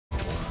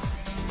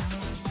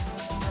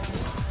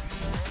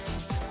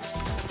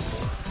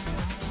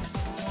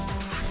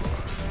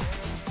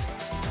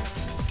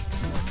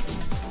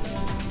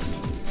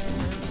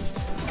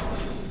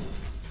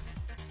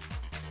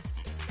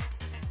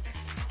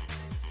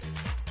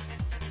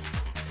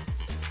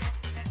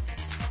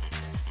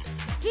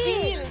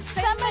Deal,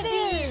 Semma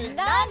deal.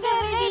 நாங்க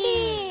ready.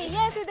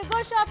 Yes, இது Go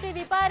Shop TV.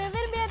 பாரு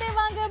விரும்பியதை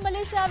வாங்க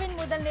மலேசியாவின்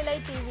முதல் நிலை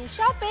டிவி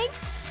ஷாப்பிங்.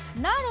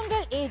 நான்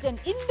உங்கள்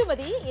ஏஜென்ட்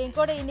இந்துமதி. என்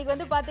கூட இன்னைக்கு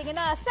வந்து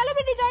பாத்தீங்கன்னா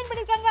செலிபிரிட்டி ஜாயின்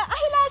பண்ணிருக்காங்க.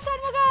 அகிலா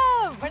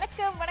சண்முகம்.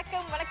 வணக்கம்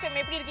வணக்கம் வணக்கம்.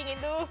 எப்படி இருக்கீங்க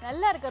இந்து?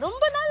 நல்லா இருக்கு.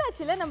 ரொம்ப நாள்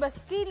ஆச்சுல நம்ம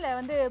ஸ்கிரீன்ல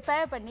வந்து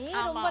பேர் பண்ணி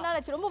ரொம்ப நாள்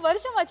ஆச்சு. ரொம்ப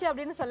வருஷம் ஆச்சு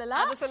அப்படினு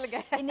சொல்லலாம். அது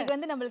சொல்லுங்க. இன்னைக்கு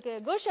வந்து நமக்கு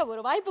Go Shop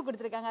ஒரு வாய்ப்பு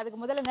கொடுத்திருக்காங்க.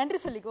 அதுக்கு முதல்ல நன்றி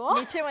சொல்லிக்குவோம்.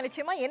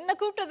 நிச்சயமா என்ன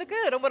கூப்பிட்டதுக்கு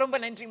ரொம்ப ரொம்ப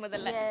நன்றி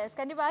முதல்ல. எஸ்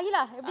கண்டிப்பா.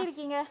 அகிலா எப்படி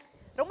இருக்கீங்க?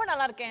 ரொம்ப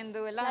நல்லா இருக்கேன்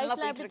இந்து. எல்லாம் நல்லா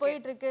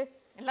போயிட்டு இருக்கு.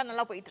 எல்லாம்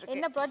நல்லா போயிட்டு இருக்கு.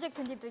 என்ன ப்ராஜெக்ட்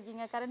செஞ்சிட்டு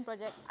இருக்கீங்க? கரண்ட்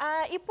ப்ராஜெக்ட்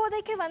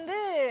இப்போதைக்கு வந்து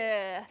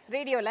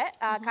ரேடியோல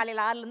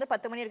காலையில 6ல இருந்து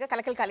 10 மணி வரைக்கும்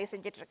கலக்கல் காலை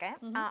செஞ்சுட்டு இருக்கேன்.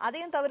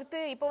 அதையும் தவிர்த்து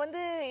இப்போ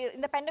வந்து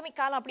இந்த பேண்டமிக்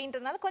காலம்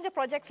அப்படின்றதுனால கொஞ்சம்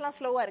ப்ராஜெக்ட்ஸ்லாம்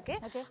ஸ்லோவா இருக்கு.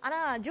 ஆனா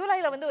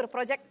ஜூலைல வந்து ஒரு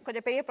ப்ராஜெக்ட்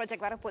கொஞ்சம் பெரிய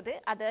ப்ராஜெக்ட் வரப்போகுது.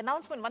 அது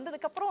அனௌன்ஸ்மெண்ட்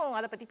வந்ததுக்கு அப்புறம்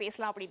அதை பத்தி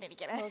பேசலாம் அப்படின்னு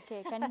நினைக்கிறேன். ஓகே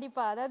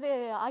கண்டிப்பா. அதாவது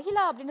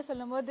அகிலா அப்படின்னு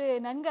சொல்லும்போது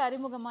நன்கு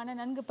அறிமுகமான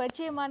நன்கு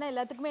பரிச்சயமான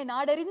எல்லாத்துக்குமே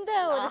நாடறிந்த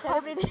ஒரு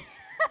செலிபிரிட்டி.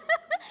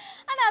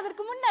 ஆனா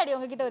அதற்கு முன்னாடி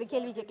உங்ககிட்ட ஒரு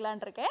கேள்வி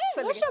கேட்கலான்னு இருக்கேன்.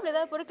 Go Shopல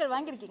ஏதாவது பொருட்கள்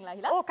வாங்கியிருக்கீங்களா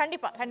அகிலா? ஓ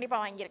கண்டிப்பா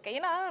வாங்கியிருக்கேன்.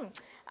 ஏன்னா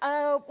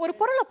ஒரு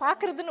பொருளை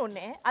பார்க்கறதுன்னு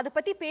ஒண்ணு, அதை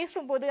பத்தி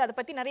பேசும்போது அதை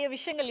பத்தி நிறைய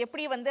விஷயங்கள்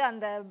எப்படி வந்து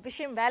அந்த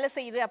விஷயம் வேலை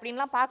செய்யுது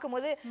அப்படின்லாம்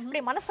பார்க்கும்போது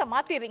அப்படியே மனசை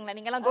மாத்திடுறீங்களா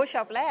நீங்க எல்லாம் Go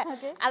Shopல.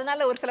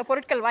 அதனால ஒரு சில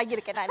பொருட்கள்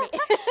வாங்கியிருக்கேன் நானே.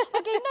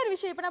 ஓகே இன்னொரு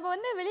விஷயம், இப்போ நம்ம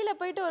வந்து வெளியில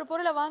போயிட்டு ஒரு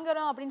பொருளை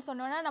வாங்குறோம் அப்படின்னு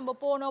சொன்னோம்னா நம்ம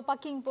போனோம்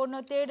பக்கிங்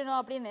போடணும் தேடணும்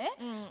அப்படின்னு.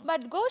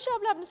 பட் Go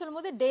Shopல அப்படின்னு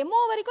சொல்லும்போது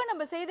டெமோ வரைக்கும்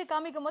நம்ம செய்து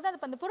காமிக்கும் போது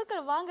அந்த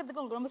பொருட்கள்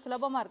வாங்குறதுக்கு உங்களுக்கு ரொம்ப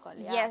சுலபமா இருக்கும்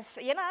இல்லையா? எஸ்.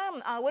 ஏன்னா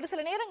ஒரு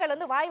சில நேரங்கள்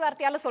வந்து வாய்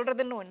வார்த்தையால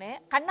சொல்றதுன்னு ஒண்ணு,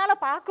 கண்ணால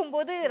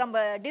பார்க்கும்போது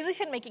நம்ம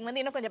டிசிஷன் மேக்கிங்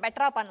வந்து இன்னும் கொஞ்சம்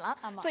பெட்டரா பண்ணலாம்.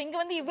 சோ இங்க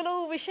வந்து இவ்வளவு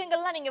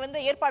விஷயங்கள்லாம் நீங்க வந்து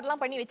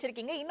ஏற்பாடுலாம் பண்ணி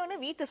வச்சிருக்கீங்க. இன்னொன்னு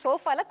வீட்டு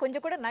சோஃபால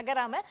கொஞ்சம் கூட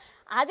நகராம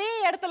அதே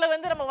இடத்துல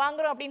வந்து நம்ம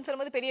வாங்குறோம் அப்படின்னு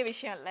சொல்லும்போது பெரிய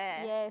விஷயம் இல்ல?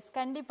 எஸ்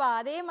கண்டிப்பா.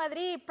 அதே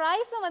மாதிரி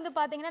பிரைஸும் வந்து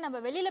பாத்தீங்கன்னா நம்ம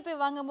வெளியில போய்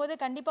வாங்கும்போது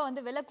கண்டிப்பா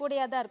வந்து விலை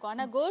கூடியா தான் இருக்கும்.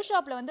 ஆனா Go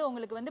Shopல வந்து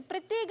உங்களுக்கு வந்து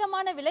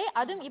பிரத்யேகமான விலை,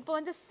 அதுவும் இப்போ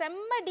வந்து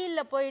செம்ம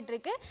டீல்ல போயிட்டு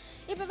இருக்கு.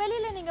 இப்போ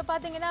வெளியில நீங்க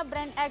பாத்தீங்கன்னா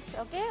பிராண்ட் எக்ஸ்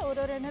ஓகே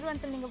ஒரு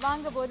நிறுவனத்தில் நீங்க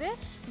வாங்கும்போது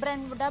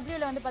பிராண்ட்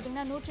டபிள்யூல வந்து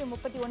பாத்தீங்கன்னா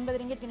 139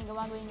 ரிங்கெட்க்கு நீங்க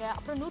வாங்குவீங்க.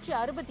 அப்புறம்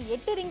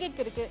 168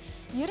 ரிங்கெட்க்கு இருக்கு.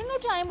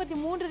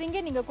 253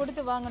 ரிங்கெட் நீங்க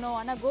கொடுத்து வாங்கணும்.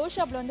 ஆனா Go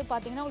Shopல வந்து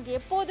பாத்தீங்கன்னா உங்களுக்கு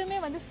எப்போதுமே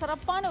வந்து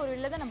சிறப்பான ஒரு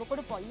விலை தான் நம்ம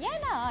கொடுப்போம்.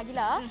 ஏன்னா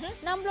அகிலா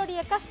நம்மளுடைய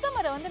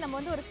கஸ்டமரை வந்து நம்ம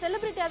வந்து ஒரு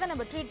செலிபிரிட்டியா தான்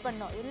நம்ம ட்ரீட்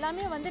பண்ணோம்.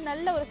 எல்லாமே வந்து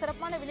நல்ல ஒரு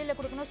சிறப்பான விலையில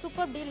கொடுக்கணும்,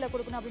 சூப்பர் டீல்ல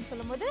கொடுக்கணும் அப்படின்னு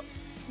சொல்லும்போது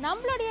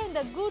நம்மளுடைய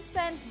இந்த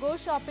Goodsense Go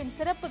Shopin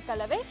சிறப்பு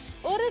கலவை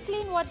ஒரு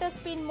கிளீன் வாட்டர்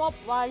ஸ்பின்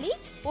மாப் வாளி,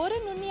 ஒரு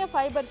நுண்ணிய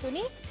ஃபைபர்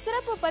துணி,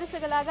 சிறப்பு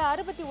பரிசுகளாக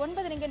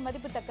 69 ரிங்கெட்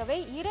மதிப்பு தக்கவை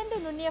 2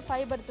 நுண்ணிய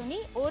ஃபைபர் துணி,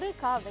 ஒரு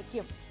கா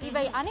வெக்யூம்.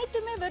 இவை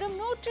அனைத்துமே வெறும்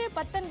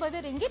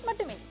 119 ரிங்கெட்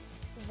மட்டுமே.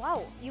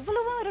 வாவ்,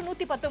 இவ்வளவு ஒரு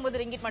 119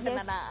 ரிங்கெட் மட்டும்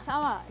தானா?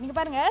 ஆமா, நீங்க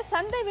பாருங்க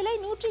சந்தை விலை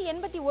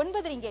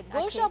 189 ரிங்கெட்.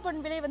 Go Shop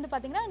விலை வந்து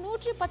பாத்தீங்கன்னா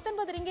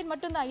 119 ரிங்கெட்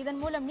மட்டும் தான். இதன்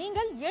மூலம்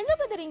நீங்கள்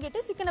 70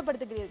 ரிங்கெட்டை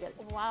சிக்கனப்படுத்துகிறீர்கள்.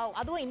 வாவ்,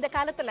 அதுவும் இந்த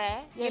காலத்துல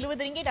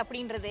 70 ரிங்கெட்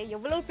அப்படின்றது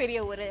எவ்வளவு பெரிய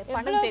ஒரு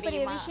பணம் தெரியுமா?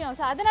 பெரிய விஷயம்.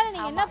 சோ அதனால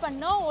நீங்க என்ன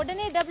பண்ணனும்,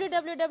 உடனே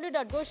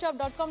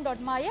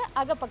www.goshop.com.my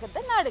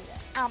அகப்பக்கத்தை நாடுங்க.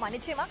 ஆமா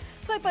நிச்சயமா.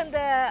 சோ இப்போ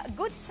இந்த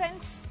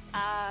Goodsense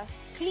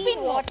Clean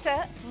Water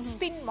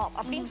Spin Mop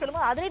அப்படின்னு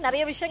சொல்லும்போது அதுல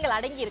நிறைய விஷயங்கள்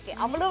அடங்கி இருக்கு.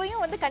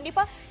 அவ்வளவையும் வந்து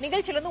கண்டிப்பா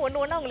நிகழ்ச்சியில இருந்து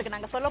ஒண்ணு உங்களுக்கு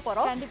நாங்க சொல்ல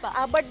போறோம்.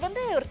 பட்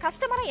வந்து ஒரு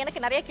கஸ்டமரா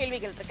எனக்கு நிறைய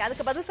கேள்விகள் இருக்கு.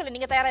 அதுக்கு பதில் சொல்ல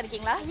நீங்க தயாரா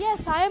இருக்கீங்களா?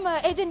 எஸ், ஐ அம்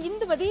ஏஜென்ட்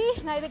இந்துமதி.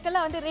 நான்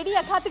இதுக்கெல்லாம் வந்து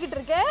ரெடியா காத்துக்கிட்டு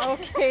இருக்கேன்.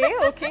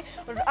 ஓகே.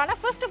 ஆனா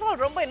ஃபர்ஸ்ட் ஆஃப்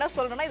ஆல் ரொம்ப என்ன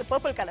சொல்றேன்னா இது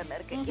பர்பிள் கலர்ல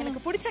இருக்கு.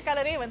 எனக்கு பிடிச்ச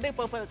கலரே வந்து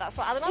பர்பிள் தான்.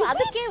 சோ அதனால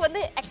அதுக்கே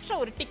வந்து எக்ஸ்ட்ரா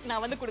ஒரு டிக்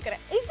நான் வந்து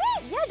கொடுக்கிறேன். Is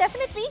it? Yeah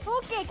definitely.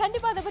 Okay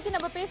கண்டிப்பா அத பத்தி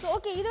நம்ம பேசுவோம்.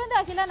 ஓகே இது வந்து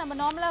அகிலா நம்ம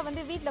நார்மலா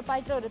வந்து வீட்ல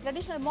பாய்க்கிற ஒரு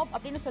ட்ரெடிஷனல் மாப்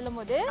அப்படின்னு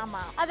சொல்லும்போது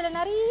அதுல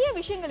நிறைய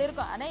விஷயங்கள்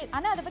இருக்கும்.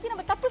 ஆனா அதை பத்தி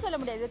நம்ம தப்பு சொல்ல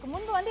முடியாது. இதுக்கு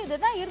முன்பு வந்து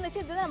இதுதான்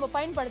இருந்துச்சு, இதுதான் நம்ம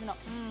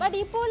பயன்படுத்தணும். பட்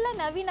இப்போ உள்ள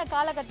நவீன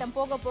காலகட்டம்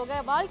போக போக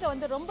வாழ்க்கை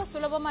வந்து ரொம்ப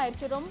சுலபமா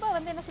ஆயிடுச்சு. ரொம்ப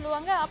வந்து என்ன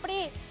சொல்லுவாங்க,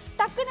 அப்படியே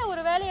டக்குன்னு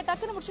ஒரு வேலையை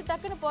டக்குன்னு முடிச்சு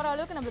டக்குன்னு போற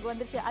அளவுக்கு நம்மளுக்கு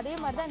வந்துருச்சு. அதே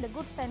மாதிரி தான் இந்த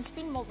Goodsense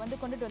Spin Mop வந்து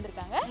கொண்டுட்டு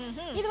வந்திருக்காங்க.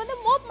 இது வந்து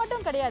மோப்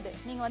மட்டும் கிடையாது.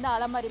 நீங்க வந்து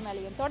அலமாரி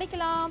மேலேயும்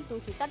துடைக்கலாம்,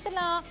 தூசி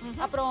தட்டலாம்,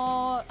 அப்புறம்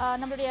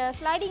நம்மளுடைய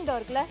ஸ்லைடிங் டோர்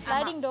இருக்குல்ல,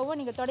 ஸ்லைடிங் டோரும்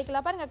நீங்க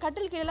துடைக்கலாம். பாருங்க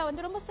கட்டில் கீழே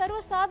வந்து ரொம்ப சர்வ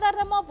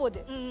சாதாரணமா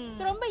போகுது.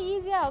 ரொம்ப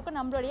ஈஸியா இருக்கும்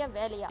நம்மளுடைய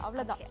வேலையா.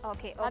 அவ்வளவுதான்.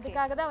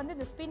 அதுக்காக தான் வந்து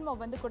இந்த ஸ்பின்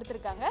மாப் வந்து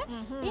கொடுத்திருக்காங்க.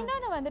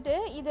 இன்னொன்னு வந்துட்டு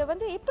இது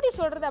வந்து எப்படி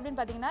சொல்றது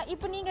அப்படின்னு பாத்தீங்கன்னா,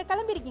 இப்போ நீங்க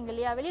கிளம்பி இருக்கீங்க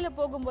இல்லையா, வெளியில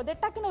போகும்போது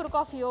டக்குன்னு ஒரு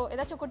காஃபியோ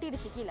ஏதாச்சும்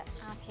கொட்டிடுச்சு கீழே.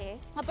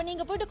 அப்ப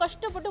நீங்க போயிட்டு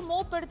கஷ்டப்பட்டு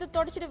மோப் எடுத்து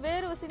தொடச்சிட்டு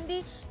வேர்வை சிந்தி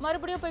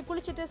மறுபடியும் போய்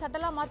குளிச்சுட்டு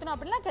சட்டெல்லாம் மாத்தணும்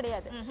அப்படிலாம்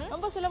கிடையாது.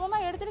 ரொம்ப சுலபமா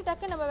எடுத்துட்டு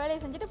டக்கு நம்ம வேலையை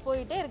செஞ்சுட்டு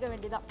போயிட்டே இருக்க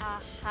வேண்டியதான்.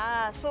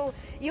 சோ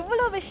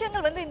இவ்வளவு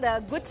விஷயங்கள் வந்து இந்த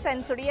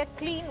Goodsense உடைய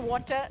Clean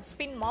Water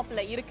Spin Mopல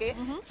இருக்கு.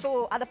 சோ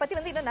அத பத்தி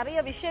வந்து இன்னும்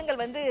நிறைய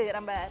விஷயங்கள் வந்து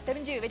நம்ம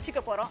தெரிஞ்சு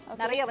வெச்சுக்க போறோம்.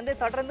 நிறைய வந்து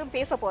தொடர்ந்தும்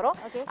பேச போறோம்.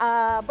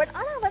 பட்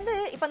ஆனா வந்து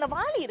இப்ப அந்த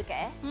வாளி இருக்க,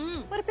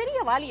 ஒரு பெரிய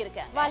வாளி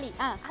இருக்கு. வாளி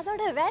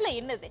அதோட வேலை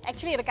என்னது?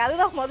 ஆக்சுவலி எனக்கு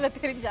அதுதான் முதல்ல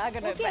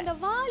தெரிஞ்சாகணும். ஓகே, அந்த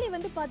வாளி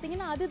வந்து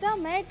பாத்தீங்கன்னா அதுதான்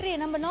மேட்ரே.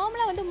 நம்ம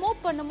நார்மலா வந்து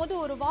மோப் பண்ணும்போது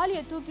ஒரு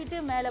வாளியை தூக்கிட்டு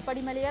மேல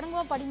படி மேல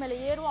இறங்குவோம், படி மேல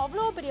ஏறுவோம்,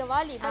 அவ்வளவு பெரிய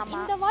வாளி. பட்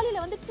இந்த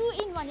வாளியில வந்து 2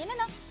 in 1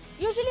 என்னன்னா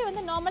யூசுவலி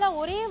வந்து நார்மலா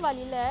ஒரே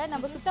வாளியில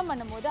நம்ம சுத்தம்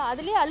பண்ணும்போது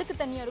அதுலயே அழுக்கு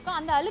தண்ணியும் இருக்கும்.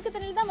 அந்த அழுக்கு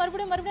தண்ணியில தான்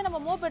மறுபடியும் நம்ம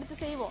மோப் எடுத்து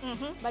செய்வோம்.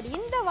 பட்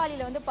இந்த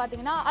வாளியில வந்து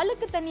பாத்தீங்கன்னா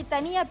அழுக்கு தண்ணி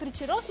தனியா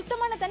பிரிச்சிரும்,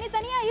 சுத்தமான தண்ணி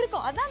தனியா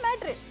இருக்கும். அதான்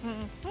மேட்ரு.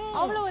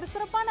 அவ்வளவு ஒரு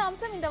சிறப்பான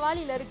அம்சம் இந்த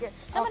வாளியில இருக்கு.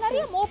 நம்ம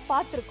நிறைய மோப்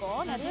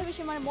பார்த்திருக்கோம், நிறைய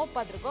விஷயமான மோப்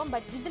பார்த்திருக்கோம்.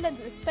 பட் இதுல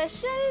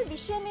ஸ்பெஷல்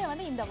விஷயமே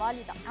வந்து இந்த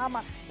வாளி தான்.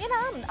 ஆமா, ஏன்னா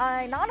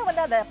நானும்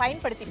வந்து அதை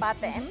பயன்படுத்தி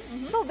பார்த்தேன்.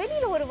 சோ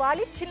வெளியில ஒரு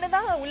வாளி,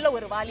 சின்னதா உள்ள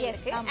ஒரு வாளி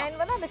இருக்கு.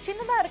 அண்ட் வந்து அந்த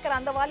சின்னதா இருக்கிற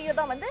அந்த வாளியை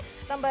தான் வந்து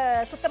நம்ம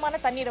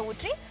சுத்தமான தண்ணீரை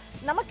ஊற்றி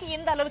நமக்கு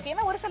எந்த அளவுக்கு,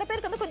 ஏன்னா ஒரு சில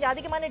பேருக்கு வந்து கொஞ்சம்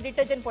அதிகமான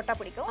டிட்டர்ஜென்ட் போட்டா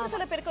பிடிக்கும், ஒரு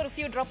சில பேருக்கு ஒரு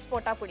ஃபியூ டிராப்ஸ்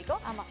போட்டா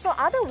பிடிக்கும். சோ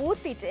அதை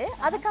ஊத்திட்டு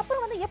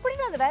அதுக்கப்புறம் வந்து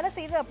எப்படி அது வேலை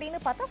செய்யுது அப்படின்னு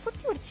பார்த்தா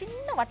சுத்தி ஒரு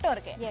சின்ன வட்டம்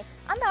இருக்கு.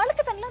 அந்த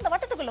அழுக்கு தண்ணில அந்த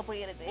வட்டத்துக்குள்ள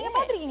போயிருது. நீங்க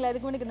பாத்திருக்கீங்களா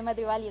இதுக்கு முன்னுக்கு இந்த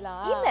மாதிரி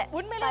வாளிலாம்? இல்ல,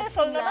 உண்மையிலேயே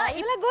சொல்லணும்னா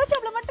இல்ல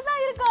கோஷாப்ல மட்டும்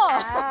தான் இருக்கும்.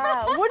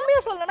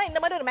 உண்மையா சொல்லணும்னா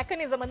இந்த மாதிரி ஒரு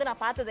மெக்கானிசம் வந்து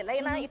நான் பார்த்தது இல்லை.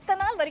 ஏன்னா இத்தனை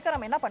நாள் வரைக்கும்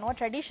நம்ம என்ன பண்ணுவோம்,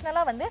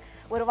 ட்ரெடிஷ்னலா வந்து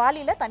ஒரு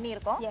வாளியில தண்ணி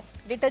இருக்கும்,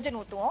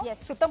 டிட்டர்ஜென்ட் ஊத்துவோம்,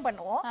 சுத்தம்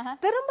பண்ணுவோம்,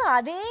 திரும்ப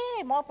அதே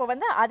மாப்பை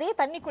வந்து அதே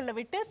தண்ணிக்குள்ள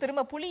விட்டு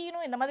திரும்ப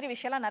புளியணும், இந்த மாதிரி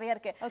விஷயம்லாம் நிறைய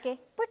இருக்கு. ஓகே,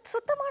 பட்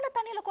சுத்தமான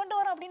தண்ணியில கொண்டு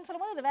வரோம் அப்படின்னு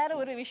சொல்லும்போது இது வேற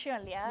ஒரு விஷயம்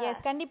இல்லையா?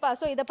 எஸ், கண்டிப்பா.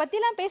 சோ இத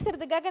பத்திலாம்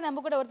பேசுறதுக்காக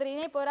நம்ம கூட ஒருத்தர்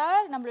இணைய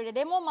போறார், நம்மளுடைய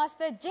demo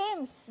master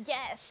James.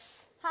 S,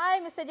 Hi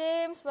Mr.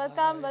 James,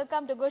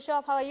 welcome to Go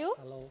Shop. How are you?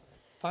 Hello.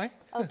 Fine.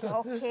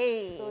 Okay.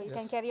 So you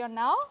can carry on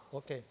now.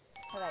 Okay.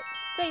 Alright.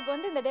 So இப்போ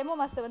வந்து இந்த டெமோ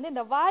மாஸ்டர் வந்து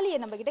இந்த வாளியை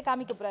நம்ம கிட்ட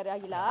காமிக்க போறாரு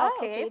அகிலா.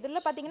 ஓகே,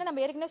 இதுல பாத்தீங்கன்னா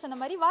நம்ம ஏற்கனவே சொன்ன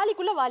மாதிரி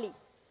வாளிக்குள்ள வாளி.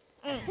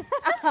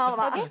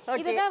 ஓகே,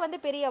 இதுதான் வந்து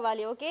பெரிய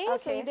வாளி. ஓகே,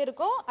 சோ இது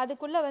இருக்கும்,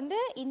 அதுக்குள்ள வந்து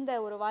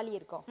இந்த ஒரு வாளி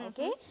இருக்கும்.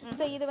 ஓகே,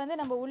 சோ இது வந்து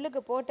நம்ம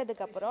உள்ளுக்கு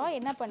போட்டதுக்கு அப்புறம்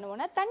என்ன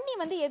பண்ணுவோம்னா தண்ணி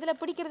வந்து எதுல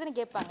பிடிக்கிறதுன்னு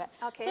கேட்பாங்க.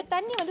 சோ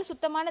தண்ணி வந்து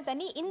சுத்தமான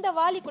தண்ணி இந்த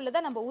வாளிக்குள்ள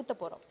தான் நம்ம ஊத்த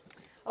போறோம்.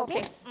 ஓகே,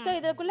 சோ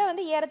இதுக்குள்ள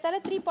வந்து ஏறத்தாழ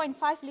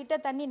 3.5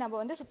 லிட்டர் தண்ணி நம்ம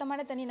வந்து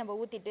சுத்தமான தண்ணி நம்ம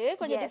ஊத்திட்டு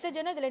கொஞ்சம்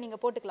டிட்டர்ஜென்ட் இதுல நீங்க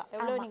போட்டுக்கலாம்.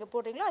 எவ்வளவு நீங்க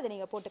போடுறீங்களோ அதை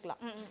நீங்க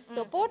போட்டுக்கலாம்.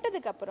 சோ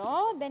போட்டதுக்கு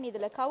அப்புறம் தென்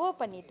இதுல கவர்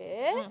பண்ணிட்டு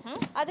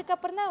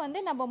அதுக்கப்புறம் தான் வந்து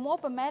நம்ம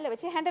மோப்பை மேல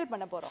வச்சு ஹேண்டில்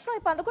பண்ண போறோம். சோ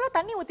இப்போ அதுக்குள்ள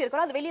தண்ணி ஊத்தி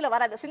இருக்கோம், அது வெளியில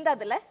வராது,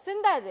 சிந்தாதுல?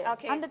 சிந்தாது.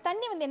 அந்த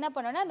தண்ணி வந்து என்ன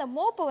பண்ணனும்னா அந்த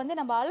மோப்பை வந்து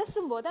நம்ம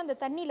அலசும் போது அந்த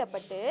தண்ணியில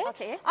பட்டு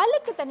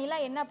அழுக்கு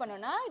தண்ணிலாம் என்ன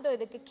பண்ணும்னா இதோ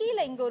இதுக்கு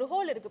கீழே இங்க ஒரு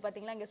ஹோல் இருக்கு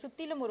பாத்தீங்களா, இங்க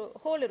சுத்திலும் ஒரு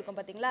ஹோல் இருக்கும்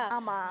பாத்தீங்களா.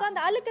 சோ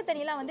அந்த அழுக்கு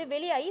தண்ணிலாம் வந்து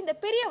வெளியாகி இந்த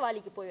பெரிய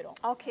வாளிக்கு போயிடும்.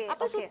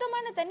 அப்ப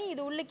சுத்தமான தண்ணி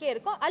இது உள்ளுக்கே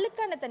இருக்கும்,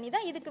 அழுக்கான தண்ணி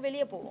தான் இதுக்கு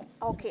வெளியே போகும்.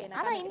 ஓகே,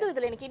 ஆனா இந்த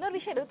இதுல எனக்கு இன்னொரு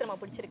விஷயம் எது தெரியுமா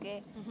பிடிச்சிருக்கு,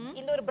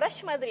 இந்த ஒரு பிரஷ்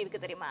மாதிரி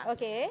இருக்கு தெரியுமா?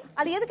 ஓகே,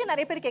 அது எதுக்கு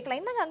நிறைய பேர் கேட்கலாம்,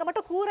 என்னங்க அங்க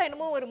மட்டும் கூரா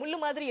என்னமோ ஒரு முள்ளு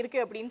மாதிரி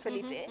இருக்கு அப்படின்னு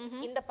சொல்லிட்டு.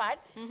 இந்த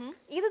பேட்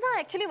இதுதான்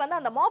ஆக்சுவலி வந்து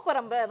அந்த மாப்பை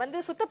நம்ம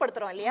வந்து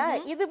சுத்தப்படுத்துறோம் இல்லையா,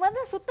 இது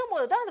வந்து சுத்தம்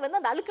போது தான் அது வந்து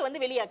அந்த அழுக்கு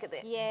வந்து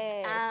வெளியாக்குது.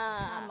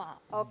 ஆமா.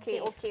 Okay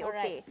okay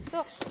okay.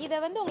 சோ இத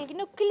வந்து உங்களுக்கு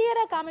இன்னும்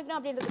கிளியரா காமிக்கணும்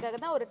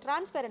அப்படின்றதுக்காக தான் ஒரு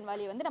டிரான்ஸ்பரண்ட்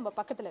வாளி வந்து நம்ம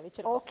பக்கத்துல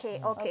வச்சிருக்கோம். Okay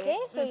okay.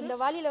 சோ இந்த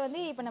வாளியில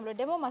வந்து இப்போ நம்ம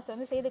டெமோ மாஸ்டர் வந்து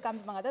செய்து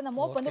காமிப்பாங்க, அத அந்த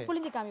மோப் வந்து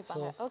புளிஞ்சு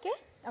காமிப்பாங்க. Okay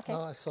Okay.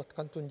 Now I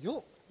shortcut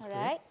tunjuk.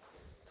 Alright.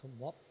 So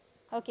mop.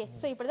 Okay,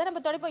 so இப்படி தான்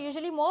நம்ம துடைப்போம்.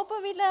 யூசுவலி மோப்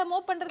வீட்ல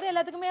மோப் பண்றது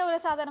எல்லாத்துக்குமே ஒரு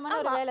சாதாரணமான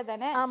ஒரு வேலை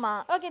தானே. ஆமா.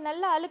 ஓகே,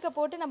 நல்லா அழுக்க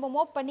போட்டு நம்ம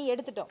மோப் பண்ணி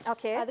எடுத்துட்டோம்.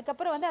 ஓகே, அதுக்கு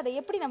அப்புறம் வந்து அதை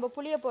எப்படி நம்ம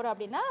புளிய போறோம்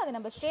அப்படின்னா அதை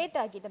நம்ம ஸ்ட்ரைட்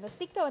ஆக்கிட்டு அந்த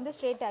ஸ்டிக்கை வந்து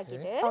ஸ்ட்ரைட்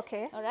ஆக்கிட்டு.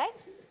 Okay alright.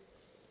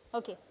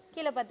 ஓகே,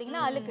 கீழே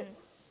பாத்தீங்கன்னா அழுக்கு.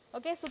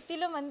 ஓகே,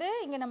 சுத்திலும் வந்து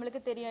இங்க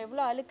நம்மளுக்கு தெரியும்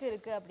எவ்வளவு அழுக்கு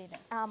இருக்கு அப்படின்னு.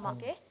 ஆமா.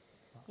 ஓகே,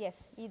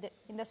 எஸ், இது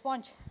இந்த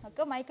ஸ்பாஞ்ச்.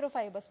 ஓகே,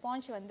 மைக்ரோஃபைபர்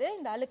ஸ்பாஞ்ச் வந்து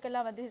இந்த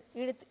அழுக்கெல்லாம் வந்து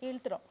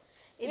இழுத்துரும்.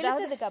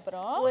 இழுத்ததுக்கு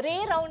அப்புறம் ஒரே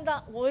ரவுண்ட்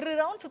தான், ஒரு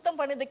ரவுண்ட் சுத்தம்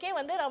பண்ணதுக்கே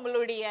வந்து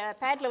நம்மளுடைய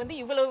பேட்ல வந்து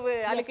இவ்வளவு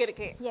அழுக்கு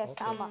இருக்கு. எஸ்,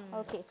 ஆமா.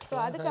 ஓகே, சோ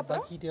அதுக்கு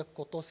அப்புறம் bagi dia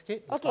kotor sikit.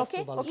 Okay,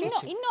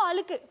 இன்னும்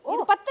அழுக்கு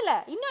இது பத்தல,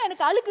 இன்னும்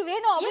எனக்கு அழுக்கு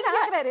வேணும் அப்படின்னு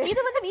கேக்குறாரு.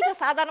 இது வந்து வீட்ல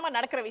சாதாரணமா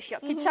நடக்கிற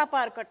விஷயம்.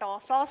 கிச்சாப்பா இருக்கட்டும்,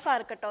 சாஸா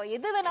இருக்கட்டும்,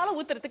 எது வேணாலும்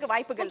ஊத்துறதுக்கு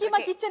வாய்ப்புகள்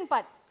முக்கியமா இருக்கு. Kitchen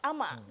part.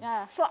 ஆமா.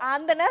 சோ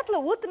அந்த நேரத்துல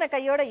ஊத்துன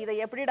கையோட இதை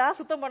எப்படிடா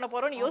சுத்தம் பண்ண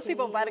போறோம்னு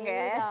யோசிப்போம் பாருங்க.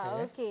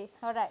 Okay,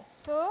 alright.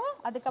 சோ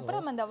அதுக்கு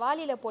அப்புறம் அந்த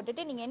வாளியில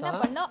போட்டுட்டு நீங்க என்ன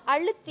பண்ணனும்,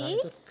 அழுத்தி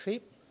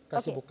clip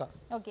kasih buka.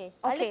 ஓகே,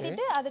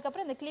 அழுத்திட்டு அதுக்கு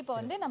அப்புறம் இந்த கிளிப்பை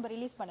வந்து நம்ம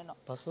ரிலீஸ் பண்ணனும்.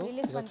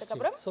 ரிலீஸ் பண்ணதுக்கு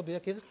அப்புறம் so bila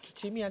kita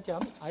cuci ni nanti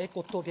air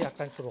kotor dia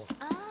akan keluar.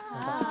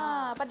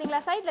 பாத்தீங்களா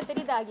சைடுல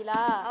தெரியுதா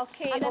அகிலா?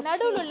 அந்த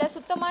நடுவுல உள்ள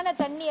சுத்தமான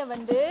தண்ணியை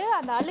வந்து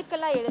அந்த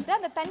அழுக்கெல்லாம் எடுத்து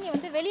அந்த தண்ணி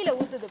வந்து வெளியில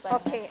ஊத்துது பாருங்க.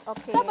 Okay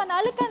okay. அப்ப அந்த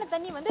அழுக்கான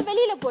தண்ணி வந்து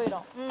வெளியில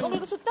போயிடும்.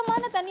 உங்களுக்கு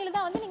சுத்தமான தண்ணியில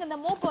தான் வந்து நீங்க இந்த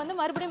மோப்பை வந்து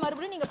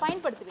மறுபடியும் நீங்க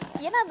பயன்படுத்துவீங்க.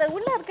 ஏன்னா அந்த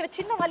உள்ள இருக்கிற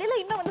சின்ன வாளியில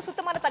இன்னும் வந்து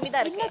சுத்தமான தண்ணி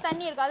தான் இருக்கு. இன்னும்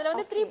தண்ணி இருக்கு. அதுல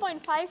வந்து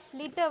 3.5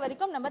 லிட்டர்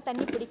வரைக்கும் நம்ம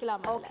தண்ணி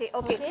பிடிக்கலாம். Okay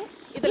okay.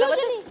 இதுல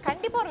வந்து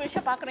கண்டிப்பா ஒரு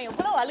விஷயம் பார்க்கணும்,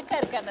 எவ்வளவு அழுக்கா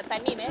இருக்கு அந்த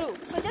தண்ணின்னு.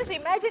 சோ ஜஸ்ட்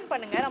இமேஜின்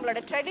பண்ணுங்க,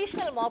 நம்மளோட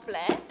ட்ரெடிஷனல் மாப்ல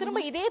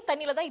திரும்ப இதே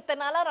தண்ணியில தான்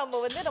இத்தனை நாளா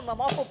நம்ம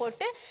மாப்பை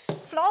போட்டு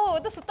ஃப்ளோவை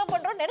வந்து சுத்தம்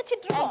பண்றோம்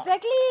நினைச்சிட்டு இருக்கோம்.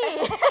 எக்ஸாக்ட்லி.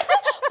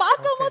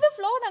 பாக்கும்போது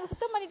ஃப்ளோ நாங்க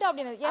சுத்தம் பண்ணிட்டோம்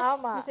அப்படின்னு.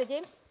 எஸ் மிஸ்டர்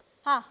ஜேம்ஸ்,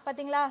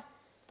 பாத்தீங்களா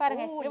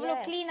பாருங்க எவ்வளவு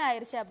க்ளீன்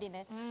ஆயிருச்சு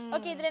அப்படின்னு.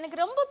 ஓகே, இதுல எனக்கு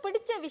ரொம்ப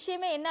பிடிச்ச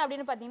விஷயமே என்ன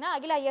அப்படின்னு பாத்தீங்கன்னா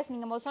அகிலா, எஸ்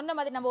நீங்க சொன்ன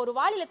மாதிரி நம்ம ஒரு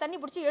வாளியில தண்ணி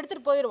பிடிச்சி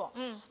எடுத்துட்டு போயிருவோம்,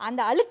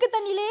 அந்த அழுக்கு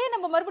தண்ணிலேயே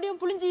நம்ம மறுபடியும்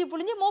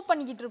புளிஞ்சு மோப்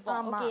பண்ணிக்கிட்டு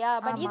இருப்போம். ஓகேயா,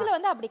 பட் இதுல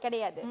வந்து அப்படி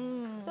கிடையாது.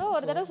 சோ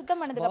ஒரு தடவை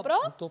சுத்தம் பண்ணதுக்கு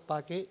அப்புறம் untuk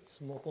pakai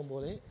semua pun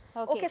boleh.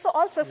 Okay, so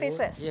all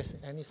surfaces. Yes,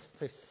 any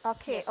surface.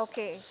 Okay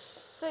okay.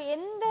 So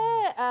எந்த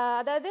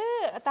அதாவது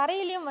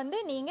தரையிலயும் வந்து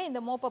நீங்க இந்த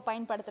மோப்பை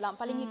பயன்படுத்தலாம்,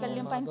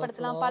 பளிங்குக்கல்லையும்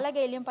பயன்படுத்தலாம்,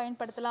 பலகையிலயும்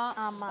பயன்படுத்தலாம்.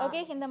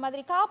 ஓகே, இந்த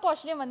மாதிரி கார்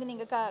வாஷ்லயும் வந்து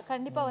நீங்க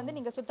கண்டிப்பா வந்து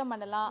நீங்க சுத்தம்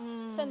பண்ணலாம்.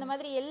 சோ இந்த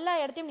மாதிரி எல்லா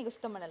இடத்தையும் நீங்க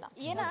சுத்தம் பண்ணலாம்.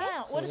 ஏன்னா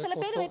ஒரு சில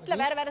பேர் வீட்ல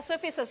வேற வேற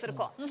சர்ஃபேசஸ்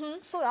இருக்கும்.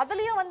 சோ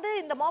அதுலயும் வந்து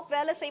இந்த மாப்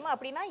வேலை செய்யுமா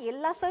அப்படின்னா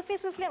எல்லா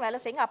சர்ஃபேசஸ்லயும் வேலை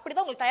செய்யுங்க.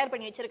 அப்படிதான் உங்களுக்கு தயார்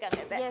பண்ணி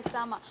வச்சிருக்காங்க இத. எஸ்,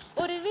 ஆமா.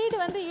 ஒரு வீடு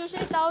வந்து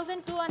யூசுவலி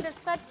 1200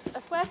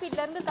 ஸ்கொயர்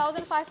ஃபீட்ல இருந்து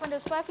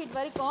 1500 ஸ்கொயர் ஃபீட்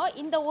வரைக்கும்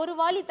இந்த ஒரு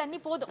வாளி தண்ணி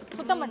போதும்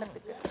சுத்தம்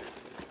பண்றதுக்கு.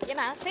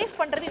 ஏன்னா சேஃப்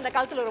பண்றது இந்த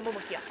காலத்துல ரொம்ப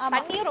முக்கியம்.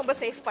 தண்ணியும் ரொம்ப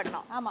சேஃப்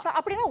பண்ணணும். சோ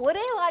அப்படினா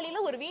ஒரே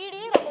வாளியில ஒரு வீடே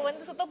நம்ம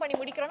வந்து சுத்தம் பண்ணி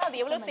முடிக்கறோம்னா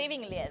அது எவ்வளவு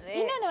சேவிங் இல்லையா அது?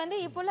 இன்னொன்னு வந்து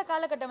இப்போ உள்ள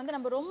காலகட்டம் வந்து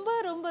நம்ம ரொம்ப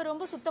ரொம்ப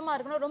ரொம்ப சுத்தமா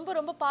இருக்கணும், ரொம்ப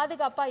ரொம்ப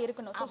பாதுகாப்பா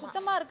இருக்கணும். சோ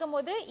சுத்தமா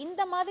இருக்கும்போது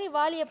இந்த மாதிரி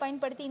வாளியை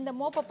பயன்படுத்தி இந்த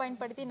மோப்பை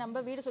பயன்படுத்தி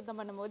நம்ம வீடு சுத்தம்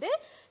பண்ணும்போது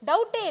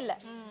டவுட்டே இல்ல,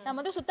 நம்ம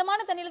வந்து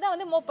சுத்தமான தண்ணியில தான்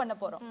வந்து மோப் பண்ண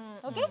போறோம்.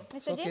 Okay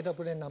mister James, kita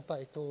boleh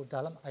nampak itu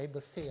dalam air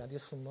bersih,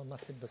 dia semua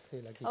masih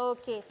bersih lagi.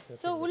 Okay.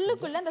 So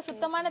உள்ளுக்குள்ள அந்த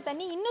சுத்தமான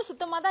தண்ணி இன்னும்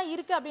சுத்தமா தான்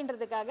இருக்கு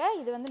அப்படின்றதுக்காக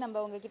இது வந்து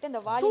நம்ம உங்ககிட்ட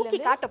இந்த வாளியில தூக்கி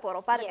காட்ட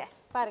போறோம் பாருங்க.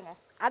 பாருங்க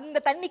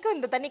அந்த தண்ணிக்கும்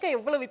இந்த தண்ணிக்கும்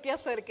எவ்வளவு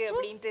வித்தியாசம் இருக்கு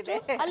அப்படின்ட்டு.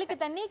 அழுக்கு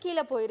தண்ணி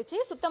கீழே போயிருச்சு,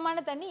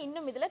 சுத்தமான தண்ணி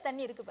இன்னும் இதுல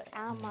தண்ணி இருக்கு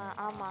பாருங்க. ஆமா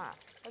ஆமா.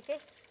 Okay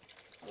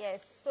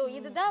yes. சோ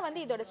இதுதான் வந்து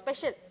இதோட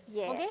ஸ்பெஷல்.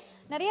 ஓகே,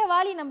 நிறைய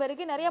வாளி நம்ம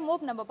இருக்கு, நிறைய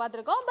மோப் நம்ம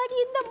பார்த்திருக்கோம். பட்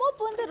இந்த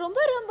மோப் வந்து ரொம்ப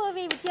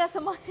ரொம்பவே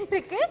வித்தியாசமா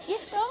இருக்கு,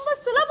 ரொம்ப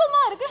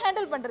சுலபமா இருக்கு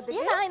ஹேண்டில்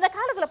பண்றதுக்கு. ஏன்னா இந்த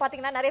காலத்துல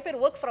பாத்தீங்கன்னா நிறைய பேர்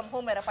வொர்க் ஃப்ரம்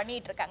ஹோம் வேற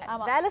பண்ணிட்டு இருக்காங்க.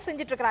 வேலை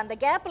செஞ்சுட்டு இருக்க அந்த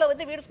கேப்ல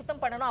வந்து வீடு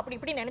சுத்தம் பண்ணனும் அப்படி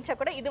இப்படி நினைச்சா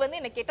கூட இது வந்து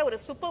எனக்கு கேட்ட ஒரு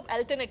சூப்பர்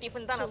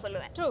ஆல்டர்னேட்டிவ்னு தான் நான்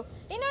சொல்லுவேன். ட்ரூ.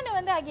 இன்னொன்னு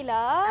வந்து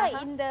அகிலா,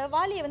 இந்த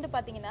வாளியை வந்து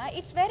பாத்தீங்கன்னா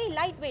இட்ஸ் வெரி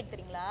லைட் வெயிட்,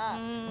 தெரியுங்களா?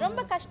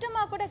 ரொம்ப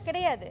கஷ்டமா கூட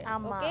கிடையாது.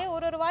 ஓகே,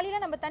 ஒரு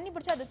வாளியில நம்ம தண்ணி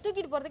பிடிச்சு அதை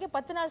தூக்கிட்டு போறதுக்கு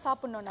 10 நாள்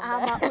சாப்பிடணும் நம்ம.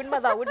 ஆமா,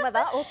 உண்மைதான்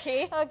உண்மைதான். Okay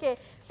okay.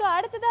 சோ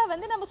அடுத்ததா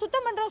வந்து நம்ம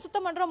சுத்தம்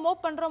பண்றோம்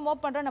மோப்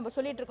பண்றோம் நம்ம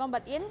சொல்லிட்டு இருக்கோம்.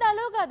 பட் எந்த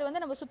அளவுக்கு அது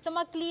வந்து நம்ம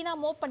சுத்தமா க்ளீனா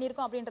மோப்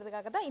பண்ணிருக்கோம்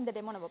அப்படின்றதுக்காக தான் இந்த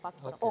டெமோ நம்ம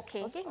பார்க்க போறோம். Okay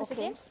okay mister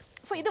James.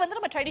 So இது வந்து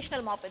நம்ம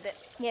ட்ரெடிஷனல் மாப் இது.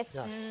 எஸ்,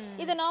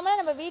 இது நார்மலா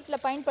நம்ம வீட்ல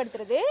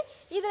பயன்படுத்துறது.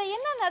 இதுல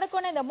என்ன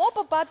நடக்கும்னா இந்த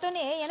மோப்பை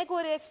பார்த்தோனே எனக்கு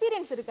ஒரு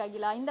எக்ஸ்பீரியன்ஸ் இருக்கு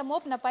அகிலா. இந்த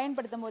மோப் நான்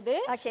பயன்படுத்தும் போது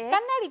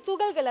கண்ணாடி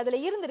துகள்கள்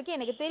அதுல இருந்திருக்கு,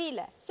 எனக்கு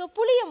தெரியல. சோ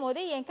புளியும்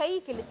போது என் கை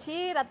கிழிச்சு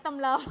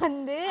ரத்தம்லாம்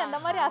வந்து அந்த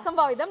மாதிரி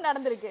அசம்பாவிதம்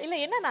நடந்திருக்கு. இல்ல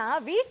என்னன்னா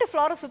வீட்டு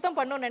ஃப்ளோரை சுத்தம்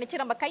பண்ணணும்னு நினைச்சு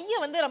நம்ம கையை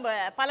வந்து நம்ம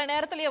பல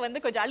நேரத்திலேயே வந்து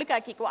கொஞ்சம்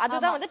அழுக்காக்கிக்குவோம்.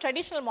 அதுதான் வந்து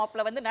ட்ரெடிஷனல்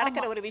மாப்ல வந்து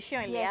நடக்கிற ஒரு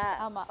விஷயம் இல்லையா?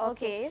 ஆமா.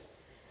 Okay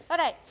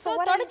alright. சோ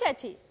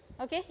தொடச்சாச்சு.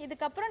 ஓகே,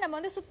 இதுக்கு அப்புறம் நம்ம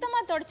வந்து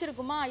சுத்தமா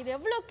தொடச்சிருக்குமா, இது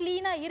எவ்வளவு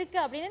க்ளீனா இருக்கு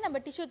அப்படின்னு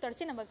நம்ம டிஷ்யூ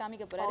தொடச்சி நம்ம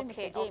காமிக்க போறாரு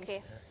மிஸ்டர்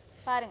ஜேம்ஸ்.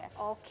 பாருங்க.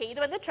 ஓகே, இது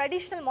வந்து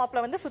ட்ரெடிஷனல்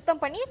மாப்ல வந்து சுத்தம்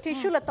பண்ணி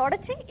டிஷ்யூல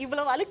தொடச்சி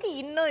இவ்வளவு அழுக்கு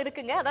இன்னும்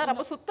இருக்குங்க. அதான்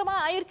நம்ம சுத்தமா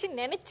ஆயிருச்சுன்னு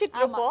நினைச்சிட்டு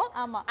இருக்கோம்.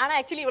 ஆனா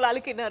ஆக்சுவலி இவ்வளவு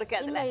அழுக்கு இன்னும் இருக்கு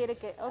அதுல. இன்னும்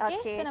இருக்கு. ஓகே,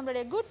 சோ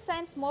நம்மளுடைய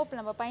குட்சென்ஸ் மோப்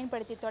நம்ம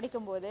பயன்படுத்தி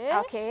துடைக்கும் போது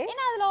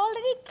ஏன்னா அதுல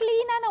ஆல்ரெடி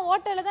க்ளீனான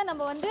வாட்டர்ல தான்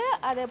நம்ம வந்து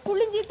அதை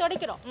புளிஞ்சி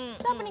துடைக்கிறோம்.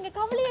 சோ அப்ப நீங்க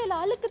கவலையே இல்ல,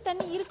 அழுக்கு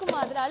தண்ணி இருக்குமா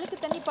அதுல, அழுக்கு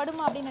தண்ணி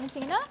படுமா அப்படின்னு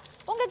நினைச்சீங்கன்னா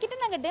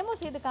உங்ககிட்ட நாங்க டெமோ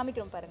செய்து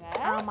காமிக்கிறோம் பாருங்க.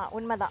 ஆமா,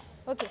 உண்மைதான்.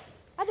 ஓகே,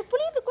 அது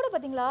புளியுது கூட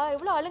பாத்தீங்களா,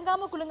 எவ்வளவு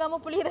அழுங்காம குலுங்காம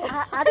புளியுது.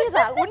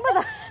 அதுதான்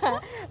உண்மைதான்.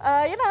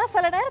 ஏன்னா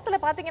சில நேரத்துல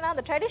பாத்தீங்கன்னா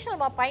அந்த ட்ரெடிஷனல்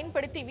மாப்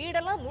பயன்படுத்தி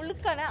வீடெல்லாம்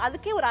முழுக்கான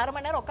அதுக்கே ஒரு 1/2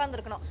 மணி நேரம்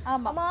உட்காந்துருக்கணும்.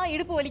 அம்மா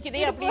இடுப்பு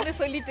வலிக்குதே அப்படின்னு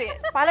சொல்லிட்டு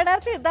பல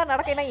நேரத்துல இதுதான்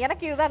நடக்கும். ஏன்னா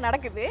எனக்கு இதுதான்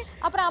நடக்குது.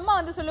 அப்புறம் அம்மா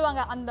வந்து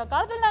சொல்லுவாங்க, அந்த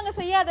காலத்துல நாங்க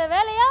செய்யாத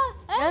வேலையா,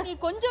 நீ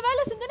கொஞ்சம்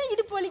வேலை செஞ்சேன்னா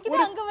இடுப்பு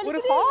வலிக்குது, அங்க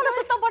வலிக்குது, ஒரு ஹால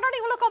சுத்தம் பண்ணா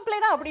இவ்வளவு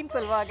கம்ப்ளைண்டா அப்படின்னு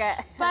சொல்லுவாங்க.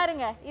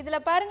 பாருங்க இதுல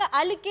பாருங்க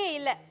அழுக்கே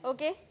இல்ல.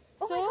 Okay,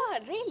 so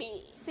really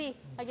see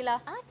Akila,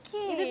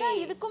 இதுதான்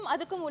இதுக்கும்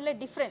அதுக்கும் உள்ள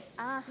டிஃபரண்ட்.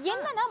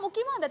 என்னன்னா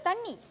முக்கியமா அந்த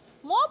தண்ணி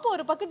மோப்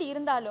ஒரு பக்கெட்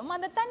இருந்தாலும்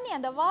அந்த தண்ணி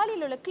அந்த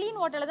வாளியில உள்ள க்ளீன்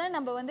வாட்டர்ல தான்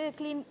நம்ம வந்து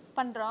க்ளீன்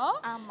பண்றோம்.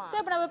 சோ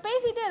இப்போ நம்ம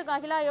பேசிட்டே இருக்கோம்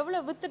அகிலா,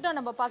 எவ்வளவு வித்துட்டோம்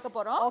நம்ம பார்க்க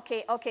போறோம். ஓகே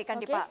ஓகே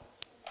கண்டிப்பா.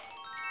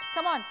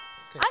 Come on.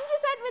 5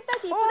 செட்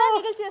வித்தாச்சு. இப்போதான்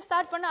நிகழ்ச்சியை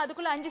ஸ்டார்ட் பண்ண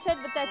அதுக்குள்ள 5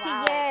 செட் வித்தாச்சு.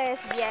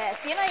 S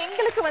S. ஏன்னா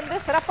எங்களுக்கு வந்து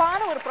சிறப்பான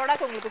ஒரு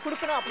ப்ராடக்ட் உங்களுக்கு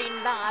கொடுக்கணும்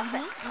அப்படின்னு தான்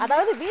ஆசை.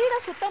 அதாவது வீடை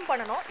சுத்தம்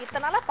பண்ணணும்,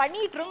 இத்தனை நாளா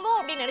பண்ணிட்டு இருந்தோம்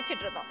அப்படின்னு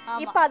நினைச்சிட்டு இருந்தோம்.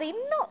 இப்போ அது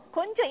இன்னும்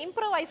கொஞ்சம்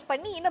இம்ப்ரூவைஸ்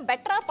பண்ணி இன்னும்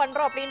பெட்டரா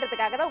பண்றோம்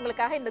அப்படின்றதுக்காக தான்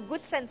உங்களுக்காக இந்த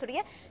குட்சென்ஸ்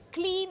உடைய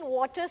க்ளீன்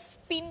வாட்டர்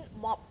ஸ்பின்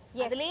மாப்.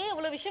 அதுலயே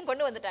இவ்வளவு விஷயம்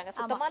கொண்டு வந்துட்டாங்க.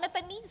 சுத்தமான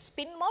தண்ணி,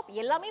 ஸ்பின் மாப்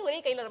எல்லாமே ஒரே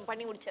கையில நம்ம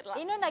பண்ணி முடிச்சிடலாம்.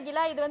 இன்னும்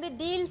அகிலா, இது வந்து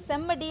டீல்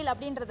செம்ம டீல்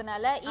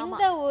அப்படின்றதுனால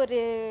இந்த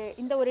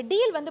ஒரு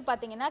டீல் வந்து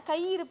பாத்தீங்கன்னா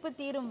கையிருப்பு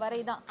தீரும்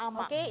வரைதான்.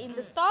 ஓகே,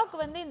 இந்த ஸ்டாக்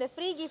வந்து இந்த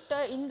ஃப்ரீ கிஃப்ட்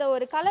இந்த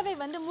ஒரு கலவை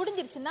வந்து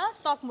முடிஞ்சிருச்சுன்னா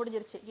ஸ்டாக்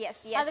முடிஞ்சிருச்சு.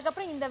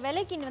 அதுக்கப்புறம் இந்த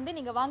விலைக்கு வந்து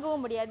நீங்க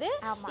வாங்கவும் முடியாது,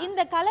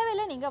 இந்த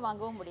கலவையில நீங்க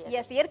வாங்கவும் முடியாது.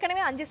 எஸ்,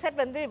 ஏற்கனவே 5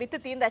 செட் வந்து வித்து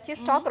தீர்ந்தாச்சு.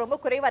 ஸ்டாக் ரொம்ப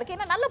குறைவா இருக்கு.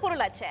 ஏன்னா நல்ல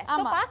பொருளாச்சே.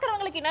 சோ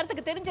பாக்குறவங்களுக்கு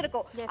நேரத்துக்கு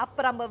தெரிஞ்சிருக்கும்.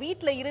 அப்ப நம்ம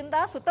வீட்ல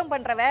இருந்தா சுத்தம்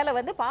பண்ற வேலை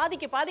வந்து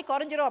பாதிக்கு பாதி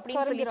குறைஞ்சிரும்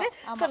அப்படின்னு சொல்லிட்டு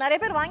சோ நிறைய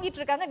பேர் வாங்கிட்டு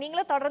இருக்காங்க.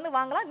 நீங்களும் தொடர்ந்து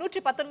வாங்கலாம்.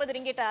 119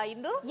 ரிங்கெட்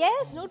இந்து.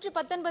 எஸ்,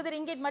 119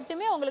 ரிங்கெட்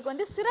மட்டுமே உங்களுக்கு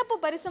வந்து சிறப்பு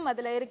பரிசும்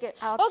அதுல இருக்கு.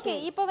 ஓகே,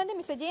 இப்போ வந்து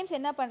மிஸ்டர் ஜேம்ஸ்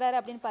என்ன பண்றாரு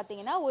அப்படின்னு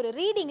பாத்தீங்கன்னா ஒரு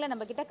ரீடிங்ல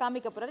நம்ம கிட்ட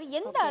காமிக்க போறாரு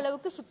எந்த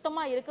அளவுக்கு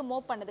சுத்தமா இருக்கு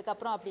மோப் பண்ணதுக்கு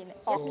அப்புறம் அப்படின்னு.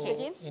 S mister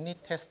James. Ini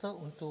tester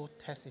untuk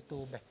test itu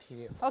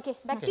bacteria. Okay,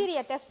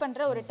 bacteria test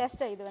பண்ற ஒரு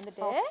டெஸ்ட் இது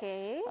வந்துட்டு.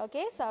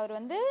 ஓகே, சோ அவர்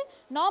வந்து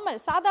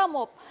நார்மல் சாதா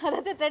மோப்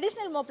அதாவது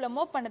ட்ரெடிஷனல் மோப்ல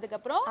மோப் பண்ணதுக்கு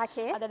அப்புறம்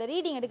அதோட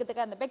ரீடிங்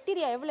எடுக்கிறதுக்கு அந்த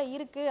பாக்டீரியா எவ்வளவு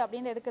இருக்கு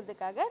அப்படின்னு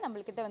எடுக்கிறதுக்காக நம்ம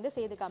கிட்ட வந்து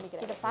செய்து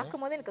காமிக்கிறாரு. இத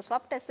பாக்கும்போது எனக்கு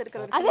ஸ்வாப் டெஸ்ட்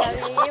இருக்கிற ஒரு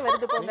ஃபீலாவே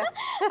வருது போங்க.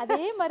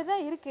 அதே மாதிரி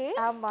தான் இருக்கு.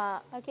 ஆமா.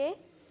 Okay,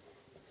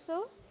 So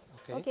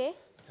Okay. okay.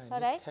 And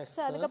All right. tester.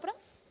 So அதுக்கப்புறம்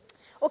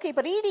ஓகே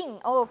இப்போ ரீடிங்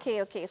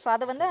ஓகே சோ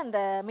அத வந்து அந்த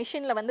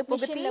மிஷின்ல வந்து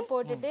புகுத்தி மிஷின்ல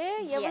போட்டுட்டு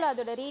எவ்வளவு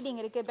அதோட ரீடிங்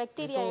இருக்கு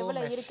பாக்டீரியா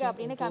எவ்வளவு இருக்கு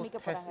அப்படினு காமிக்க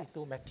போறாங்க. Test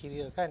itu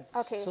material kan.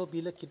 Okay. So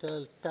bila kita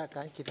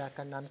letakkan kita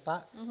akan nampak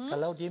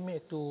kalau dia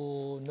itu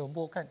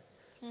nombor kan.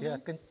 Dia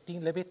akan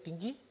lebih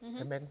tinggi.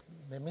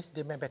 Means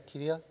dia main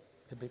bakteria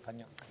lebih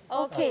banyak.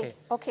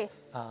 Okay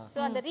so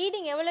அந்த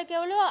reading எவ்வளவுக்கு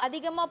எவ்வளவு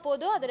அதிகமா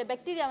போதோ அதோட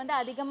பாக்டீரியா வந்து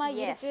அதிகமா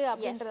இருக்கு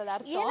அப்படின்றது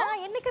அர்த்தம். ஏன்னா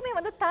என்னைக்குமே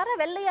வந்து தர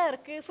வெள்ளையா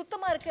இருக்கு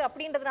சுத்தமா இருக்கு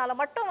அப்படின்றதுனால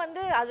மட்டும்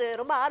வந்து அது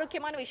ரொம்ப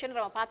ஆரோக்கியமான விஷயம்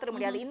நம்ம பாத்துற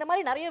முடியாது. இந்த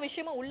மாதிரி நிறைய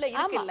விஷயமும் உள்ள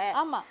இருக்குல்ல.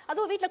 ஆமா.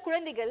 அதுவும் வீட்ல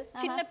குழந்தைகள்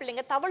சின்ன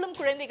பிள்ளைங்க தவழும்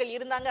குழந்தைகள்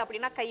இருந்தாங்க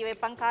அப்படின்னா கை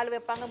வைப்பாங்க கால்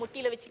வைப்பாங்க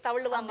முட்டியில வச்சு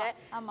தவழுவாங்க.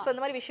 சோ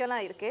இந்த மாதிரி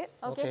விஷயம்லாம் இருக்கு.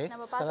 ஓகே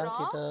நம்ம Sekarang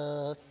பாக்குறோம். kita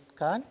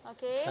tekan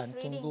Okay, dan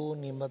tunggu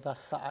 15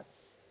 saat.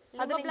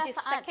 15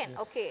 second.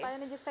 Okay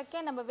 15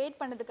 second நம்ம வெயிட்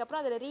பண்ணதுக்கு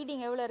அப்புறம் அதோட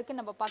ரீடிங் எவ்வளவு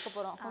இருக்குன்னு நம்ம பார்க்க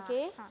போறோம். ஓகே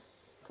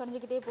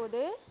குறைஞ்சிக்கிட்டே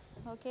போகுது.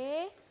 Okay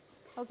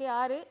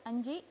 6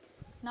 5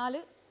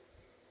 4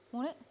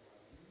 3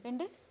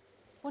 2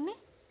 1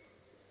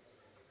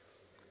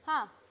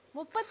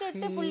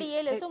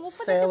 38.7. So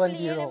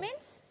 38.7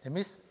 means That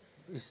means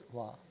is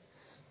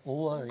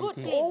over good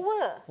already. clean.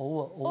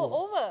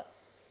 Over.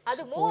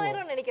 அது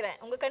 3000 நினைக்கிறேன்.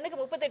 உங்க கண்ணுக்கு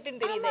 38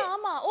 ன்னு தெரியுது.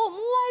 ஆமா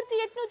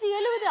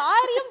 3870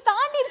 ஆரியம்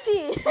தாண்டிருச்சு.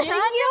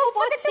 நான்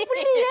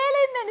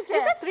 38.7 ன்னு நினைச்சேன்.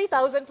 Is that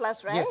 3000 plus,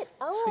 right? Yes.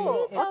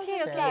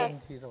 Okay.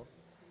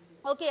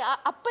 Okay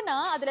அப்பனா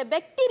அதுல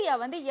பாக்டீரியா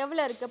வந்து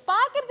எவ்வளவு இருக்கு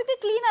பாக்குறதுக்கு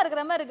க்ளீனா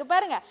இருக்கிற மாதிரி இருக்கு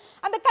பாருங்க.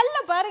 அந்த கல்ல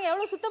பாருங்க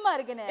எவ்வளவு சுத்தமா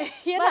இருக்குன்னு.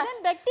 பட்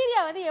பாக்டீரியா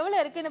வந்து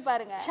எவ்வளவு இருக்குன்னு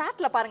பாருங்க.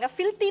 சாட்ல பாருங்க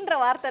filthyன்ற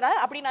வார்த்தை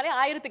அப்படினாலே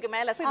 1000க்கு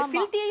மேல. சோ இது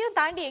filthyயையும்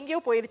தாண்டி எங்கயோ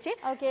போயிருச்சு.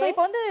 சோ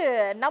இப்போ வந்து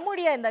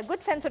நம்மளுடைய இந்த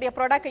Goodsense உடைய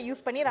ப்ராடக்ட்டை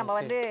யூஸ் பண்ணி நம்ம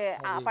வந்து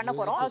பண்ண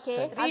போறோம்.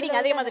 ரீடிங்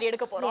அதே மாதிரி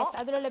எடுக்க போறோம்.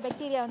 அதுல உள்ள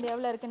பாக்டீரியா வந்து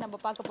எவ்வளவு இருக்குன்னு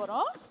நம்ம பார்க்க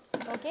போறோம்.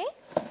 ஓகே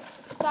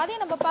சோ அதே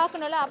நம்ம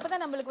பார்க்கணும்ல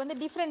அப்பதான் நமக்கு வந்து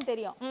டிஃபரண்ட்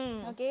தெரியும்.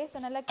 ஓகே சோ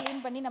நல்லா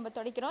க்ளீன் பண்ணி நம்ம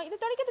துடைக்கிறோம். இது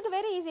துடைக்கிறதுக்கு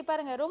வெரி ஈஸி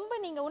பாருங்க. ரொம்ப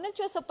நீங்க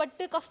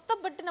உணர்ச்சிவசப்பட்டு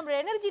கஷ்டப்பட்டு நம்ம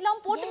எனர்ஜி எல்லாம்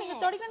போட்டு நீங்க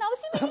துடைக்கணும்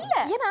அவசியம் இல்ல.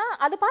 ஏன்னா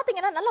அது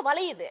பாத்தீங்கன்னா நல்லா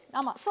வளையுது.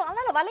 ஆமா சோ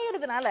அதனால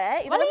வளையிறதுனால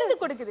இது வளைந்து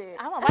கொடுக்குது.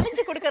 ஆமா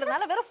வளைஞ்சு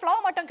கொடுக்கறதுனால வெறும் ஃப்ளோ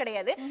மட்டும்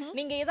கிடையாது.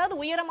 நீங்க ஏதாவது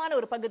உயரமான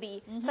ஒரு பகுதி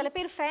சில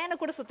பேர் ஃபேனை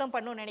கூட சுத்தம்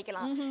பண்ணணும்னு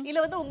நினைக்கலாம்.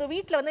 இல்ல வந்து உங்க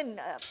வீட்ல வந்து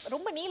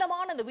ரொம்ப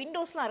நீளமான அந்த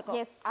விண்டோஸ்லாம்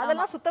இருக்கும்.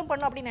 அதெல்லாம் சுத்தம்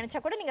பண்ணனும் அப்படி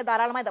நினைச்சா கூட நீங்க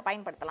தாராளமா இத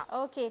பயன்படுத்தலாம்.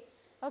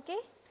 Okay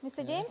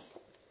mister James.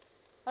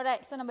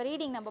 Alright so நம்ம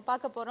ரீடிங் நம்ம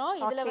பார்க்க போறோம்.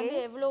 இதுல வந்து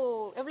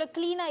எவ்வளவு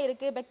க்ளீனா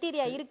இருக்கு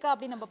பாக்டீரியா இருக்கா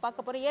அப்படி நம்ம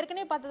பார்க்க போறோம்.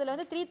 ஏற்கனவே பார்த்ததுல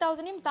வந்து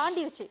 3000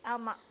 தாண்டிருச்சு.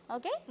 ஆமா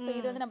ஓகே சோ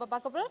இது வந்து நம்ம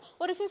பார்க்க போறோம்.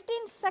 ஒரு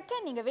 15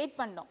 செகண்ட் நீங்க வெயிட்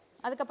பண்ணனும்.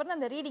 அதுக்கு அப்புறம் தான்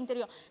அந்த ரீடிங்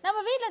தெரியும்.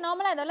 நம்ம வீட்ல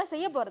நார்மலா இதெல்லாம்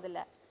செய்ய போறது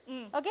இல்ல.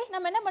 ஓகே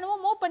நம்ம என்ன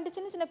பண்ணுவோம் மோப் பண்ணிட்டு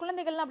சின்ன சின்ன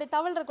குழந்தைகள்லாம் அப்படியே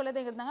தவழ்ற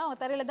குழந்தைங்க இருந்தாங்க. அவங்க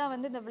தரையில தான்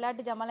வந்து இந்த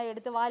விளையாட்டு ஜாமான்லாம்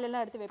எடுத்து வாயில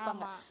எல்லாம் எடுத்து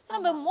வைப்பாங்க. சோ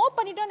நம்ம மோப்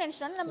பண்ணிட்டோம்னு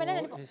நினைச்சோம் நம்ம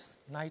என்ன நினைப்போம்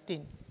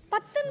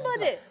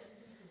 19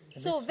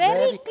 சோ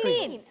வெரி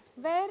க்ளீன்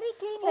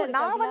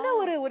நான் வந்து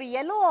ஒரு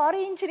yellow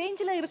orange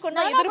ரேஞ்சில இருக்கும்னு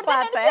நான்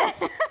எதிர்பார்த்தேன்.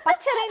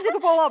 பச்சை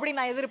ரேஞ்சுக்கு போவோம் அப்படி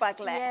நான்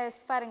எதிர்பார்க்கல. எஸ்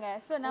பாருங்க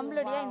சோ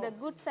நம்மளுடைய இந்த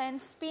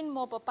Goodsense ஸ்பின்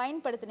மோப்பை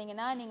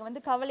பயன்படுத்துனீங்கன்னா நீங்க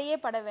வந்து கவலையே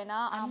பட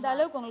வேணாம். அந்த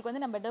அளவுக்கு உங்களுக்கு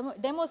வந்து நம்ம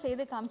டெமோ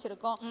செய்து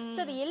காமிச்சிருக்கோம். சோ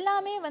இது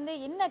எல்லாமே வந்து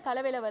என்ன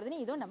கலவையில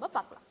வருதுன்னு இதுவும் நம்ம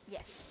பார்க்கலாம்.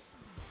 எஸ்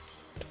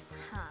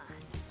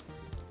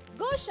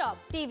கோ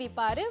ஷாப் டிவி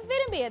பாரு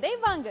விரும்பியதை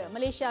வாங்கு.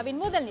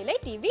 மலேசியாவின் முதல் நிலை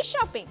TV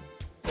shopping.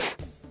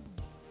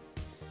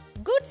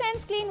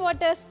 Goodsense Clean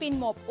Water Spin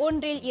Mop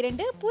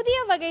 1 புதிய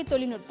வகை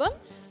தொழில்நுட்பம்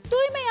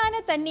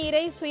தூய்மையான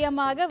தண்ணீரை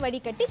சுயமாக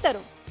வடிகட்டி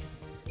தரும்.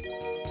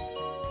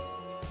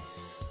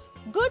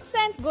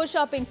 Goodsense Go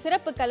Shopping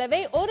சிறப்பு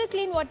கலவை ஒரு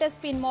Clean Water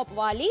Spin Mop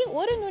வாளி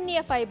ஒரு நுண்ணிய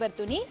ஃபைபர்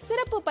துணி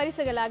சிறப்பு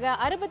பரிசுகளாக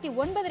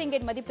 69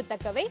 ரிங்கெட்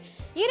மதிப்புத்தக்கவை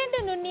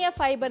 2 நுண்ணிய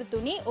ஃபைபர்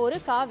துணி ஒரு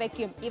கா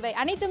வெக்யூம். இவை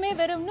அனைத்துமே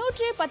வெறும்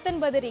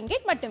 119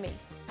 ரிங்கெட் மட்டுமே.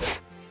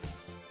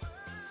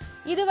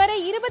 இதுவரை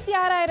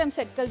 26,000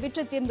 செட்கள்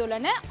விற்று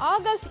தீர்ந்துள்ளன.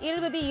 ஆகஸ்ட்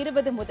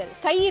 2020 முதல்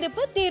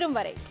கையிருப்பு தீரும்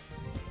வரை.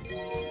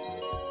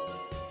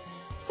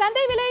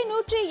 சந்தை விலை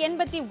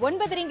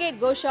 189 ரிங்கெட்.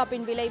 கோ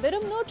ஷாப்பின் விலை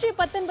வெறும்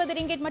 119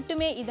 ரிங்கெட்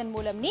மட்டுமே. இதன்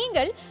மூலம்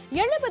நீங்கள்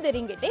 70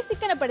 ரிங்கெட்டை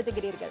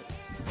சிக்கனப்படுத்துகிறீர்கள்.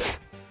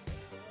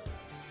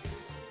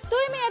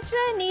 தூய்மையற்ற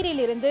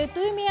நீரிலிருந்து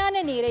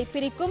தூய்மையான நீரை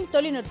பிரிக்கும்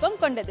தொழில்நுட்பம்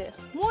கொண்டது.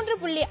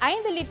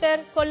 3.5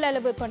 லிட்டர்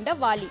கொள்ளளவு கொண்ட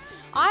வாளி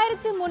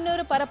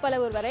 1300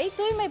 பரப்பளவு வரை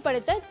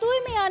தூய்மைப்படுத்த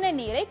தூய்மையான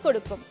நீரை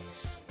கொடுக்கும்.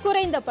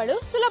 குறைந்த பளு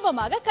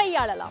சுலபமாக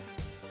கையாளலாம்.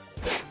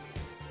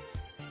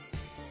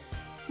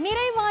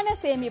 நிறைவான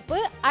சேமிப்பு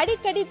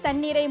அடிக்கடி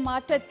தண்ணீரை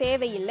மாற்ற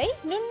தேவையில்லை.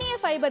 நுண்ணிய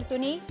ஃபைபர்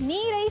துணி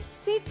நீரை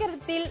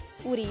சீக்கிரத்தில்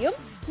உரியும்.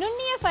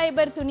 நுண்ணிய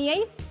ஃபைபர் துணியை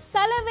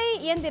சலவை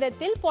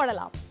இயந்திரத்தில்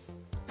போடலாம்.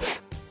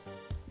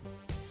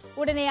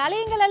 உடனே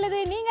அலையுங்கள் அல்லது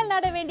நீங்கள்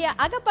நாட வேண்டிய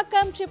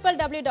அகப்பக்கம்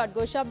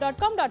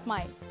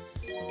www.goshop.com.my.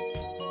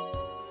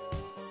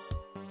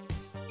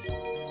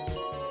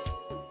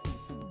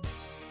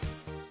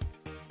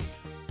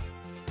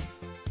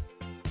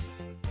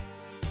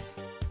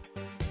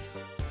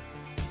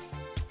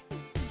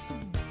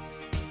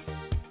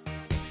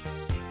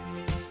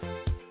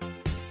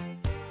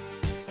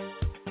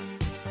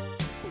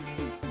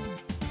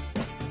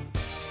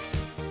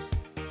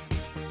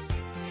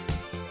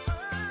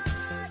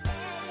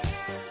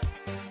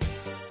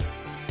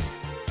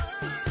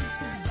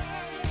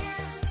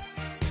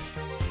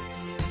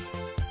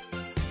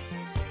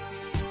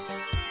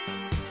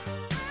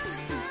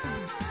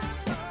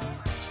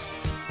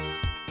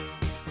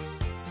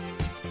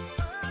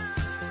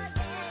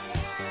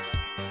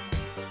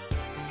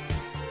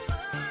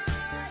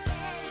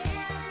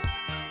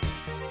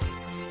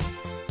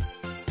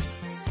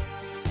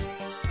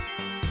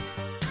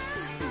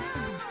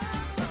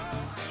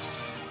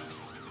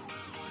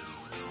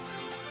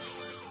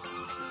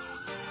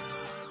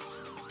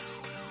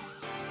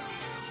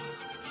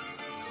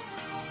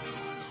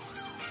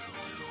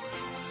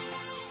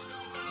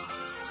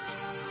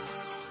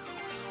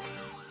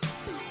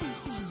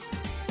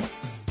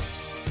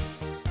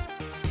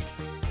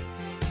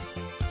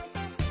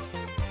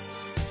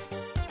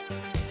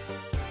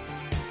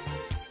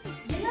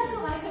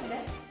 எல்லாருக்கும் வணக்கங்க.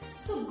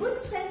 So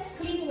Goodsense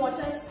Clean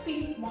Water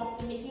Spin Mop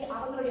இன்னைக்கு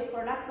அவங்களுடைய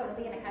ப்ராடக்ட்ஸை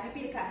வந்து எனக்கு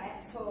அனுப்பியிருக்காங்க.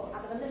 ஸோ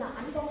அதை வந்து நான்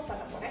அன்பாக்ஸ்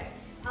பண்ண போறேன்.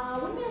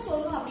 உண்மையா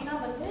சொல்லணும் அப்படின்னா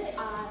வந்து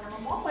நம்ம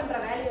மாப் பண்ற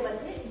வேலையை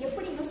வந்து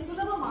எப்படி இன்னும்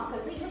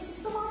சுலபமாக்குறது, இன்னும்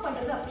சுத்தமா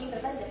பண்றது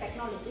அப்படின்றத இந்த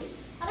டெக்னாலஜி.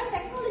 ஆனா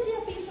டெக்னாலஜி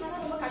அப்படின்னு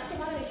சொன்னா ரொம்ப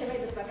கஷ்டமான விஷயமே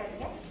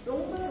எதிர்பார்க்காதீங்க.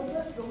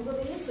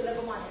 ரொம்பவே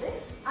சுலபமானது.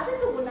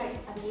 அதுக்கு முன்னாடி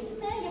அது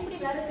என்ன எப்படி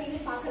வேலை செய்யுது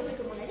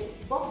பார்க்கறதுக்கு முன்னாடி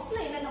பாக்ஸ்ல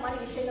என்னென்ன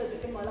மாதிரி விஷயங்கள்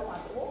இருக்குன்னு முதல்ல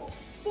பார்த்துருவோம்.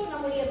 ஸோ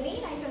நம்மளுடைய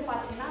மெயின் ஐட்டம்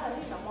பார்த்தீங்கன்னா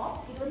வந்து இந்த மாப்.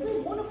 இது வந்து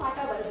 3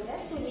 பார்ட்டா வருதுங்க.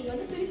 ஸோ நீங்க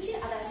வந்து பிரிச்சு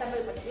அதை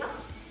அசம்பிள் பண்ணிக்கலாம்.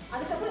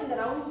 அதுக்கப்புறம் இந்த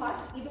ரவுண்ட்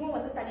பார்ட் இதுவும்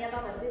வந்து தனியா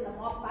தான் வருது, இந்த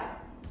மாப் பார்ட்.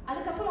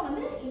 அதுக்கப்புறம்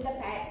வந்து இந்த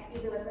பேட்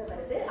இது வந்து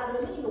வருது, அது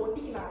வந்து நீங்க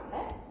ஒட்டிக்கலாம்ல.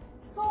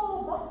 ஸோ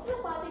பாக்ஸ்ல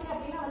பாத்தீங்க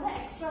அப்படின்னா வந்து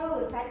எக்ஸ்ட்ராவா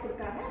ஒரு பேட்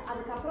கொடுக்குறாங்க.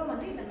 அதுக்கப்புறம்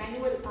வந்து இந்த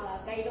மேனுவல்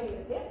கைடும்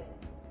இருக்கு.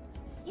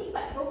 இப்ப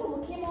ரொம்ப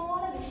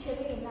முக்கியமான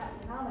விஷயமே என்ன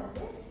அப்படின்னா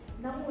வந்து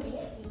நம்முடைய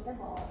இந்த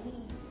பாடி.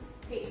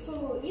 ஸோ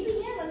இது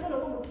ஏன் வந்து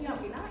ரொம்ப முக்கியம்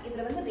அப்படின்னா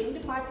இதுல வந்து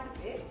 2 பார்ட்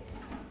இருக்கு.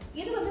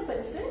 இது வந்து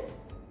பெருசு,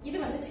 இது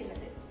வந்து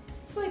சின்னது.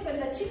 ஸோ இப்போ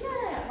இந்த சின்ன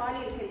வாளி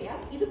இருக்கு இல்லையா,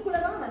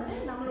 இதுக்குள்ளதான் வந்து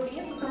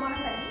நம்மளுடைய சுத்தமான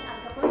தண்ணி,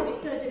 அதுக்கப்புறம்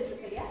டிட்டர்ஜென்ட்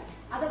இருக்கு இல்லையா,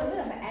 அதை வந்து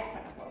நம்ம ஆட்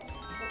பண்ண போறோம்.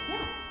 ஓகே.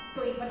 ஸோ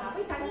இப்போ நான்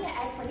போய் தண்ணியை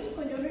ஆட் பண்ணி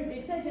கொஞ்சோண்டு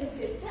டிட்டர்ஜென்ட்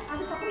சேர்த்து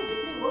அதுக்கப்புறம் இது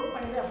எப்படி ஒர்க்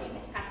பண்ணுது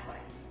அப்படின்னு காட்ட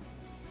போறேன்.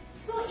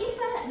 ஸோ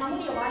இப்போ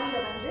நம்முடைய வாளியில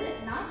வந்து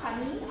நான்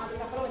தண்ணி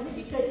அதுக்கப்புறம் வந்து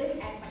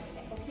டிட்டர்ஜென்ட் ஆட்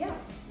பண்ணிட்டேன். ஓகே.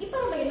 இப்போ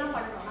நம்ம என்ன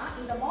பண்ணணும்னா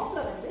இந்த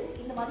மாப்ல வந்து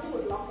இந்த மாதிரி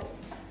ஒரு லாக்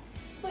இருக்கு.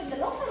 ஸோ இந்த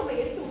லாக்கை நம்ம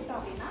எடுத்து விட்டோம்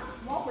அப்படின்னா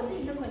மாப் வந்து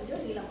இன்னும்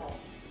கொஞ்சம் நீளமாகும்.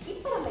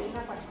 இப்போ நம்ம என்ன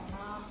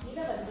பண்ணோம்னா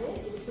இதை வந்து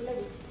இதுக்குள்ள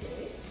வச்சுட்டு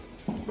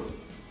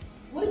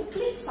ஒரு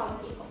கிளிக்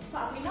சவுண்ட் கேட்கும். ஸோ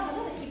அப்படின்னா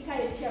வந்து அது கிளிக்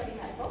ஆயிடுச்சு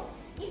அப்படின்னு அர்த்தம்.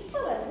 இப்போ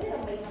வந்து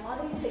நம்ம இந்த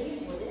மாதிரி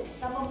செய்யும் போது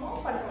நம்ம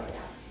மாப் பண்றோம்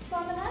இல்லையா, ஸோ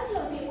அந்த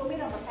நேரத்தில் வந்து எப்பவுமே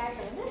நம்ம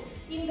பேட்டை வந்து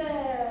இந்த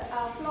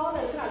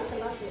ஃப்ளோர்ல இருக்கிற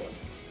அழுக்கெல்லாம் சேரும்.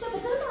 ஸோ இப்போ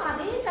திரும்ப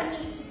அதே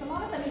தண்ணி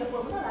சுத்தமான தண்ணியில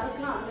போகும்போது அது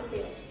அழுக்கெல்லாம் அழுக்க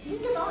சேரும்.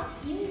 இங்கதான்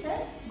இந்த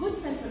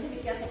Goodsense வந்து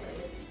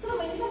வித்தியாசப்படுது. ஸோ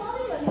நம்ம இந்த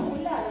மாதிரி வந்து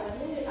உள்ள அதை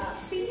வந்து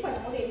ஸ்பின்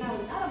பண்ணும்போது என்ன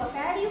ஆகுதுன்னா நம்ம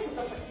பேடையும்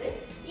சுத்தப்படுது.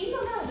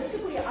 இன்னொன்று அது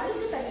இருக்கக்கூடிய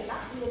அழுக்கு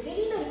தண்ணிலாம் இந்த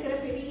வெளியில இருக்கிற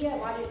பெரிய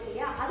வாளி இருக்கு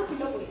இல்லையா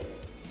அதுக்குள்ள போயிடுது.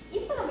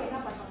 இப்போ நம்ம என்ன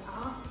பண்ணோம்னா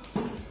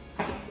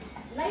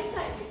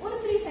லைட்டா ஒரு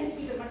 3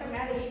 சென்டிமீட்டர் மட்டும்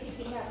மேலே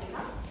ஏற்றிட்டீங்க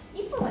அப்படின்னா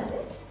இப்போ வந்து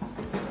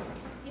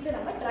இதை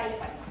நம்ம ட்ரை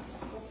பண்ணலாம்.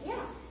 ஓகே.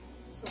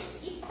 ஸோ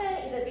இப்போ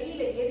இதை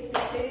வெளியில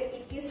எடுத்துட்டு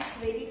it is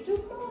ready to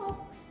mop.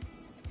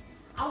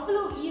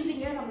 அவ்வளோ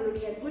ஈஸிங்க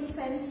நம்மளுடைய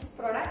Goodsense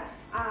ப்ராடக்ட்.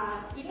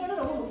 இன்னொன்று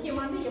ரொம்ப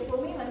முக்கியமானது,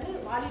 எப்பவுமே வந்து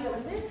வாளியில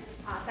வந்து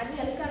தண்ணி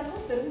அழுக்கா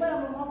இருக்கும், திரும்ப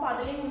நம்ம மாப்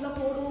அதிலே உள்ள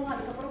போடுவோம்,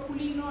 அதுக்கப்புறம்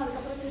புளியணும்,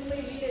 அதுக்கப்புறம் திரும்ப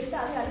வெளியில எடுத்து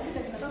அதே அழுக்கு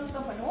தண்ணியில தான்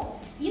சுத்தம் பண்ணுவோம்.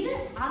 இது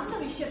அந்த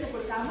விஷயத்தை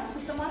கொடுக்காம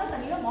சுத்தமான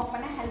தண்ணியில மாப்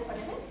பண்ண ஹெல்ப்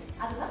பண்ணுது.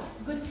 அதுதான்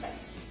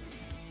Goodsense.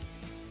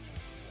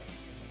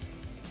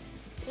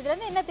 இதுல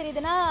இருந்து என்ன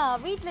தெரியுதுன்னா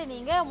வீட்ல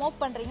நீங்க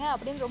மோப் பண்றீங்க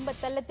அப்படின்னு ரொம்ப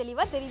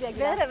தெளிவா தெரியுது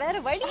அகிலா. வேற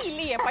வழி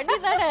இல்லையே,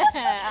 பண்ணிதானே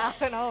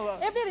ஆகணும்.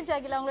 எப்படி இருந்துச்சு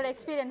அகிலா உங்களோட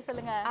எக்ஸ்பீரியன்ஸ்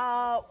சொல்லுங்க.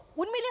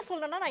 உண்மையிலேயே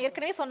சொல்லணும்னா நான்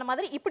ஏற்கனவே சொன்ன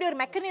மாதிரி இப்படி ஒரு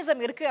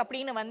மெக்கானிசம் இருக்கு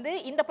அப்படின்னு வந்து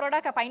இந்த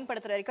ப்ராடக்ட்டை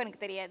பயன்படுத்துற வரைக்கும்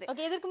எனக்கு தெரியாது.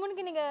 ஓகே. இதுக்கு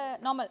முன்னுக்கு நீங்க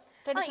நார்மல்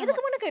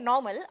இதுக்கு முன்னுக்கு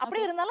நார்மல்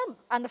அப்படியே இருந்தாலும்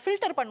அந்த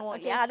ஃபில்டர் பண்ணுவோம்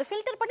இல்லையா, அது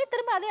ஃபில்டர் பண்ணி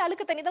திரும்ப அதே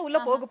அழுக்கு தண்ணி தான் உள்ள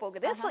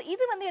போகுது. ஸோ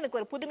இது வந்து எனக்கு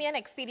ஒரு புதுமையான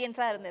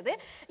எக்ஸ்பீரியன்ஸா இருந்தது.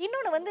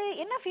 இன்னொன்று வந்து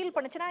என்ன ஃபீல்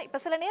பண்ணுச்சுன்னா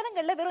இப்போ சில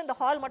நேரங்களில் வெறும் இந்த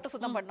ஹால் மட்டும்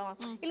சுத்தம் பண்ணோம்,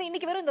 இல்லை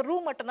இன்னைக்கு வெறும் இந்த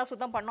ரூம் மட்டும் தான்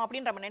சுத்தம் பண்ணோம்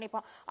அப்படின்னு நம்ம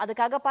நினைப்போம்.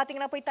 அதுக்காக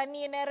பார்த்தீங்கன்னா போய்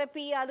தண்ணியை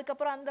நிரப்பி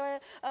அதுக்கப்புறம் அந்த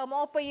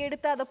மாப்பை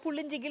எடுத்து அதை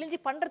புளிஞ்சு கிழிஞ்சு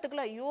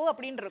பண்றதுக்குள்ள ஐயோ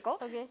அப்படின்னு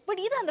இருக்கும்.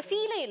 பட் இது அந்த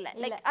ஃபீலே இல்லை.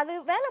 லைக் அது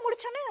வேலை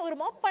முடிச்சோன்னே ஒரு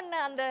மாப் பண்ண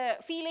அந்த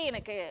ஃபீலே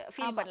எனக்கு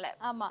ஃபீல் பண்ணல.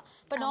 ஆமா.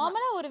 இப்போ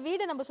நார்மலா ஒரு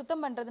வீடு நம்ம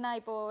சுத்தம் பண்றதுனா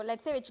இப்போ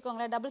லெட்ஸ் சே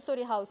வெச்சுக்கோங்களேன், டபுள்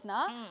ஸ்டோரி ஹவுஸ்னா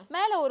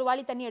மேல ஒரு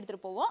வாளி தண்ணி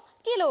எடுத்துட்டு போவோம்,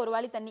 கீழே ஒரு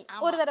வாளி தண்ணி,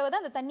 ஒரு தடவை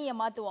தான் அந்த தண்ணியை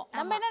மாத்துவோம்.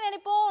 நம்ம என்ன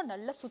நினைப்போம்,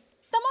 நல்ல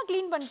சுத்தமா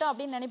க்ளீன் பண்ணிட்டோம்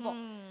அப்படின்னு நினைப்போம்.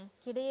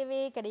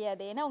 கிடையவே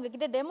கிடையாது. ஏன்னா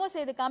உங்ககிட்ட டெமோ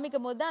செய்து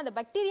காமிக்கும் போது தான் அந்த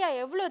பாக்டீரியா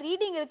எவ்வளவு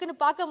ரீடிங் இருக்குன்னு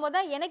பார்க்கும் போது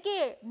தான் எனக்கே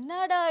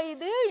என்னடா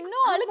இது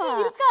இன்னும் அழுக்கு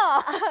இருக்கா.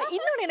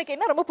 இன்னொன்னு எனக்கு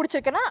என்ன ரொம்ப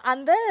பிடிச்சிருக்குன்னா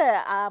அந்த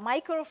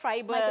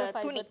மைக்ரோஃபைபர்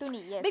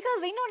துணி.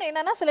 பிகாஸ் இன்னொன்னு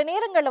என்னன்னா சில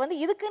நேரங்கள்ல வந்து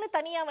இதுக்குன்னு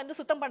தனியா வந்து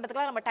சுத்தம்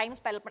பண்றதுக்குலாம் நம்ம டைம்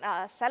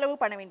செலவு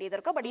பண்ண வேண்டியது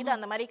இருக்கும். பட் இது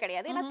அந்த மாதிரி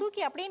கிடையாது. ஏன்னா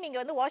தூக்கி அப்படியே நீங்க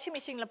வந்து வாஷிங்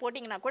மிஷின்ல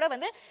போட்டீங்கன்னா கூட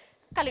வந்து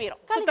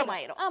கழுவிடும்,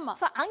 சுத்தமாயிரும்.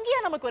 சோ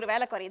அங்கேயே நமக்கு ஒரு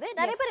வேலை குறையுது.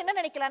 நிறைய பேர் என்ன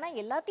நினைக்கலாம்னா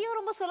எல்லாத்தையும்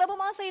ரொம்ப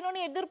சுலபமா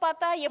செய்யணும்னு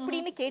எதிர்பார்த்தா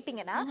எப்படின்னு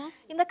கேட்டீங்கன்னா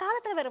இந்த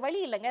காலத்துல வேற வழி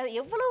இல்லைங்க.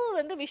 எவ்வளவு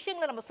வந்து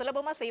விஷயங்களை நம்ம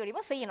சுலபமா செய்ய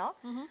முடியுமோ செய்யணும்.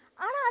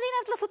 ஆனா அதே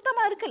நேரத்துல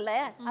சுத்தமா இருக்குல்ல,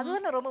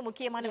 அதுதான் ரொம்ப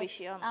முக்கியமான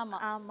விஷயம்.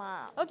 ஆமா.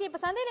 ஓகே. இப்ப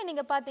சந்தையில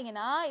நீங்க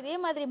பாத்தீங்கன்னா இதே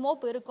மாதிரி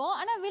மோப் இருக்கும்,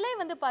 ஆனா விலை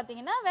வந்து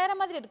பாத்தீங்கன்னா வேற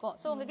மாதிரி இருக்கும்.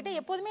 சோ உங்ககிட்ட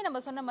எப்போதுமே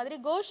நம்ம சொன்ன மாதிரி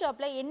கோ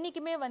ஷாப்ல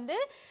என்னைக்குமே வந்து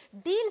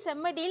டீல்,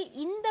 செம்ம டீல்.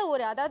 இந்த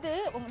ஒரு அதாவது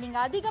நீங்க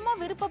அதிகமா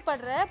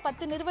விருப்பப்படுற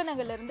 10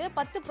 நிறுவனங்கள்ல இருந்து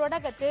 10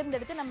 ப்ராடக்ட்டை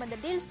தேர்ந்தெடுத்து நம்ம இந்த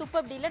டீல்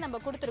சூப்பர் டீல்ல நம்ம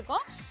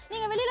கொடுத்துருக்கோம்.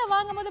 நீங்க வெளியில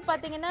வாங்கும்போது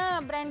பாத்தீங்கன்னா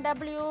brand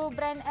W,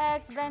 brand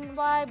X, brand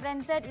Y,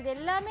 brand Z இது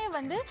எல்லாமே எல்லாமே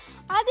வந்து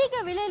அதிக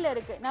விலையில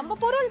இருக்கு. நம்ம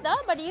பொருள்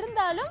தான், பட்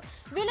இருந்தாலும்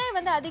விலை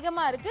வந்து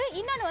அதிகமா இருக்கு.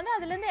 இன்னொன்று வந்து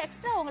அதுல இருந்து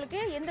எக்ஸ்ட்ரா உங்களுக்கு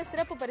எந்த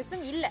சிறப்பு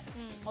பரிசும் இல்ல.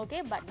 ஓகே,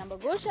 பட் நம்ம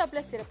கோல்ட்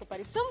ஷாப்ல சிறப்பு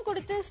பரிசும்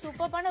கொடுத்து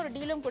சூப்பரான ஒரு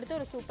டீலும் கொடுத்து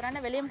ஒரு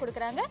சூப்பரான விலையும்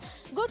கொடுக்குறாங்க.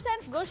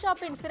 குட்சென்ஸ் கோல்ட்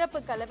ஷாப்பின்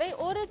சிறப்பு கலவை,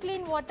 ஒரு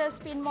கிளீன் வாட்டர்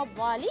ஸ்பின் மாப்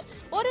வாளி,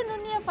 ஒரு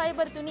நுண்ணிய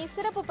ஃபைபர் துணி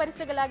சிறப்பு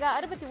பரிசுகளாக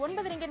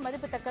 69 ரிங்கெட்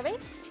மதிப்புத்தக்கவை,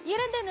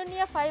 2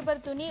 நுண்ணிய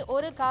ஃபைபர் துணி,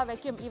 ஒரு கா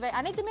வைக்கும். இவை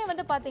அனைத்துமே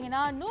வந்து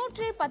பாத்தீங்கன்னா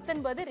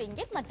 119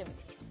 ரிங்கெட் மட்டுமே.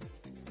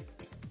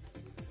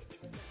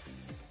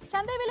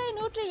 சந்தை விலை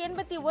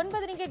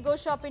 189 ரிங்கெட்,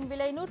 கோல்ட் ஷாப்பின்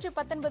விலை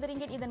 119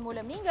 ரிங்கெட். இதன்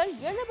மூலம் நீங்கள்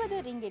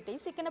 70 ரிங்கெட்டை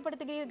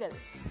சிக்கனப்படுத்துகிறீர்கள்.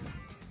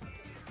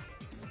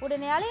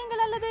 உடனே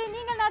அலையுங்கள் அல்லது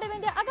நீங்கள் நாட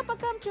வேண்டிய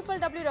அகப்பக்கம்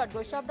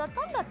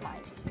www.goshop.com.my.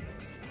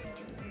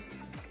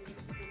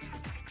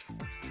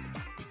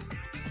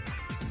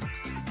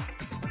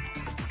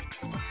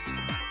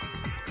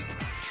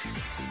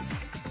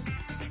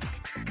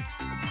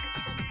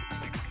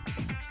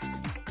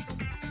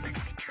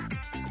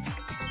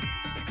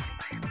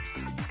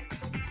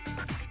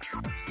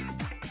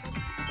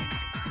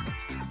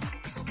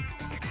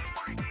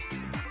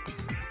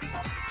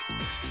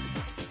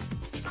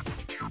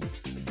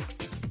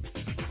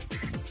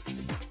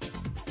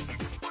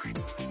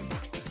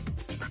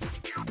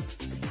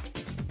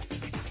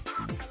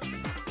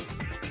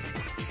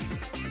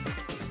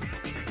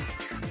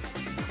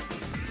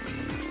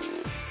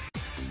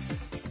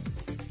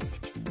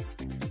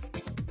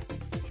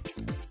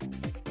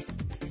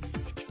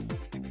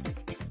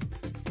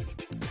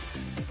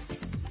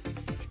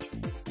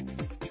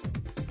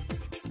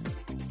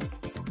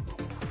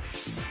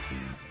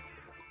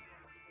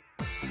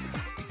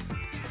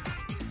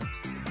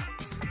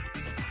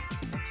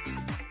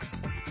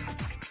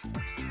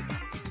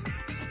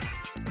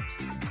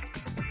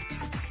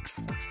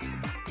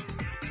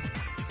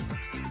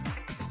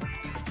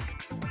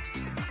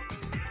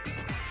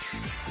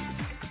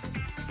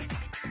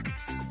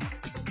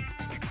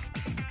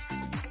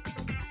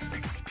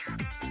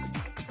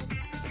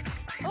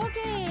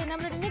 ஓகே,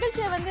 நம்மளோட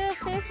நிகழ்ச்சியை வந்து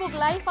ஃபேஸ்புக்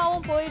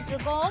லைவாகவும் போயிட்டு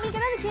இருக்கோம். உங்களுக்கு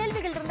ஏதாவது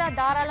கேள்விகள் இருந்தால்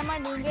தாராளமாக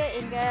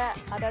நீங்கள்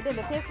அதாவது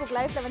இந்த ஃபேஸ்புக்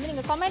லைவ்ல வந்து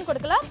நீங்கள் கமெண்ட்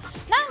கொடுக்கலாம்.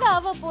 நாங்கள்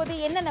அவ்வப்போது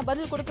என்னென்ன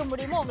பதில் கொடுக்க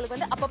முடியுமோ உங்களுக்கு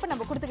வந்து அப்பப்போ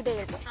நம்ம கொடுத்துக்கிட்டே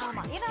இருக்கோம்.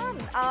 ஆமா, ஏன்னா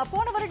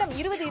போன வருடம்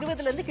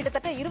 2020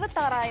 கிட்டத்தட்ட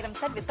 26,000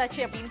 செட்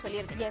வித்தாச்சு அப்படின்னு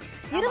சொல்லியிருக்கு. எஸ்,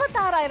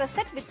 26,000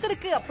 செட்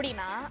வித்திருக்கு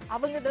அப்படின்னா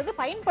அவங்க வந்து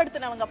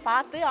பயன்படுத்தினவங்க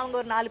பார்த்து அவங்க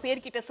ஒரு 4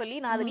 பேர்கிட்ட சொல்லி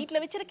நான் அதை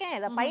வீட்டுல வச்சிருக்கேன்,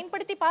 இதை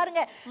பயன்படுத்தி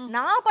பாருங்க,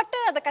 நான் பட்டு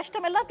அந்த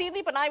கஷ்டம் எல்லாம்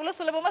தீர்ந்து இப்ப நான் இவ்வளவு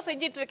சுலபமா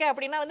செஞ்சிட்டு இருக்கேன்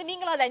அப்படின்னா வந்து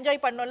நீங்களும் அதை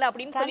என்ஜாய் பண்ணணும்ல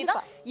அப்படின்னு சொல்லி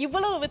தான்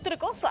இவ்வளவு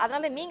வித்திருக்கோம். சோ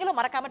அதனால நீங்களும்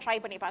மறக்காம ட்ரை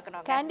பண்ணி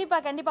பார்க்கணும். கண்டிப்பா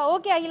கண்டிப்பா.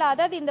 ஓகே அகிலா,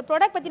 அதாவது இந்த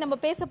ப்ராடக்ட் பத்தி நம்ம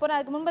பேச போறோம்.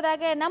 அதுக்கு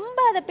முன்பதாக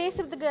நம்ம அதை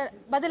பேசுறதுக்கு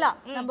பதிலா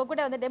நம்ம கூட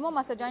வந்து டெமோ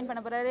மாஸ்டர் ஜாயின்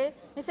பண்ண போறாரு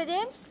mister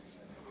James.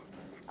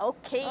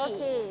 Okay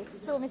okay,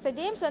 so mister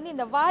James வந்து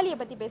இந்த வாளியை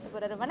பத்தி பேச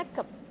போறாரு.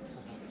 வணக்கம்.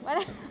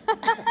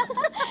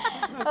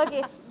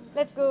 Okay,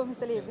 let's go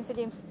mister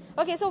James.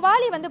 Okay, so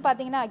வாளி வந்து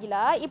பாத்தீங்கன்னா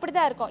அகிலா இப்படி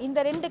தான் இருக்கும்.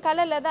 இந்த 2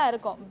 கலர்ல தான்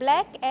இருக்கும்,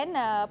 Black and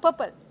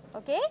purple.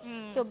 Okay,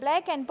 so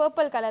Black and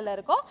purple கலர்ல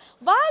இருக்கும்.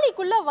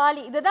 வாளிக்குள்ள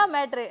வாளி, இதுதான்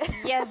மேட்டர்.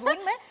 எஸ்,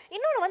 உண்மை.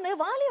 இன்னொன்னு வந்து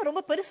வாளியும்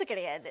ரொம்ப பெருசு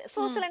கிடையாது.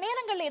 சோ சில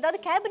நேரங்கள்ல ஏதாவது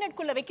கேபினெட்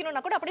குள்ள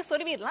வைக்கணும்னா கூட அப்படியே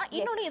சொருவிடலாம்.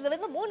 இன்னொன்னு இது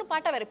வந்து 3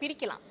 பார்ட்டா வேற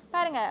பிரிக்கலாம்.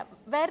 பாருங்க,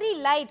 வெரி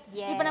லைட்.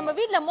 இப்போ நம்ம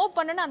வீட்ல மோப்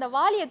பண்ணனும், அந்த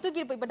வாளியை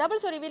தூக்கி இப்போ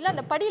டபுள் சொருவில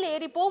அந்த படியில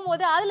ஏறி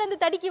போகும்போது அதுல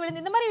இருந்து தடுக்கி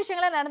விழுந்து இந்த மாதிரி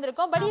விஷயங்கள்லாம்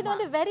நடந்திருக்கும். பட் இது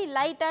வந்து வெரி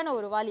லைட்டான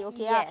ஒரு வாளி.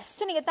 ஓகேயா?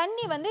 சோ நீங்க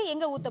தண்ணி வந்து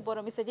எங்க ஊத்த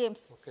போறோம் mister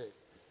James? Okey.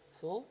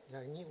 So,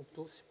 yang ini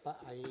untuk sipak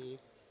air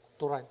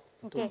kotoran.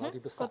 Okey. Untuk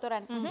air besar.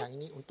 Kotoran. Yang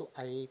ini untuk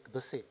air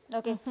bersih.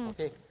 Okay.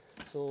 Okey.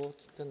 So,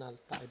 kita nak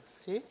letak air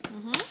bersih.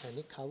 Yang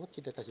ni cover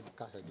kita kasih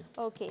buka saja.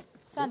 Okay,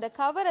 so அந்த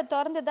கவரை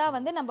திறந்து தான்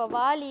வந்து நம்ம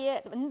வாளியை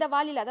இந்த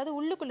வாளியில, அதாவது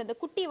உள்ளுக்குள்ள இந்த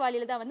குட்டி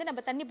வாளியில தான் வந்து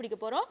நம்ம தண்ணி பிடிக்க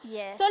போறோம்.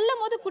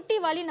 சொல்லும் போது குட்டி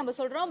வாளி நம்ம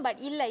சொல்றோம்,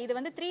 பட் இல்ல, இது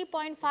வந்து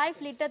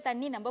 3.5 லிட்டர்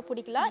தண்ணி நம்ம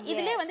பிடிக்கலாம்.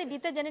 இதுலயே வந்து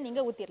டிட்டர்ஜென்ட்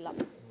நீங்க ஊத்திரலாம்.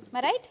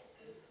 Right?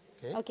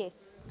 Okey. Okay.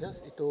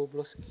 Just itu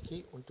blouse kaki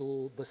untuk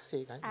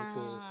bersihkan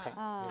itu pad.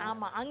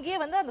 ஆமா, அங்கேயே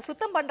வந்து அந்த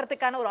சுத்தம்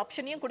பண்றதுக்கான ஒரு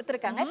ஆப்ஷனையும்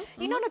கொடுத்திருக்காங்க.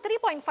 இன்னொன்னு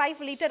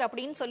 3.5 லிட்டர்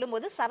அப்படின்னு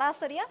சொல்லும்போது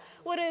சராசரியா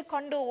ஒரு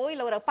கொண்டோவோ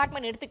இல்ல ஒரு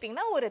அபார்ட்மெண்ட்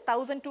எடுத்துக்கிட்டீங்கன்னா ஒரு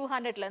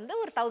 1200ல இருந்து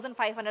ஒரு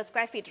 1500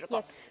 ஸ்கொயர் ஃபீட்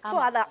இருக்கும். சோ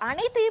அத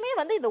அனைத்தையுமே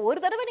வந்து இந்த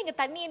ஒரு தடவை நீங்க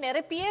தண்ணியை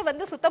நிரப்பியே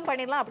வந்து சுத்தம்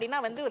பண்ணிடலாம் அப்படின்னா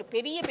வந்து ஒரு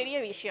பெரிய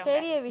விஷயம்.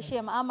 பெரிய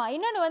விஷயம். ஆமா,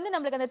 இன்னொன்னு வந்து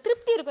நம்மளுக்கு அந்த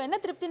திருப்தி இருக்கும்.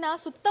 என்ன திருப்தினா,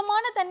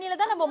 சுத்தமான தண்ணியில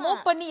தான் நம்ம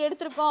மோப் பண்ணி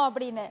எடுத்துருக்கோம்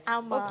அப்படின்னு.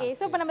 ஓகே,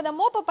 சோ இப்போ நம்ம இந்த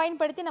மோப்பை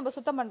பயன்படுத்தி நம்ம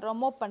சுத்தம்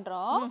பண்றோம், மோப்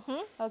பண்றோம்.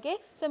 ஓகே,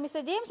 சோ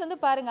மிஸ்டர் ஜேம்ஸ் வந்து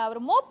பாருங்க, அவர்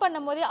மோப்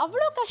பண்ணும்போது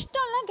அவ்வளோ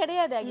கஷ்டம்லாம்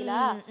கிடையாது அகிலா.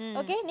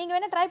 ஓகே, நீங்க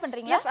வேணா ட்ரை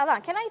பண்றீங்களா? எஸ்,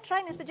 அதான். Can I try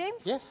Mr.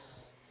 James? Yes.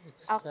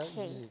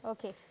 Okay.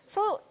 Okay,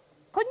 so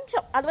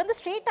கொஞ்சம் அது வந்து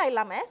ஸ்ட்ரெயிட்டா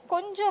இல்லாம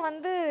கொஞ்சம்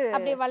வந்து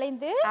அப்படியே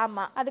வளைந்து,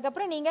 ஆமா,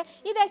 அதுக்கப்புறம் நீங்க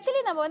இது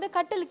ஆக்சுவலி நம்ம வந்து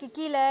கட்டலுக்கு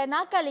கீழே,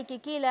 நாக்காளிக்கு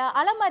கீழே,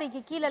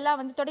 அலமாரிக்கு கீழே எல்லாம்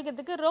வந்து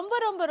துடைக்கிறதுக்கு ரொம்ப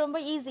ரொம்ப ரொம்ப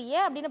ஈஸி.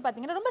 ஏன் அப்படின்னு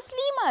பாத்தீங்கன்னா ரொம்ப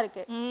ஸ்லீமா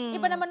இருக்கு.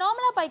 இப்போ நம்ம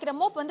நார்மலா பாய்க்கிற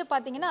மோப் வந்து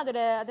பாத்தீங்கன்னா அதோட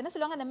அது என்ன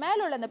சொல்லுவாங்க, அந்த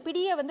மேல உள்ள அந்த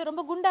பிடியே வந்து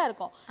ரொம்ப குண்டா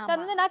இருக்கும். அது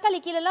வந்து நாக்காளி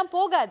கீழே எல்லாம்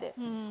போகாது.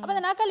 அப்ப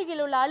அந்த நாக்காளி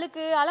கீழே உள்ள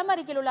அழுக்கு,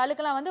 அலமாரி கீழே உள்ள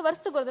அழுக்கெல்லாம் வந்து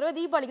வருஷத்துக்கு ஒரு தடவை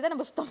தீபாவளிக்கு தான்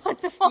நம்ம சுத்தம்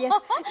பண்ணுவோம்.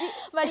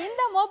 பட்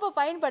இந்த மோப்பை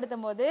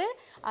பயன்படுத்தும் போது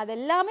அது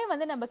எல்லாமே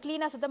வந்து நம்ம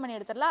கிளீனா சுத்தம் பண்ணி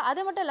எடுத்துடலாம்.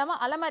 அது மட்டும் இல்லாம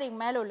அலமாரி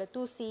மேல உள்ள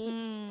தூசி,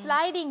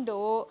 ஸ்லைடிங்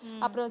டோர்,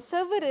 அப்புறம்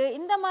செவுரு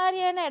இந்த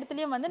மாதிரியான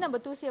இடத்துலயும் வந்து நம்ம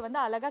தூசியை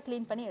வந்து அழகா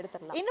க்ளீன் பண்ணி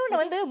எடுத்துடலாம்.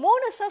 இன்னொன்னு வந்து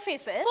 3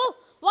 சர்ஃபேஸஸ்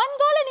ஒன்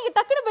கோல நீங்க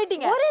டக்குனு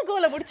போயிட்டீங்க. ஒரே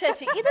கோல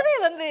முடிச்சாச்சு. இதுவே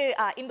வந்து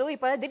இந்த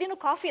இப்ப திடீர்னு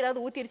காஃபி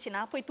ஏதாவது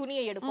ஊத்திருச்சுன்னா போய்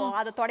துணியை எடுப்போம்,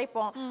 அதை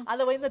துடைப்போம்,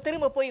 அதை வந்து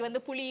திரும்ப போய் வந்து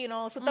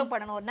புளியணும், சுத்தம்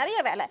பண்ணணும், நிறைய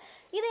வேலை.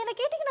 இது என்ன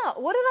கேட்டீங்கன்னா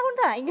ஒரு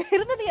ரவுண்ட் தான் இங்க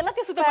இருந்தது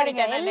எல்லாத்தையும் சுத்தம்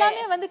பண்ணிட்டேன்.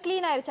 எல்லாமே வந்து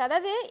க்ளீன் ஆயிருச்சு.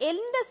 அதாவது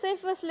எந்த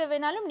சர்ஃபேஸ்ல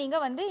வேணாலும் நீங்க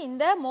வந்து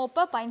இந்த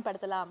மோப்பை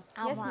பயன்படுத்தலாம்.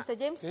 S mister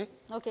James.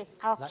 Okay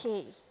okay.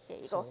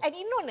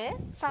 இன்னொன்னு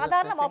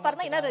சாதாரண மோப்பா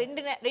இருந்தா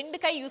இன்னும்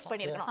ரெண்டு கை யூஸ்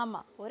பண்ணிருக்கணும்.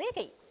 ஆமா, ஒரே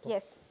கை.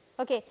 எஸ்.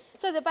 ஓகே,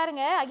 ஸோ இது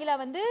பாருங்க அகிலா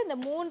வந்து இந்த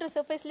 3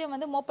 சர்ஃபேஸ்லயும்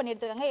வந்து மோப் பண்ணி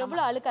எடுத்துக்காங்க.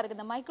 எவ்வளவு அழுக்கா இருக்கு.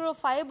 இந்த மைக்ரோ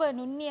ஃபைபர்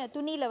நுண்ணிய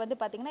துணியில வந்து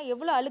பாத்தீங்கன்னா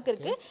எவ்வளவு அழுக்கு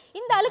இருக்கு.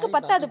 இந்த அழுக்கு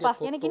பத்தாதுப்பா,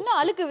 எனக்கு இன்னும்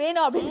அழுக்கு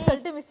வேணும் அப்படின்னு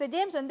சொல்லிட்டு மிஸ்டர்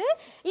ஜேம்ஸ் வந்து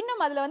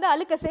இன்னும் அதுல வந்து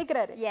அழுக்க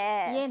சேர்க்கிறாரு.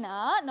 ஏன்னா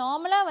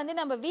நார்மலா வந்து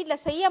நம்ம வீட்ல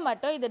செய்ய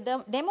மாட்டோம், இது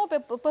டெமோ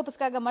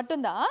பர்பஸ்க்காக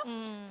மட்டும்தான்.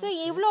 ஸோ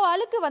இவ்வளவு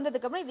அழுக்கு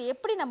வந்ததுக்கு அப்புறம் இது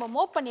எப்படி நம்ம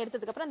மோப் பண்ணி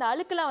எடுத்ததுக்கு அப்புறம் அந்த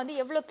அழுக்குலாம் வந்து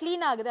எவ்வளவு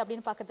கிளீன் ஆகுது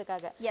அப்படின்னு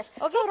பாக்கிறதுக்காக. எஸ்.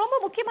 ஓகே, ரொம்ப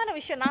முக்கியமான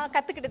விஷயம் நான்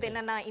கத்துக்கிட்டது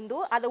என்னன்னா இந்து,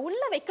 அதை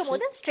உள்ள வைக்கும்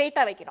போது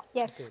ஸ்ட்ரெயிட்டா வைக்கணும்.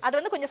 எஸ். அது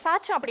வந்து கொஞ்சம்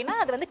சாச்சம் அப்படினா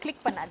அது வந்து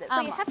கிளிக் பண்ணாது. So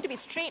you have to be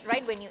straight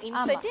right when you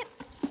insert it.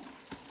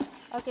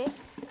 Okay,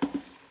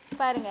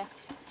 பாருங்க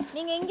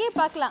நீங்க எங்கே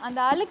பார்க்கலாம் அந்த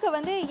அழுக்கு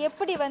வந்து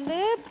எப்படி வந்து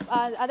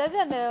அதாவது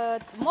அந்த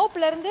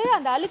மோப்ல இருந்து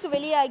அந்த அழுக்கு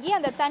வெளியாகி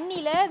அந்த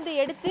தண்ணியில இருந்து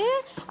எடுத்து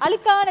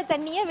அழுக்கான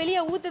தண்ணியை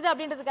வெளியே ஊத்துது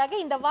அப்படின்றதுக்காக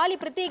இந்த வாளி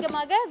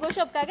பிரத்யேகமாக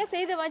கோஷாப்காக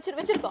செய்து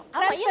வச்சிருக்கோம்.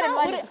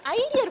 ஒரு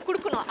ஐடியா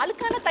கொடுக்கணும்.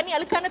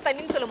 அழுக்கான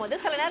தண்ணின்னு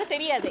சொல்லும்போது சில நேரம்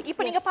தெரியாது.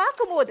 இப்போ நீங்க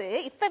பாக்கும்போது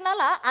இத்தனை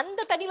நாளா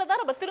அந்த தண்ணியில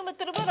தான் நம்ம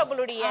திரும்ப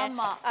நம்மளுடைய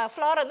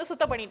ஃப்ளோர் வந்து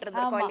சுத்தம் பண்ணிட்டு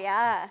இருந்தோம்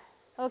இல்லையா?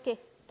 ஓகே,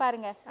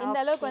 பாருங்க இந்த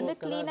அளவுக்கு வந்து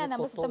க்ளீனா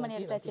நம்ம சுத்தம் பண்ணி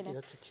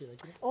எடுத்தாச்சுன்னு.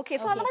 ஓகே,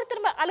 சோ அந்த மாதிரி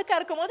திரும்ப அழுக்கா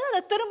இருக்கும்போது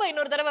அதை திரும்ப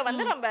இன்னொரு தடவை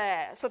வந்து நம்ம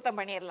சுத்தம்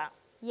பண்ணிடலாம்.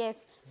 எஸ்.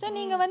 சோ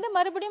நீங்க வந்து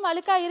மறுபடியும்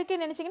அழுக்கா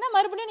இருக்குன்னு நினைச்சீங்கன்னா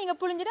மறுபடியும் நீங்க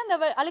புளிஞ்சிட்டு அந்த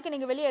அழுக்கு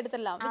நீங்க வெளியே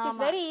எடுத்துடலாம். which is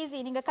very easy.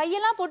 நீங்க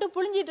கையெல்லாம் போட்டு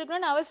புளிஞ்சிட்டு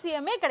இருக்கணும்னு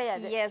அவசியமே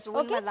கிடையாது.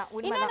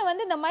 இன்னொன்னு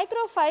வந்து இந்த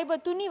மைக்ரோ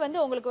ஃபைபர் துணி வந்து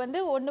உங்களுக்கு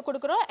வந்து ஒன்னு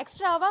கொடுக்குறோம்,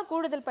 எக்ஸ்ட்ராவா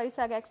கூடுதல்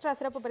பரிசாக, எக்ஸ்ட்ரா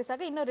சிறப்பு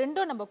பரிசாக இன்னும்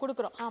 2 நம்ம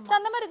கொடுக்குறோம். சோ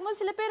அந்த மாதிரி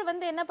இருக்கும்போது சில பேர்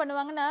வந்து என்ன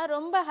பண்ணுவாங்கன்னா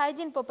ரொம்ப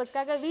ஹைஜீன்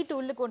பர்பஸ்க்காக வீட்டு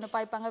உள்ளுக்கு ஒன்னு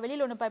பாய்ப்பாங்க,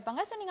 வெளியில ஒன்னு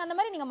பாய்ப்பாங்க. சோ நீங்க அந்த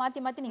மாதிரி நீங்க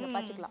மாத்தி நீங்க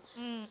பாய்ச்சிக்கலாம்.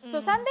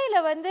 சோ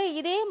சந்தையில வந்து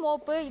இதே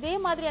மோப்பு இதே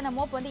மாதிரியான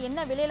மோப்பு வந்து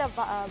என்ன விலையில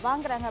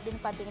வாங்குறாங்க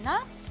அப்படின்னு பாத்தீங்கன்னா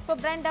இப்போ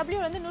பிராண்ட் W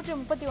வந்து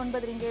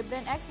 139 ரிங்கேட்,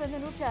 பிராண்ட் X வந்து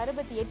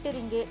 168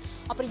 ரிங்கேட்,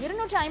 அப்புறம்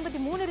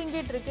 253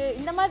 ரிங்கேட் இருக்கு.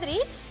 இந்த மாதிரி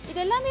இது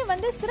எல்லாமே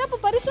வந்து சிறப்பு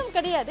பரிசும்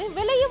கிடையாது,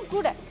 விலையும்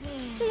கூட.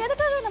 சோ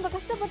எதுக்காக நம்ம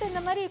கஷ்டப்பட்டு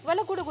இந்த மாதிரி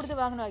விலை கூட கொடுத்து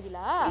வாங்கணும்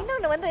அகிலா?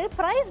 இன்னொன்னு வந்து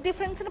பிரைஸ்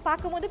டிஃபரன்ஸ்னு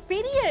பாக்கும்போது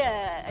பெரிய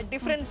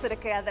டிஃபரன்ஸ்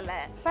இருக்கு. அதுல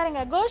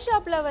பாருங்க கோ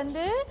ஷாப்ல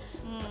வந்து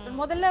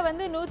முதல்ல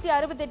வந்து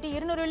 168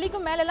 200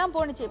 வெள்ளிக்கும் மேல எல்லாம்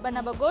போனுச்சு. பட்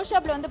நம்ம கோ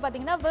ஷாப்ல வந்து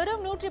பாத்தீங்கன்னா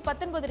வெறும்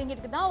 119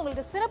 ரிங்கேட்க்கு தான்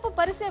உங்களுக்கு சிறப்பு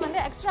பரிசே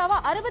வந்து எக்ஸ்ட்ராவா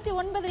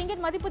 69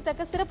 ரிங்கேட் மதிப்பு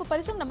தக்க சிறப்பு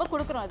பரிசும் நம்ம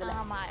கொடுக்கிறோம் அதுல.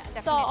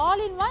 சோ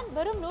ஆல் இன் ஒன்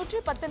வெறும்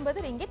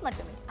 119 ரிங்கேட்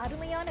மட்டுமே.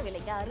 அருமையான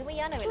விலைங்க,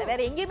 அருமையான விலை.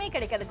 வேற எங்கேயுமே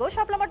கிடைக்காது. கோ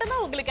ஷாப்ல மட்டும்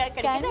தான் உங்களுக்கு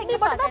கிடைக்குது. இங்க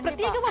மட்டும் தான்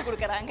பிரத்யேகமா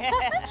கொடுக்கறாங்க.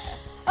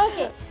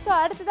 ஓகே, சோ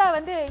அடுத்ததா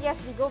வந்து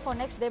S we go for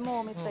next demo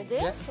mister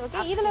James.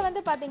 Okay, இதுல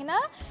வந்து பாத்தீங்கன்னா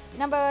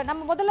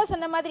நம்ம முதல்ல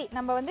சொன்ன மாதிரி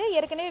நம்ம வந்து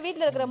ஏற்கனவே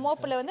வீட்ல இருக்கிற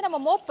மோப்ல வந்து நம்ம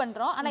மோப்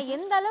பண்றோம். ஆனா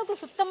எந்த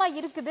அளவுக்கு சுத்தமா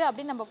இருக்குது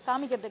அப்படின்னு நம்ம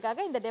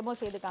காமிக்கிறதுக்காக இந்த டெமோ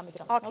செய்து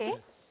காமிக்கிறோம். ஓகே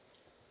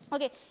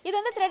ஓகே, இது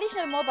வந்து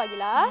ட்ரெடிஷனல் மோப்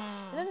அகிலா.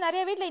 இது வந்து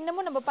நிறைய வீட்ல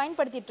இன்னமும் நம்ம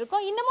பயன்படுத்திட்டு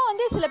இருக்கோம். இன்னமும்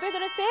வந்து சில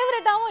பேரோட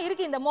ஃபேவரட்டாவும்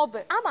இருக்கு இந்த மோப்.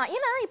 ஆமா,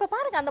 ஏன்னா இப்ப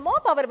பாருங்க அந்த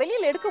மோப் அவர்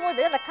வெளியில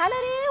எடுக்கும்போது அந்த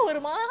கலரே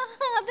ஒரு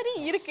மாதிரி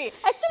இருக்கு.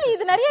 ஆக்சுவலி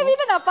இது நிறைய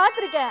வீட்ல நான்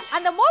பார்த்திருக்கேன்.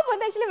 அந்த மோப்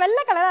வந்து ஆக்சுவலி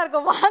வெள்ளை கலரா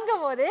இருக்கும்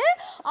வாங்கும்போது,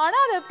 ஆனா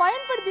அதை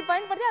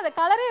பயன்படுத்தி அந்த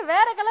கலரே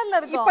வேற கலர்ல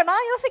இருக்கும். இப்ப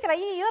நான்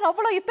யோசிக்கிறேன், ஐயோ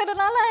நம்மளும் இத்தனை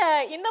நாள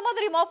இந்த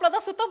மாதிரி மோப்ல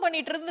தான் சுத்தம்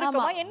பண்ணிட்டு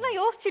இருந்திருக்கோமா, என்ன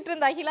யோசிச்சிட்டு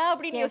இருந்தா அகிலா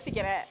அப்படின்னு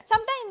யோசிக்கிறேன்.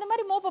 சம்டைம் இந்த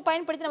மாதிரி மோப்பை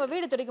பயன்படுத்தி நம்ம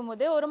வீடு துடைக்கும்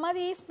போது ஒரு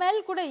மாதிரி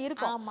ஸ்மெல் கூட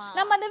இருக்கும்.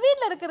 நம்ம அந்த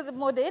வீட்ல இருக்கிறது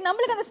போது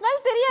நம்மளுக்கு அந்த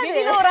ஸ்மெல் தெரியாது.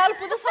 இதுல ஒரு ஆள்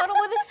புதுசா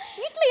வரும்போது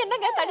வீட்ல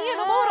என்னங்க தனியா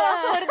ஒரு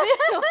வாசம் வருது.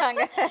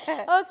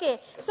 ஓகே,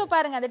 சோ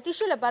பாருங்க அந்த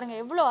டிஷ்யூல பாருங்க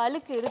எவ்வளவு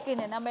அழுக்கு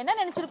இருக்குன்னு. நம்ம என்ன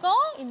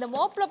நினைச்சிருக்கோம், இந்த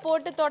மோப்ல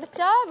போட்டு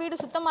தொடச்சா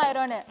வீடு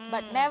சுத்தமாயிரும்னு.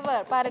 But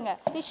never. பாருங்க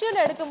டிஷ்யூல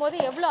எடுக்கும்போது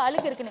எவ்வளவு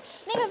அழுக்கு இருக்குன்னு.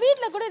 நீங்க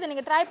வீட்ல கூட இதை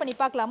நீங்க ட்ரை பண்ணி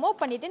பார்க்கலாம்.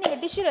 மோப் பண்ணிட்டு நீங்க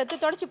டிஷ்யூல எடுத்து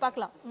தொடச்சு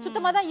பார்க்கலாம்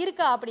சுத்தமா தான்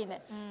இருக்கா அப்படின்னு.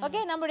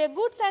 ஓகே, நம்மளுடைய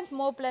குட்சென்ஸ்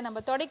மோப்ல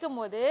நம்ம துடைக்கும்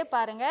போது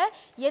பாருங்க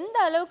எந்த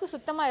அளவுக்கு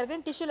சுத்தமா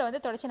இருக்குன்னு டிஷ்யூல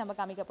வந்து தொடச்சு நம்ம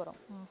காமிக்க போறோம்.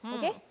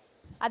 ஓகே,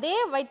 அதே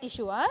ஒயிட்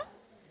டிஷ்யூவா?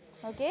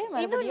 ஓகே,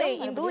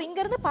 இங்க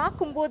இருந்து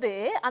பாக்கும்போது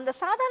அந்த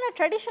சாதாரண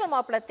ட்ரெடிஷனல்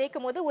மாப்ல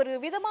தேய்க்கும்போது ஒரு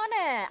விதமான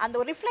அந்த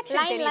ஒரு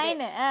ரிஃப்ளெக்ஷன்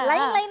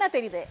லைனா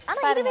தெரியுது.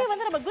 ஆனா இதுவே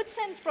வந்து நம்ம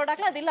குட்சென்ஸ்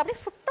ப்ராடக்ட்ல அது இல்ல, அப்படியே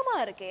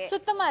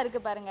சுத்தமா இருக்கு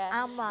பாருங்க.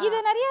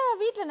 இது நிறைய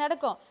வீட்ல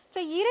நடக்கும். சோ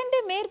இரண்டு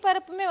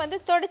மேற்பரப்புமே வந்து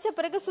தொடச்ச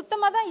பிறகு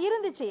சுத்தமா தான்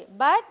இருந்துச்சு.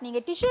 பட்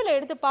நீங்க டிஷ்யூல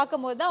எடுத்து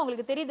பார்க்கும்போது தான்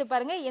உங்களுக்கு தெரியுது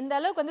பாருங்க எந்த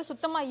அளவுக்கு வந்து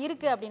சுத்தமா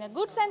இருக்கு அப்படின்னு.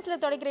 குட்சென்ஸ்ல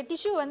துடைக்கிற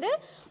டிஷ்யூ வந்து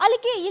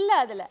அழுக்கே இல்ல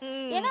அதுல.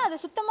 ஏன்னா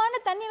அது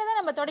சுத்தமான தண்ணியில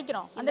தான் நம்ம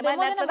துடைக்கிறோம். அந்த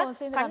டெமோல நம்ம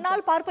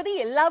கண்ணால் பார்ப்பது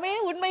எல்லாமே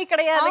எல்லாமே உண்மை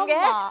கிடையாதுங்க.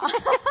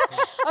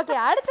 ஓகே,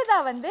 அடுத்ததா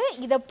வந்து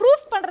இத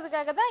ப்ரூஃப்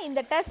பண்றதுக்காக தான்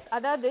இந்த டெஸ்ட்.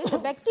 அதாவது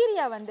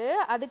பாக்டீரியா வந்து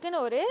அதுக்குன்னு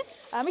ஒரு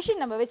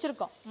மிஷின் நம்ம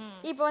வச்சிருக்கோம்.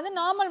 இப்போ வந்து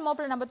நார்மல்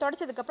மோப்ல நம்ம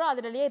தொடச்சதுக்கு அப்புறம்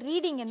அதோட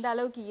ரீடிங் எந்த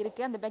அளவுக்கு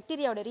இருக்கு, அந்த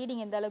பாக்டீரியாவோட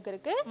ரீடிங் எந்த அளவுக்கு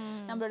இருக்கு,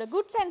 நம்மளோட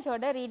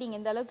குட்சென்ஸோட ரீடிங்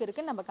எந்த அளவுக்கு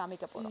இருக்குன்னு நம்ம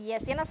காமிக்க போறோம்.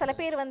 எஸ், ஏன்னா சில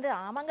பேர் வந்து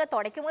ஆமாங்க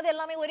துடைக்கும் போது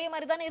எல்லாமே ஒரே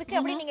மாதிரி தானே இருக்கு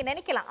அப்படின்னு நீங்க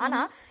நினைக்கலாம்.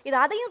 ஆனா இது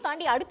அதையும்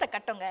தாண்டி அடுத்த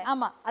கட்டங்க.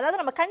 ஆமா,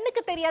 அதாவது நம்ம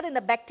கண்ணுக்கு தெரியாத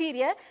இந்த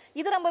பாக்டீரியா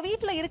இது நம்ம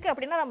வீட்ல இருக்கு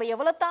அப்படின்னா நம்ம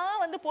எவ்வளவு தான்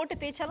வந்து போட்டு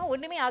தேய்ச்சாலும்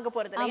ஒண்ணுமே ஆக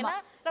போறது இல்லை. ஏன்னா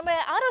நம்ம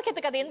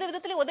ஆரோக்கியத்துக்கு அது எந்த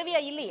விதத்திலயும் உதவியா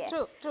இல்லையே.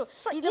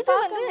 இது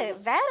வந்து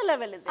வேற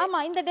லெவல் இது. ஆமா,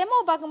 இந்த டெமோ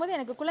பார்க்கும்போது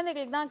எனக்கு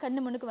குழந்தைகளுக்கு தான்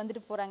கண்ணு முன்னுக்கு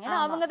வந்துட்டு போறாங்க. ஏன்னா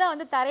அவங்க தான்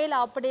வந்து தரையில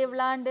அப்படியே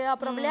விளையாண்டு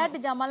அப்புறம்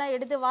விளையாட்டு ஜாமான்லாம்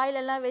எடுத்து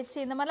வாயில எல்லாம் வச்சு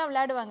இந்த மாதிரிலாம்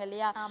விளையாடுவாங்க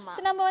இல்லையா.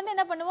 சோ நம்ம வந்து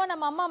என்ன பண்ணுவோம்,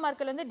 நம்ம அம்மா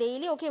மார்கள் வந்து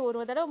டெய்லி ஓகே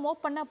ஒரு தடவை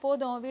மோப் பண்ணா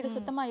போதும் வீடு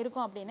சுத்தமா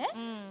இருக்கும் அப்படின்னு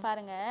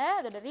பாருங்க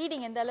அதோட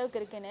ரீடிங் எந்த அளவுக்கு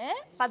இருக்குன்னு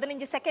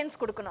 15 செகண்ட்ஸ்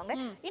கொடுக்கணுங்க.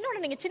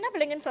 இன்னொன்னு நீங்க சின்ன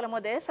பிள்ளைங்கன்னு சொல்லும்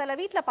போது சில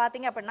வீட்ல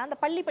பாத்தீங்க அப்படின்னா அந்த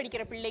பள்ளி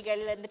படிக்கிற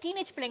பிள்ளைகள் இந்த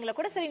டீனேஜ் பிள்ளைங்களை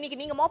கூட சரி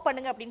இன்னைக்கு நீங்க மோப்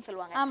பண்ணுங்க அப்படின்னு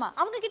சொல்லுவாங்க.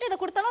 அவங்க கிட்ட இதை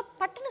கொடுத்தாலும்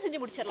பட்டுன்னு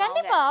செஞ்சு முடிச்சிடலாம்.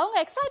 கண்டிப்பா அவங்க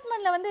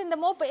எக்ஸைட்மெண்ட்ல வந்து இந்த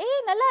மோப்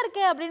நல்லா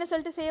இருக்கே அப்படின்னு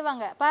சொல்லிட்டு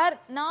செய்வாங்க. பார்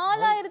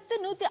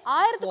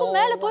 4100க்கும்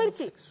மேல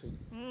போயிருச்சு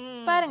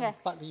பாருங்க.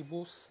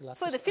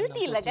 சோ இது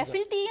ஃபில்டி இல்லங்க,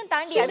 ஃபில்டியும்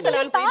தாண்டி அடுத்த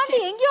லெவல் தாண்டி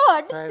எங்கயோ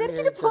அடிச்சு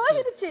தெரிச்சிட்டு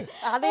போயிருச்சு.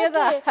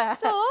 அதேதான்.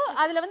 சோ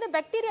அதுல வந்து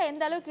பாக்டீரியா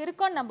எந்த அளவுக்கு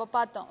இருக்குன்னு நம்ம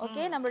பார்த்தோம்.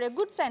 ஓகே, நம்மளுடைய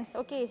good sense.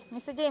 Okay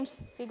mister James,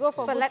 we go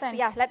for good sense.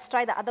 Yeah, let's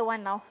try the other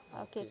one now.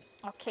 Okay.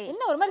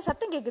 என்ன ஒரு மாதிரி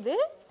சத்தம் கேக்குது,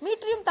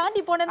 மீட்டரையும்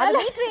தாண்டி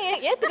போனனால மீட்டரை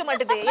ஏத்துக்க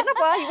மாட்டேது.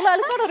 என்னப்பா இவ்வளவு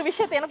அழுக்கான ஒரு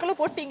விஷயத்தை எனக்குள்ள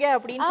போட்டீங்க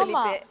அப்படின்னு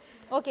சொல்லிட்டு.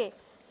 ஓகே,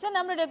 சோ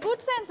நம்மளுடைய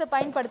குட் சயின்ஸை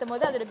பயன்படுத்தும்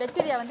போது அதோட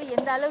பாக்டீரியா வந்து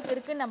எந்த அளவுக்கு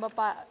இருக்குன்னு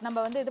நம்ம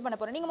வந்து இது பண்ண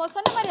போறோம். நீங்க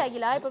சொன்ன மாதிரி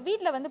ஆகிலா, இப்போ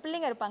வீட்ல வந்து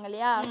பிள்ளைங்க இருப்பாங்க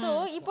இல்லையா. சோ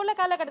இப்போ உள்ள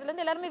காலகட்டத்துல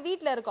வந்து எல்லாருமே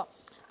வீட்ல இருக்கோம்.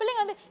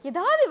 பிள்ளைங்க வந்து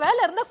ஏதாவது வேலை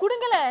இருந்தா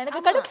கொடுங்கல,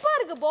 எனக்கு கடுப்பா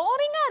இருக்கு,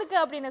 போரிங்கா இருக்கு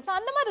அப்படின்னு. சோ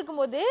அந்த மாதிரி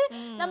இருக்கும்போது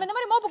நம்ம இந்த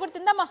மாதிரி மோப்பு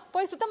கொடுத்து இந்தாமா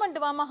போய் சுத்தம்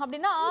பண்ணிட்டு வாமா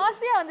அப்படின்னா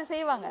ஆசையா வந்து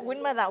செய்வாங்க.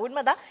 உண்மைதான்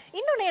உண்மைதான்.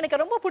 இன்னொன்னு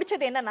எனக்கு ரொம்ப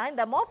பிடிச்சது என்னன்னா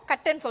இந்த மோப்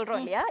கட்டன்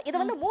சொல்றோம் இல்லையா, இதை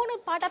வந்து 3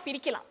 பார்ட்டா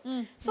பிரிக்கலாம்.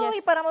 சோ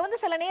இப்ப நம்ம வந்து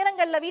சில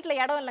நேரங்கள்ல வீட்ல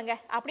இடம் இல்லைங்க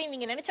அப்படின்னு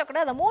நீங்க நினைச்சா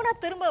கூட அதை 3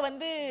 திரும்ப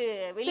வந்து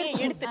வெளியே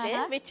எடுத்துட்டு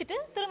வச்சுட்டு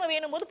திரும்ப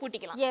வேணும் போது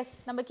பூட்டிக்கலாம். எஸ்,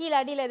 நம்ம கீழே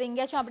அடியில அதை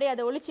எங்கேயாச்சும் அப்படியே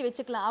அதை ஒளிச்சு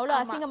வச்சுக்கலாம். அவ்வளவு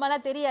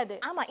அசிங்கமாலாம் தெரியாது.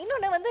 ஆமா,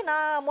 இன்னொன்னு வந்து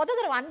நான் முதல்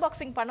தடவை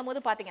அன்பாக்சிங்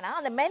பண்ணும்போது பாத்தீங்கன்னா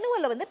அந்த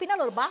மெனுவல்ல வந்து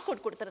பின்னால ஒரு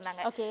பார்கோட்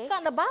கொடுத்திருந்தாங்க. சோ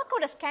அந்த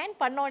பார்கோட ஸ்கேன்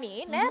பண்ணோனே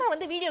நேரா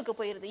வந்து வீடியோக்கு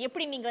போயிருது,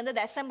 எப்படி நீங்க வந்து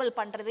அதை அசெம்பிள்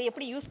பண்றது,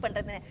 எப்படி யூஸ்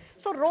பண்றது.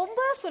 சோ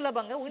ரொம்ப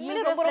சுலபங்க,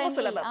 உண்மையிலே ரொம்ப ரொம்ப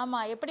சுலபம்.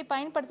 ஆமா, எப்படி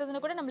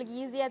பயன்படுத்துறதுன்னு கூட நமக்கு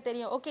ஈஸியா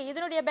தெரியும். ஓகே,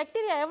 இதனுடைய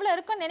பாக்டீரியா எவ்வளவு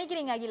இருக்குன்னு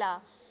நினைக்கிறீங்க அகிலா?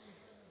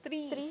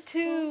 3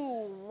 2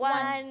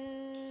 1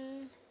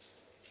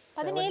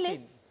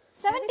 17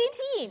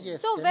 17.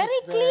 So very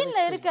cleanல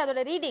இருக்கு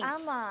அதோட ரீடிங்.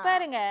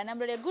 பாருங்க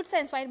நம்மளுடைய குட்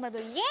சயின்ஸ்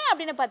பயன்படுத்துறது ஏன்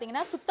அப்படின்னு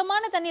பாத்தீங்கன்னா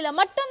சுத்தமான தண்ணில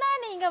மட்டும்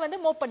தான் நீங்க வந்து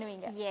மோப்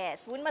பண்ணுவீங்க.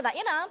 எஸ், உண்மைதான்.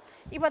 ஏன்னா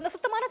இப்போ அந்த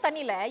சுத்தமான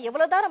தண்ணில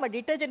எவ்வளவுதான் நம்ம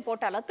டிடர்ஜென்ட்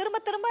போட்டாலும்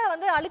திரும்ப திரும்ப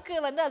வந்து அழுக்கு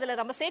வந்து அதுல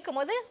நம்ம சேர்க்கும்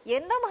போது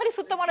எந்த மாதிரி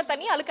சுத்தமான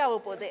தண்ணி அழுக்காக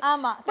போகுது.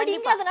 ஆமா, பட்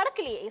இங்க அது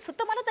நடக்கலையே.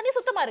 சுத்தமான தண்ணி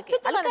சுத்தமா இருக்கு,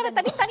 அழுக்கான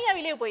தண்ணி தனியா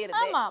வெளியே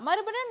போயிருது. ஆமா,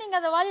 மறுபடியும் நீங்க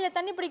அந்த வாளியில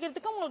தண்ணி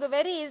பிடிக்கிறதுக்கு உங்களுக்கு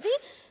வெரி ஈஸி.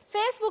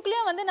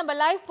 ஃபேஸ்புக்லயும் வந்து நம்ம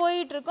லைவ்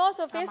போயிட்டு இருக்கோம்.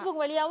 சோ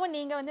ஃபேஸ்புக் வழியாவும்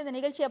நீங்க வந்து இந்த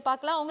நிகழ்ச்சியை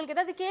பார்க்கலாம். உங்களுக்கு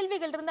ஏதாவது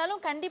கேள்விகள்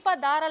இருந்தாலும் கண்டிப்பா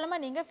தாராளமா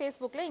நீங்க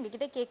ஃபேஸ்புக்ல எங்க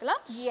கிட்ட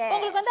கேட்கலாம்.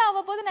 உங்களுக்கு வந்து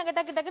அவ்வப்போது நாங்க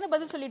டக்கு டக்குன்னு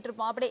பதில் சொல்லிட்டு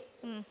இருப்போம் அப்படியே.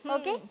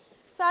 ஓகே,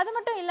 சோ அது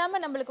மட்டும் இல்லாம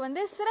நம்மளுக்கு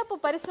வந்து சிறப்பு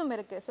பரிசும்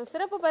இருக்கு. சோ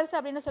சிறப்பு பரிசு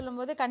அப்படின்னு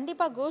சொல்லும்போது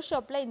கண்டிப்பா கோ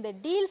ஷாப்ல இந்த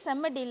டீல்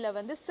செம்ம டீல்ல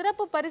வந்து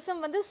சிறப்பு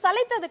பரிசும் வந்து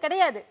சளைத்தது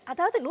கிடையாது.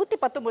 அதாவது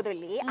 119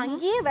 வெள்ளி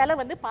அங்கேயே விலை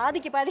வந்து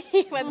பாதிக்கு பாதி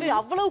வந்து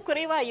அவ்வளவு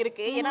குறைவா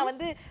இருக்கு. ஏன்னா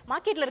வந்து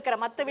மார்க்கெட்ல இருக்கிற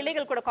மத்த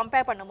விலைகள் கூட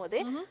கம்பேர் பண்ணும்போது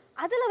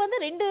அதுல வந்து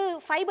 2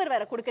 ஃபைபர்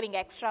வேற கொடுக்குறீங்க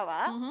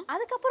எக்ஸ்ட்ராவா.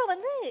 அதுக்கப்புறம்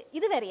வந்து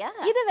இது வேறயா?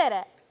 இது வேற.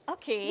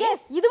 ஓகே,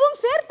 எஸ், இதுவும்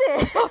சேர்த்து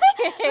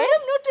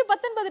வெறும்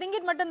 119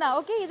 ரிங்கிட் மட்டும் தான்.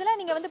 ஓகே, இதெல்லாம்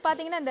நீங்க வந்து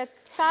பாத்தீங்கன்னா இந்த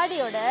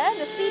காடியோட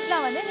இந்த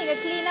சீட்லாம் வந்து நீங்க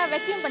கிளீனா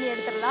வெக்யூம் பண்ணி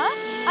எடுத்துடலாம்.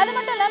 அது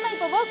மட்டும் இல்லாம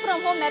இப்போ வொர்க்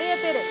ஃப்ரம் ஹோம் நிறைய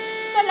பேர்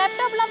ஸோ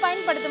லேப்டாப்லாம்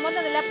பயன்படுத்தும்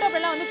போது அந்த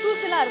லேப்டாப்லாம் வந்து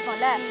தூசுலாம்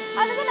இருக்கும்ல,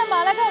 அதுக்கு நம்ம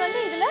அழகா வந்து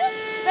இதுல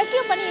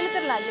வெக்யூம் பண்ணி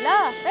இழுத்துடலாம். இல்ல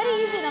வெரி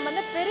ஈஸி. நம்ம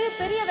வந்து பெரிய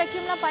பெரிய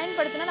வெக்யூம்லாம்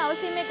பயன்படுத்தணும்னு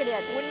அவசியமே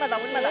கிடையாது.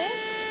 உண்மைதான் உண்மைதான்.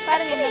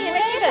 பாருங்க,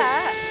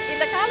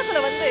 இந்த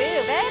காலத்துல வந்து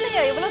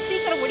வேலையை எவ்வளவு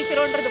சீக்கிரம்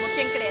முடிக்கிறோன்றது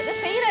முக்கியம் கிடையாது,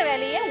 செய்யற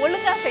வேலையை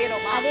ஒழுங்கா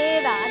செய்யறோமா,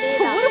 அதேதான்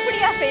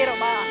உருப்படியா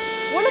செய்யறோமா,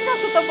 ஒழுங்கா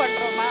சுத்தம்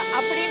பண்றோமா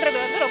அப்படின்றது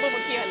வந்து ரொம்ப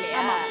முக்கியம்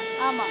இல்லையா? ஆமா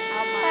ஆமா,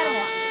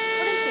 பாருங்க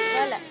முடிஞ்சு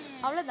வேலை,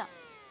 அவ்வளவுதான்.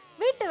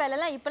 வீட்டு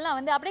வேலைலாம் இப்பெல்லாம்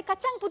வந்து அப்படியே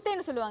கச்சாங்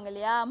புத்தேன்னு சொல்லுவாங்க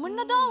இல்லையா.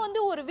 முன்னதான் வந்து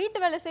ஒரு வீட்டு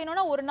வேலை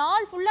செய்யணும்னா ஒரு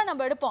நாள் ஃபுல்லா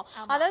நம்ம எடுப்போம்.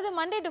 அதாவது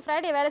மண்டே டு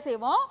ஃப்ரைடே வேலை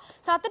செய்வோம்,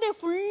 சாட்டர்டே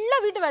ஃபுல்லா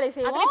வீட்டு வேலை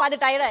செய்வோம், அது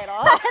டயர்ட்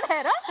ஆயிரும்.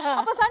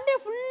 அப்ப சண்டே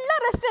ஃபுல்லா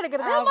ரெஸ்ட்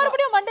எடுக்கிறது,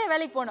 மறுபடியும் மண்டே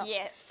வேலைக்கு போகணும்.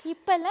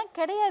 இப்பெல்லாம்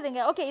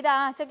கிடையாதுங்க. ஓகே, இதா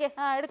ஓகே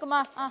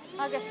எடுக்குமா,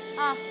 ஓகே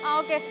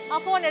ஓகே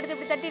ஃபோன் எடுத்து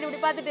இப்படி தட்டிட்டு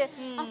இப்படி பார்த்துட்டு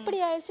அப்படி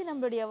ஆயிடுச்சு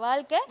நம்மளுடைய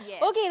வாழ்க்கை.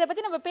 ஓகே, இதை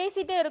பத்தி நம்ம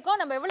பேசிட்டே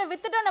இருக்கோம். நம்ம எவ்வளவு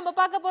வித்துட்டோம் நம்ம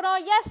பார்க்க போறோம்.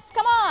 S,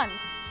 come on.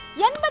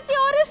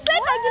 81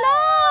 set Akila.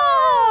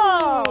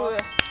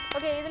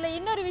 Okay, இதுல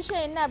இன்னொரு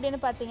விஷயம் என்ன அப்படின்னு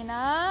பாத்தீங்கன்னா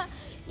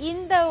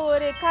இந்த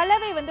ஒரு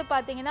கலவை வந்து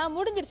பாத்தீங்கன்னா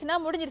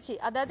முடிஞ்சிருச்சு.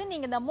 அதாவது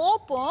நீங்க இந்த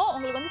மோப்பும்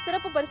உங்களுக்கு வந்து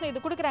சிறப்பு பரிசு இது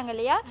கொடுக்குறாங்க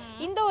இல்லையா,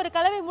 இந்த ஒரு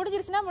கலவை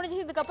முடிஞ்சிருச்சுன்னா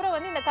முடிஞ்சதுக்கு அப்புறம்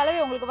வந்து இந்த கலவை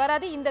உங்களுக்கு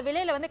வராது, இந்த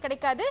விலையில வந்து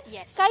கிடைக்காது.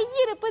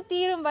 கையிருப்பு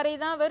தீரும் வரை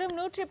தான் வெறும்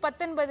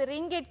 119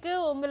 ரிங்கெட்க்கு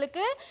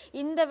உங்களுக்கு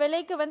இந்த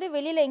விலைக்கு வந்து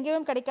வெளியில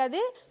எங்கேயும்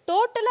கிடைக்காது.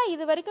 டோட்டலா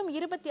இது வரைக்கும்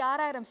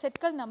 26,000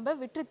 செட்கள் நம்ம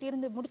விற்று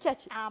தீர்ந்து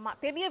முடிச்சாச்சு. ஆமா,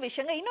 பெரிய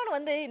விஷயங்க. இன்னொன்னு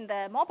வந்து இந்த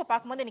மாப்பை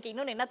பார்க்கும்போது எனக்கு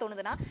இன்னொன்னு என்ன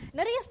தோணுதுன்னா,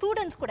 நிறைய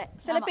ஸ்டூடெண்ட்ஸ் கூட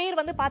சில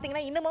பேர் வந்து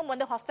பாத்தீங்கன்னா இன்னமும்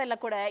வந்து ஹாஸ்டல்ல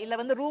கூட இல்ல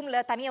வந்து ரூம்ல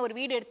தனியா ஒரு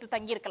வீடு எடுத்து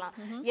தங்கி இருக்கலாம்.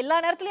 எல்லா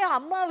நேரத்துலயும்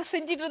அம்மா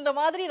செஞ்சிட்டு இருந்த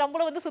மாதிரி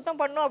நம்மளும் வந்து சுத்தம்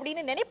பண்ணணும்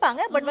அப்படின்னு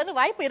நினைப்பாங்க. பட் வந்து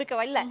வாய்ப்பு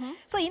இருக்கவில்லை.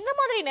 சோ இந்த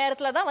மாதிரி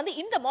நேரத்துல தான் வந்து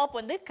இந்த மாப்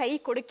வந்து கை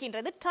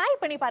கொடுக்கின்றது. ட்ரை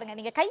பண்ணி பாருங்க.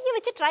 நீங்க கையை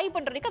வச்சு ட்ரை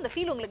பண்றதுக்கு அந்த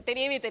ஃபீல் உங்களுக்கு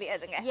தெரியவே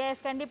தெரியாதுங்க.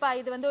 எஸ், கண்டிப்பா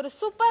இது வந்து ஒரு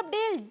சூப்பர்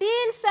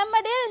டீல்,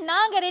 செம்ம டீல்.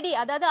 நாங்க ரெடி.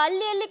 அதாவது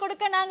அள்ளி அள்ளி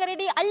கொடுக்க நாங்க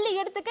ரெடி, அள்ளி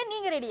எடுத்துக்க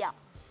நீங்க ரெடியா?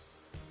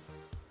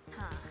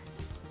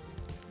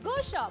 கோ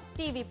ஷாப்,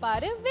 டிவி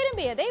பாரு,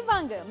 விரும்பியதை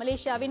வாங்கு.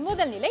 மலேசியாவின்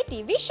முதல் நிலை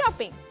TV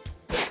shopping.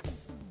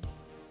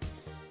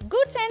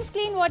 Goodsense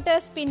Clean Water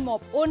Spin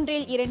Mop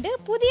 1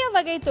 புதிய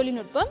வகை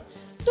தொழில்நுட்பம்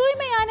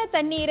தூய்மையான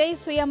தண்ணீரை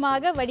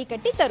சுயமாக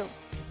வடிகட்டி தரும்.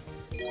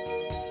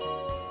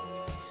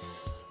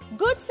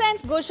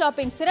 Goodsense Go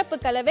Shopin சிறப்பு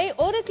கலவை,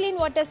 ஒரு கிளீன்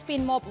வாட்டர்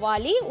ஸ்பின் மாப்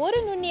வாளி, ஒரு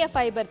நுண்ணிய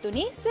ஃபைபர்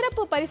துணி,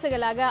 சிறப்பு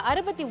பரிசுகளாக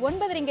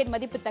 69 ரிங்கெட்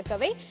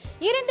மதிப்புத்தக்கவை,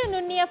 2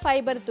 நுண்ணிய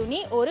ஃபைபர்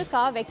துணி, ஒரு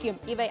கா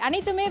வெக்யூம். இவை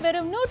அனைத்துமே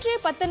வெறும்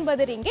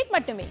 119 ரிங்கெட்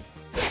மட்டுமே.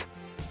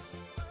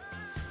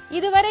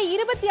 இதுவரை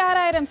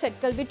 26,000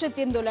 செட்கள் விற்று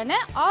தீர்ந்துள்ளன.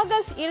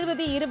 ஆகஸ்ட்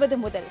 2020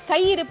 முதல்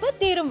கையிருப்பு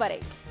தீரும் வரை.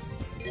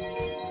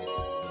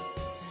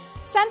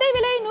 சந்தை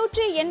விலை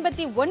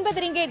 189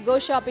 ரிங்கெட். கோ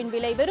ஷாப்பின்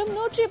விலை வெறும்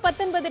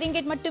 119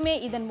 ரிங்கெட் மட்டுமே.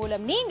 இதன்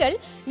மூலம் நீங்கள்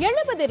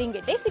 70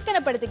 ரிங்கெட்டை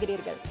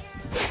சிக்கனப்படுத்துகிறீர்கள்.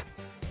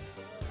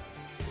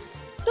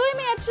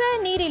 தூய்மையற்ற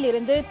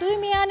நீரிலிருந்து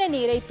தூய்மையான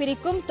நீரை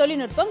பிரிக்கும்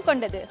தொழில்நுட்பம்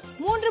கொண்டது.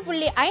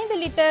 3.5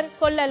 லிட்டர்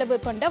கொள்ளளவு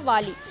கொண்ட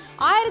வாளி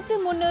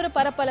 1300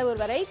 பரப்பளவு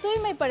வரை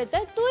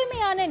தூய்மைப்படுத்த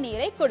தூய்மையான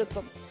நீரை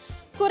கொடுக்கும்.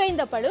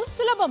 குறைந்த பளு,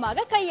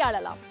 சுலபமாக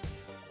கையாளலாம்.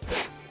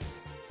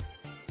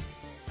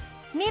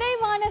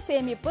 நிறைவான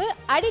சேமிப்பு,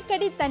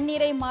 அடிக்கடி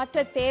தண்ணீரை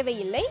மாற்ற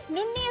தேவையில்லை.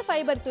 நுண்ணிய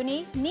ஃபைபர் துணி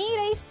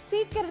நீரை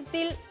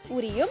சீக்கிரத்தில்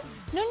உரியும்.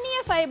 நுண்ணிய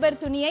ஃபைபர்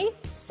துணியை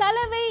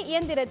சலவை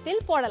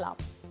இயந்திரத்தில் போடலாம்.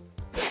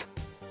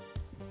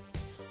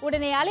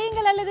 உடனே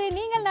அலையுங்கள் அல்லது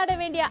நீங்கள் நாட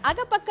வேண்டிய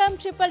அகப்பக்கம்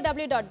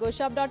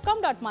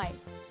www.goshop.com.my.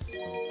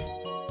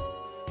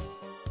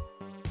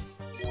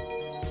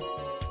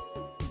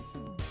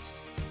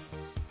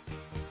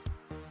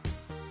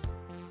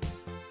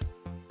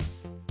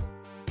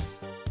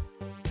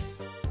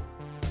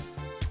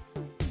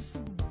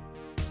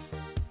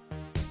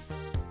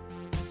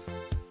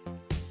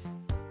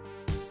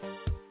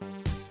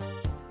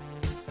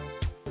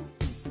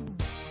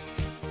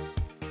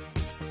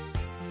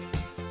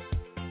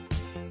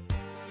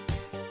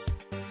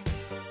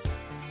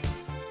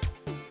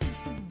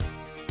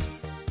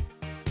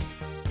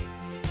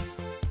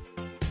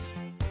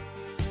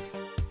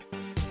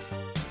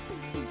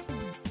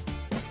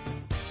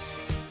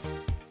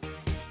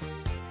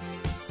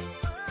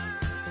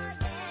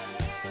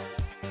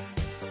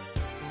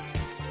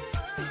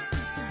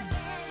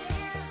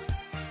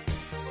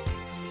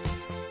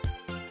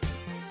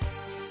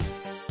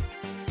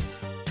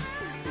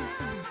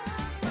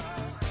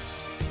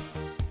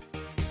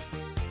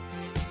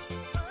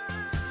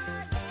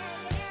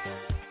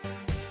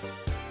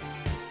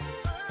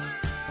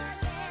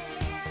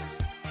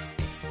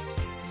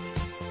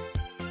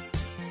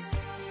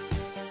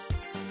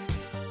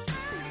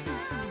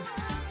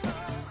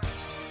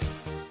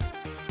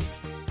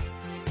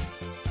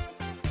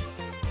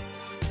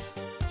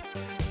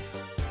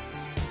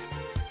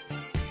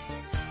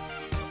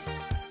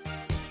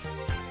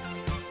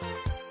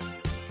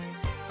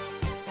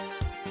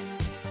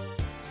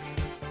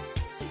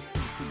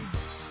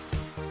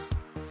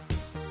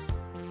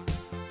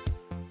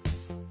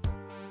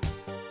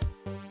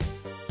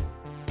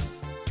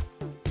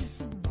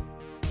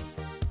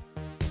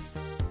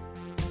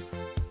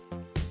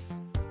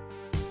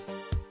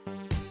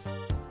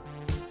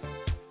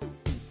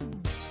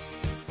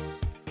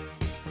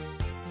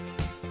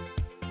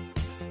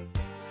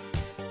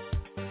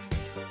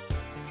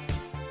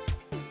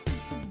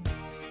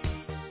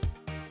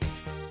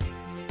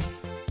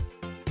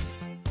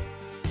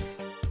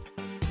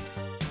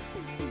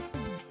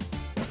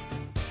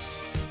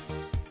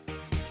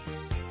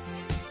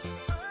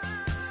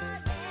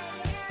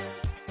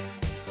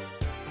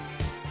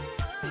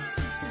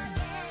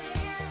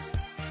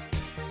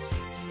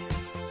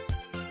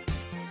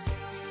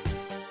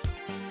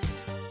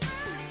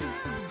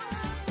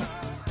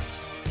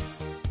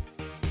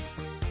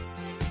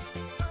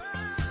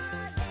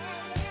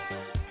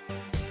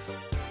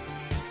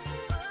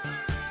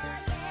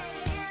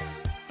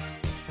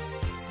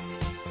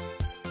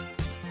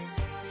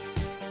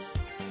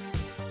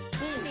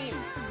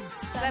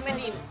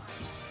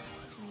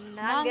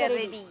 நாங்க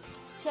ரெடி.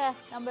 ச்சே,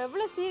 நம்ம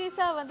எவ்வளவு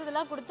சீரியஸா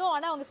வந்ததெல்லாம் கொடுத்தோம்,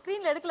 ஆனா அவங்க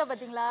ஸ்கிரீன்ல எடுக்கல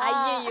பாத்தீங்களா?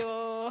 ஐயோ.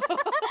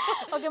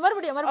 ஓகே,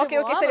 மறுபடியும்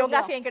ஓகே சரி, உங்க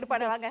ஆசையை கேட்டு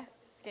பாடுவாங்க.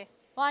 ஓகே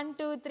 1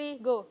 2 3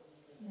 கோ.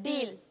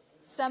 டீல்,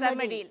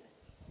 செம்ம டீல்.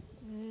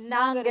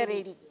 நாங்க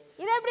ரெடி.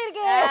 இது எப்படி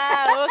இருக்கு?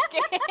 ஓகே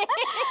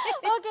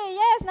ஓகே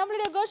எஸ்,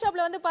 நம்மளுடைய கோ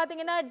ஷாப்ல வந்து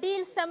பாத்தீங்கன்னா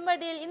டீல் செம்ம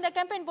டீல் இந்த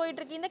கேம்பெயின் போயிட்டு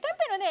இருக்கு. இந்த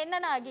கேம்பெயின் வந்து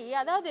என்னன்னா ஆகி,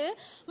 அதாவது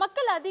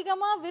மக்கள்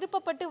அதிகமா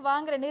விருப்பப்பட்டு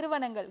வாங்குற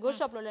நிறுவனங்கள், கோ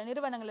ஷாப்ல உள்ள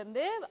நிறுவனங்கள்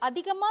இருந்து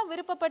அதிகமா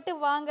விருப்பப்பட்டு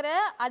வாங்குற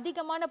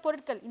அதிகமான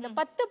பொருட்கள், இந்த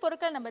 10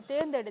 பொருட்கள் நம்ம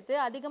தேர்ந்தெடுத்து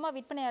அதிகமா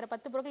விற்பனையாகிற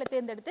 10 பொருட்களை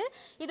தேர்ந்தெடுத்து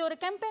இது ஒரு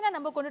கேம்பெயினா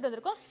நம்ம கொண்டுட்டு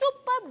வந்திருக்கோம்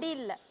சூப்பர்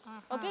டீல்ல.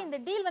 ஓகே, இந்த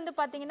டீல் வந்து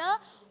பாத்தீங்கன்னா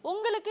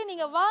உங்களுக்கு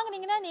நீங்க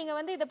வாங்குனீங்கன்னா நீங்க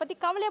வந்து இதை பத்தி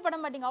கவலைப்பட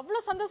மாட்டீங்க,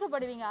 அவ்வளவு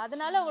சந்தோஷப்படுவீங்க.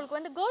 அதனால உங்களுக்கு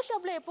வந்து கோ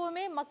ஷாப்ல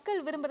எப்பவுமே மக்கள்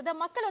விரும்புறத,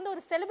 மக்கள் வந்து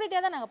ஒரு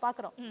செலிபிரிட்டியா தான் நாங்க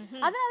பாக்குறோம்.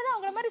 அதனாலதான்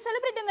அவங்கள மாதிரி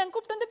செலிபிரிட்டி நாங்க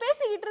கூப்பிட்டு வந்து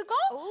பேசிக்கிட்டு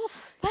இருக்கோம்.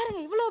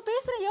 பாருங்க இவ்வளவு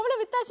பேசுறோம்,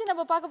 எவ்வளவு வித்தாச்சு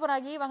நம்ம பார்க்க போறோம்.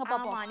 ஆகி வாங்க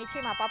பாப்போம்.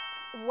 நிச்சயமா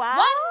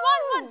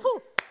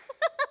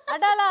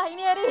அடாலா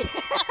இனியாரி.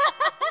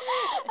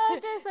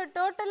 ஓகே, சோ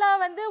டோட்டலா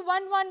வந்து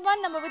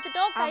 111 நம்ம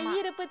வித்துட்டோம்.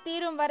 கையிருப்பு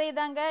தீரும் வரை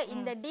தாங்க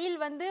இந்த டீல்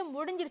வந்து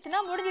முடிஞ்சிருச்சுன்னா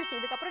முடிஞ்சிருச்சு.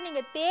 இதுக்கப்புறம்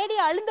நீங்க தேடி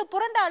அழுந்து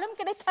புரண்டாலும்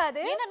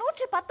கிடைக்காது. ஏன்னா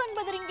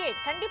 119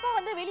 ரிங்கேட் கண்டிப்பா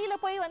வந்து வெளியில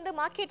போய் வந்து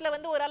மார்க்கெட்ல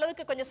வந்து ஒரு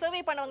அளவுக்கு கொஞ்சம்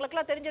சர்வே பண்ணவங்களுக்கு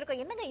எல்லாம்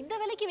தெரிஞ்சிருக்கும், என்னங்க இந்த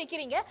விலைக்கு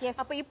வைக்கிறீங்க,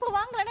 அப்ப இப்போ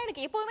வாங்கலன்னா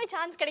எனக்கு எப்பவுமே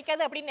சான்ஸ்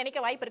கிடைக்காது அப்படின்னு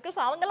நினைக்க வாய்ப்பு இருக்கு.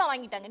 சோ அவங்க எல்லாம்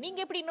வாங்கிட்டாங்க. நீங்க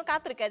எப்படி இன்னும்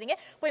காத்திருக்காதீங்க,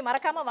 போய்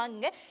மறக்காம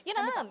வாங்குங்க.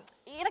 ஏன்னா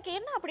எனக்கு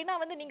என்ன அப்படின்னா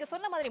வந்து நீங்க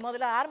சொன்ன மாதிரி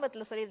முதல்ல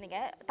ஆரம்பத்துல சொல்லியிருந்தீங்க,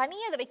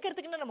 தனியா அதை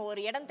வைக்கிறதுக்குன்னு நம்ம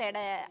ஒரு இடம் தேட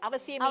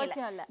அவசியமே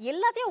இல்ல,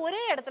 எல்லாத்தையும் ஒரே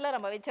இடத்துல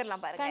நம்ம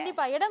வச்சிடலாம் பாருங்க.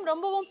 கண்டிப்பா இடம்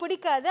ரொம்பவும்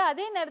பிடிக்காது.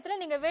 அதே நேரத்துல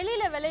நீங்க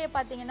வெளியில விலையை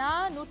பாத்தீங்கன்னா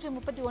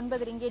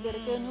 139 ரிங்கேட்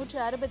இருக்கு,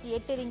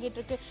 168 ரிங்கேட்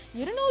இருக்கு,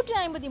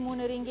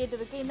 253 ரிங்கேட்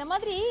இருக்கு. இந்த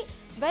மாதிரி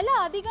விலை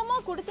அதிகமா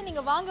கொடுத்து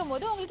நீங்க வாங்கும்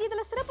போது உங்களுக்கு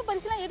இதுல சிறப்பு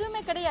பரிசுலாம்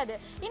எதுவுமே கிடையாது.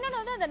 இன்னொன்னு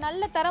வந்து அந்த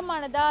நல்ல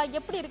தரமானதா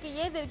எப்படி இருக்கு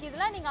ஏது இருக்கு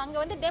இதெல்லாம் நீங்க அங்க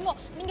வந்து டெமோ,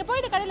 நீங்க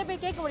போயிட்டு கடையில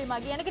போய் கேட்க முடியுமா,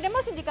 எனக்கு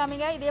டெமோ செஞ்சு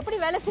காமிங்க இது எப்படி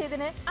வேலை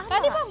செய்யுதுன்னு?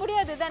 கண்டிப்பா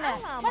முடியாது தானே.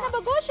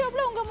 நம்ம கோ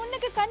ஷாப்ல உங்க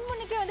முன்னுக்கு கண்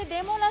முன்னுக்கே வந்து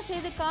டெமோலாம்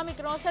செய்து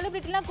காமிக்கிறோம்,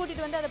 செலிபிரிட்டி எல்லாம்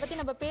கூட்டிட்டு வந்து அதை பத்தி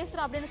நம்ம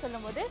பேசுறோம் அப்படின்னு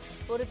சொல்லும்போது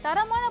ஒரு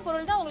தரமான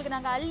பொருள் தான் உங்களுக்கு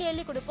நாங்க அள்ளி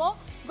அள்ளி கொடுப்போம்.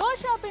 கோ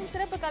ஷாப்பின்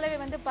சிறப்பு கலவை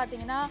வந்து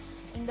பாத்தீங்கன்னா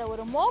இந்த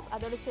ஒரு மோப்,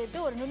 அதோட சேர்த்து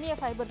ஒரு நுண்ணிய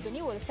ஃபைபர் துணி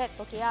ஒரு செட்.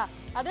 ஓகேயா,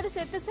 அதோட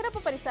சேர்த்து சிறப்பு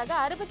பரிசாக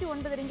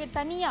 69 ரிங்கெட்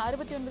தனியா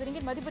 69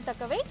 ரிங்கெட் மதிப்பு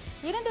தக்கவை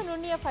 2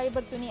 நுண்ணிய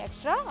ஃபைபர் துணி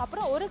எக்ஸ்ட்ரா,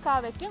 அப்புறம் ஒரு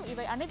காவைக்கும்.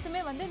 இவை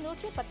அனைத்துமே வந்து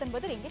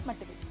 119 ரிங்கெட்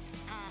மட்டுமே.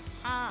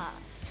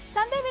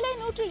 சந்தை விலை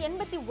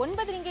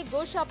 189 ரிங்கெட்,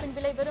 கோ ஷாப்பின்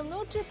விலை வெறும்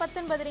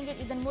 119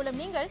 ரிங்கெட். இதன் மூலம்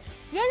நீங்கள்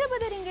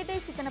 70 ரிங்கெட்டை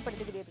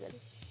சிக்கனப்படுத்துகிறீர்கள்.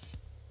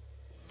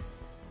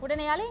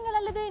 உடனே அலையுங்கள்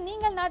அல்லது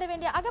நீங்கள் நாட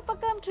வேண்டிய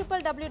அகப்பக்கம்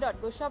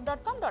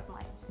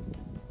www.goshop.com.my.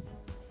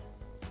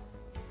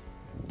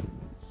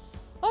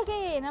 ஓகே,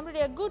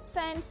 நம்மளுடைய குட்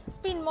சயின்ஸ்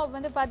ஸ்பின் மோப்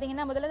வந்து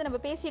பார்த்தீங்கன்னா முதல்ல நம்ம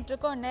பேசிட்டு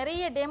இருக்கோம்,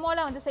 நிறைய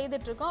டெமோலாம் வந்து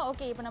செய்துட்டு இருக்கோம்.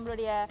 ஓகே, இப்போ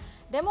நம்மளுடைய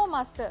டெமோ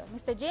மாஸ்டர்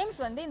மிஸ்டர் ஜேம்ஸ்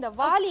வந்து இந்த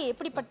வாளி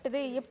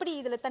எப்படிப்பட்டது, எப்படி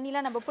இதுல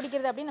தண்ணிலாம் நம்ம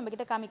பிடிக்கிறது அப்படின்னு நம்ம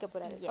கிட்ட காமிக்க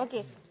போறாரு.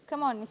 Okay,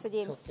 come on mister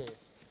James.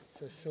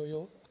 So show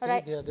you.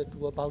 There are the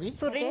two bali.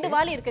 So ரெண்டு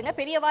வாளி இருக்குங்க,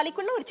 பெரிய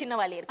வாளிக்குள்ள ஒரு சின்ன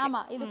வாளி இருக்கு.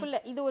 ஆமா, இதுக்குள்ள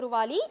இது ஒரு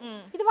வாளி.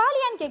 இது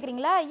வாளியான்னு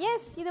கேக்குறீங்களா?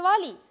 எஸ், இது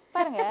வாளி.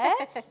 பாருங்க,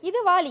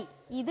 இது வாளி,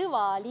 இது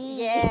வாளி.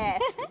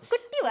 எஸ்,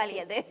 குட்டி வாளி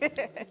அது.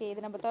 ஓகே,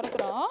 இது நம்ம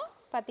திறக்கிறோம்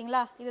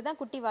பாத்தீங்களா,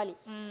 இதுதான் குட்டி வாளி.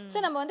 சோ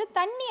நம்ம வந்து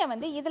தண்ணியை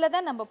வந்து இதுல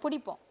தான் நம்ம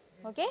பிடிப்போம்.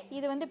 ஓகே,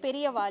 இது வந்து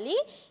பெரிய வாளி.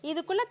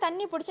 இதுக்குள்ள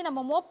தண்ணி பிடிச்சி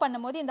நம்ம மோப்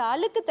பண்ணும்போது இந்த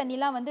அழுக்கு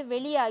தண்ணிலாம் வந்து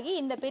வெளியாகி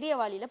இந்த பெரிய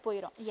வாளியில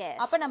போயிடும்.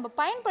 அப்ப நம்ம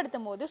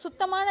பயன்படுத்தும் போது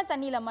சுத்தமான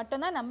தண்ணியில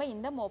மட்டும்தான் நம்ம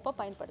இந்த மோப்பை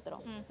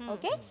பயன்படுத்துறோம்.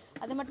 ஓகே,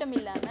 அது மட்டும்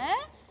இல்லாம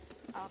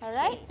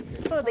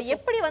சோ இது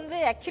எப்படி வந்து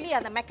ஆக்சுவலி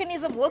அந்த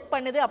மெக்கானிசம் ஒர்க்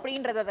பண்ணுது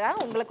அப்படின்றத தான்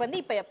உங்களுக்கு வந்து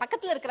இப்ப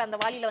பக்கத்துல இருக்கிற அந்த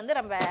வாளியில வந்து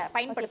நம்ம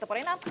பயன்படுத்த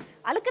போறோம். ஏன்னா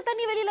அழுக்கு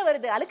தண்ணி வெளியில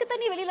வருது, அழுக்கு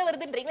தண்ணி வெளியில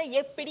வருதுன்றீங்களா,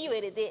 எப்படி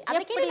வருது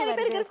அந்த கேள்வி நிறைய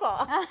பேருக்கு இருக்கும்.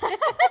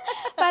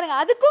 பாருங்க,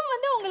 அதுக்கும்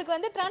வந்து உங்களுக்கு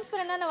வந்து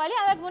டிரான்ஸ்பரண்டான வாளி.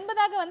 அதுக்கு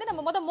முன்பதாக வந்து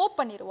நம்ம முத மோப்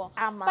பண்ணிடுவோம்.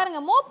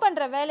 பாருங்க, மோப்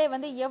பண்ற வேலை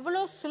வந்து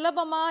எவ்வளவு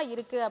சுலபமா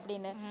இருக்கு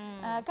அப்படின்னு.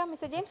 Come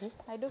mister James,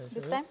 I to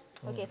this time.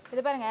 Okay,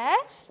 இது பாருங்க,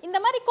 இந்த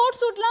மாதிரி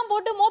கோட் சூட்லாம்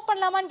போட்டு மோப்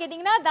பண்ணலாமான்னு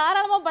கேட்டீங்கன்னா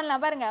தாராளமா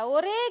பண்ணலாம். பாருங்க,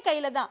 ஒரே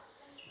கையில தான்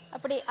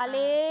அப்படி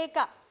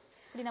அலேக்கா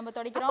இப்படி நம்ம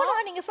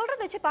தொடக்கிறோம். நீங்க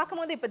சொல்றத வச்சு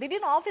பாக்கும்போது இப்ப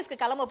திடீர்னு ஆபீஸ்க்கு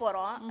கிளம்ப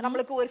போறோம்,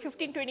 நம்மளுக்கு ஒரு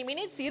 15-20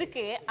 மினிட்ஸ்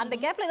இருக்கு, அந்த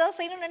கேப்ல ஏதாவது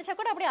செய்யணும்னு நினைச்சா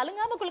கூட அப்படியே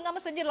அலுங்காம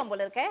குலுங்காம செஞ்சிடலாம்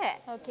போல இருக்க.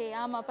 ஓகே,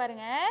 ஆமா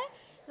பாருங்க,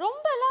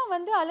 ரொம்பலாம்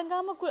வந்து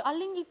அலுங்காம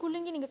அலுங்கி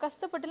குலுங்கி நீங்க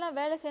கஷ்டப்பட்டுலாம்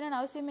வேலை செய்யணும்னு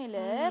அவசியமே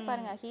இல்லை.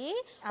 பாருங்க ஹி.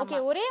 ஓகே,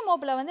 ஒரே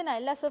மோப்ல வந்து நான்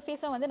எல்லா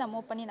சர்ஃபேஸும் வந்து நான்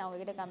மோப் பண்ணி நான்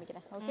உங்ககிட்ட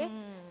காமிக்கிறேன். ஓகே,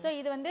 ஸோ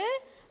இது வந்து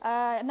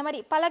இந்த மாதிரி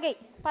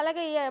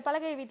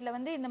பலகை வீட்டில்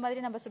வந்து இந்த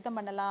மாதிரி நம்ம சுத்தம்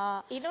பண்ணலாம்.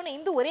 இன்னொன்னு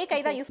இந்த ஒரே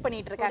கை தான் யூஸ்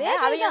பண்ணிட்டு இருக்காங்க,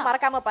 அதையும்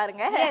மறக்காம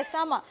பாருங்க. எஸ்,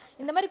 ஆமா,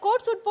 இந்த மாதிரி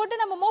கோட் சூட்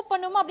போட்டு நம்ம மோப்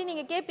பண்ணுவோமா அப்படின்னு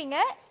நீங்க கேட்பீங்க.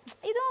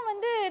 இதுவும்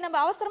வந்து நம்ம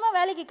அவசரமா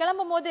வேலைக்கு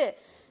கிளம்பும் போது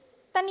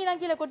தண்ணிலாம்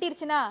கீழே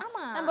கொட்டிருச்சுன்னா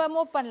நம்ம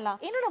மூவ் பண்ணலாம்.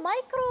 என்னோட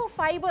மைக்ரோ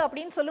ஃபைபர்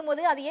அப்படின்னு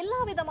சொல்லும்போது அது எல்லா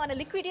விதமான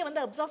லிக்விடையும்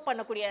வந்து அப்சர்வ்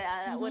பண்ணக்கூடிய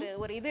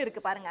ஒரு இது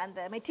இருக்கு பாருங்க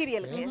அந்த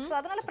மெட்டீரியலுக்கு. சோ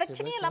அதனால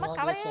பிரச்சனையே இல்லாம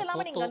கவலையே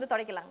இல்லாம நீங்க வந்து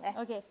துடைக்கலாங்க.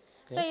 ஓகே,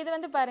 சோ இது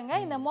வந்து பாருங்க,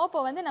 இந்த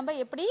மோப்பை வந்து நம்ம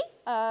எப்படி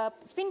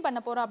ஸ்பின்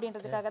பண்ண போறோம்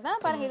அப்படின்றதுக்காக தான்.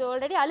 பாருங்க, இது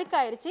ஆல்ரெடி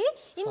அழுக்காயிருச்சு.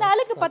 இந்த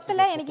அழுக்கு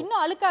பத்தல, எனக்கு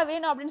இன்னும் அழுக்கா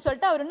வேணும் அப்படின்னு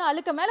சொல்லிட்டு அவர் இன்னும்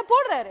அழுக்க மேல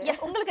போடுறாரு.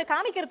 உங்களுக்கு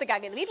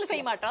காமிக்கிறதுக்காக, இது வீட்டுல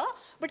செய்ய மாட்டோம்,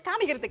 பட்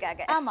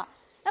காமிக்கிறதுக்காக. ஆமா,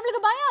 நம்மளுக்கு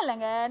பயம்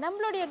இல்லைங்க.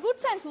 நம்மளுடைய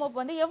குட் சயின்ஸ் மோப்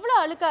வந்து எவ்வளவு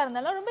அழுக்கா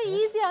இருந்தாலும் ரொம்ப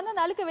ஈஸியா வந்து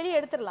அந்த அழுக்க வெளியே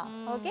எடுத்துடலாம்.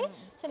 ஓகே,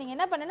 சோ நீங்க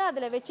என்ன பண்ணணும்,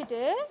 அதுல வச்சுட்டு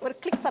ஒரு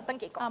கிளிக்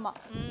சத்தம் கேட்கும். ஆமா,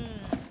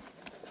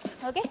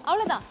 ஓகே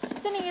அவ்வளவுதான்.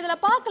 சோ நீங்க இதுல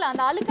பார்க்கலாம்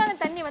அந்த அழுக்கான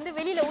தண்ணி வந்து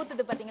வெளியில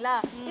ஊத்துது பாத்தீங்களா?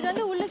 இது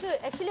வந்து உள்ளுக்கு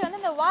ஆக்சுவலி வந்து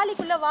அந்த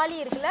வாளிக்குள்ள வாளி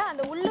இருக்குல்ல,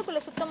 அந்த உள்ளுக்குள்ள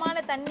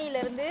சுத்தமான தண்ணியில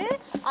இருந்து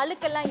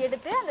அழுக்கெல்லாம்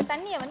எடுத்து அந்த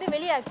தண்ணியை வந்து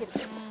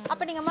வெளியாக்கிருக்கு.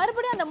 அப்ப நீங்க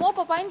மறுபடியும் அந்த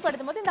மோப்பை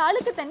பயன்படுத்தும் போது இந்த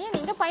அழுக்கு தண்ணியை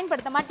நீங்க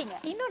பயன்படுத்த மாட்டீங்க.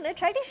 இன்னொன்னு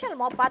ட்ரெடிஷனல்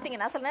மாப்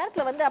பாத்தீங்கன்னா சில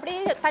நேரத்துல வந்து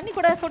அப்படியே தண்ணி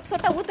கூட சொட்டு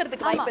சொட்டா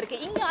ஊத்துறதுக்கு வாய்ப்பு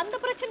இருக்கு. இங்க அந்த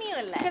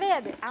பிரச்சனையும் இல்ல.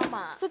 கிடையாது.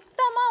 ஆமா.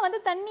 சுத்தமா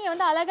வந்து தண்ணியை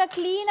வந்து அழகா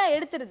கிளீனா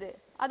எடுத்துருது.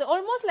 அது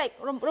ஆல்மோஸ்ட் லைக்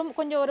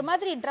கொஞ்சம் ஒரு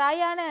மாதிரி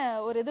ட்ரையான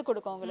ஒரு இது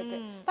கொடுக்கும் உங்களுக்கு.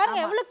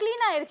 பாருங்க எவ்வளவு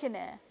கிளீன்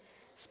ஆயிருச்சுன்னு.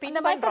 ஸ்பின்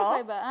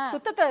மைக்ரோஃபைபர்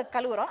சுத்தத்தை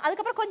கழுவுறோம்.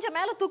 அதுக்கு அப்புறம் கொஞ்சம்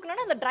மேல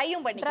தூக்கணும்னா அந்த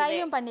ட்ரையும்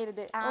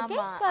பண்ணிருது. ஓகே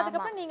சோ அதுக்கு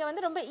அப்புறம் நீங்க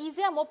வந்து ரொம்ப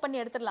ஈஸியா மோப் பண்ணி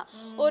எடுத்துடலாம்.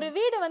 ஒரு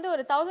வீடு வந்து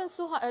ஒரு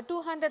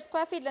 1200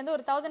 ஸ்கொயர் ஃபீட்ல இருந்து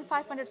ஒரு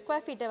 1500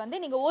 ஸ்கொயர் ஃபீட்டை வந்து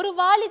நீங்க ஒரு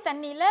வாளி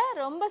தண்ணியில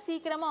ரொம்ப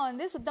சீக்கிரமா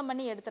வந்து சுத்தம்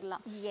பண்ணி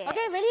எடுத்துடலாம்.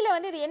 ஓகே வெளியில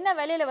வந்து இது என்ன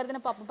விலையில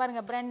வருதுன்னு பாப்போம்.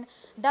 பாருங்க பிராண்ட்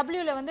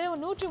டபிள்யூல வந்து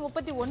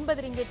 139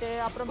 ரிங்கெட்,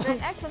 அப்புறம்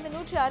பிராண்ட் எக்ஸ் வந்து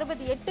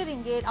 168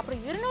 ரிங்கெட்,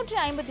 அப்புறம்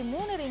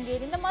 253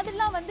 ரிங்கெட். இந்த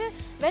மாதிரிலாம் வந்து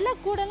விலை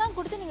கூடலாம்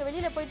கொடுத்து நீங்க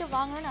வெளியில போயிட்டு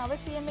வாங்கணும்னு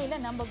அவசியமே இல்லை.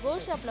 நம்ம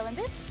ஷாப்ல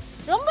வந்து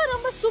ரொம்ப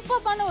ரொம்ப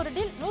சூப்பரான ஒரு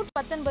டீல்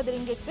 119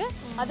 ரிங்கெட்க்கு.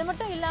 அது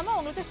மட்டும் இல்லாம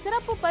உங்களுக்கு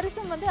சிறப்பு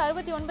பரிசும் வந்து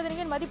 69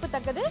 ரிங்கெட் மதிப்பு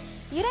தக்கது.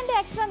 2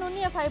 எக்ஸ்ட்ரா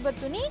நுண்ணிய ஃபைபர்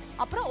துணி,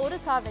 அப்புறம் ஒரு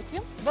கார்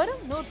வேக்யூம்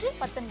வெறும்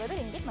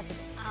 119 ரிங்கெட்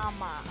மட்டுமே.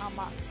 ஆமா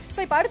ஆமா. சோ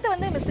இப்போ அடுத்து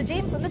வந்து மிஸ்டர்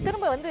ஜேம்ஸ் வந்து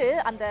திரும்ப வந்து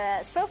அந்த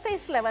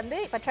சர்ஃபேஸ்ல வந்து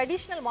இப்ப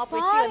ட்ரெடிஷனல் மாப்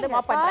வச்சு வந்து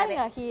மாப் பண்றாரு.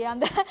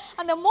 அந்த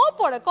அந்த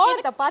மோப்போட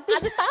கோலத்தை பாத்தி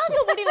அது தாங்க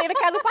முடியல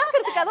எனக்கு. அது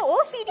பாக்குறதுக்கு அது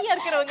ஓசிடியா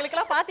இருக்கிறவங்களுக்கு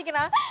எல்லாம்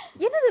பாத்தீங்கன்னா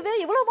என்னது இது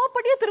இவ்வளவு மாப்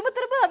பண்ணியா திரும்ப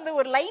திரும்ப அந்த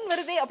ஒரு லைன்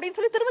வருதே அப்படின்னு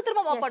சொல்லி திரும்ப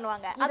திரும்ப மாப்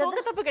பண்ணுவாங்க. அது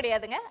உங்க தப்பு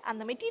கிடையாதுங்க.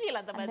 அந்த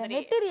மெட்டீரியல் அந்த மாதிரி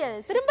மெட்டீரியல்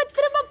திரும்ப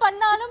திரும்ப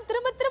பண்ணாலும்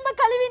திரும்ப திரும்ப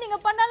கழுவி நீங்க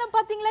பண்ணாலும்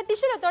பாத்தீங்களா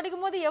டிஷ்யூல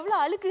துடைக்கும் போது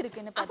எவ்வளவு அழுக்கு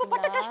இருக்குன்னு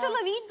பாத்தீங்களா? அப்ப கஷ்டம்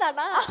எல்லாம் வீண்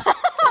தானா?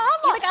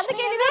 எனக்கு அந்த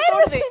கேள்வி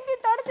தோணுது. சிந்தி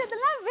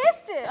தொடச்சதெல்லாம்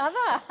வேஸ்ட்.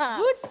 அதான்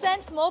குட்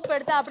சென்ஸ் மோப்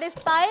எடுத்து அப்படியே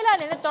ஸ்டைலா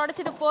நின்னு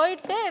தொடச்சிட்டு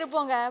போயிட்டே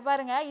இருப்போங்க.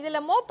 பாருங்க இதுல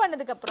மோப்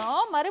பண்ணதுக்கு அப்புறம்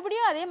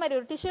மறுபடியும் அதே மாதிரி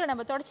ஒரு டிஷ்யூல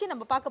நம்ம தொடச்சி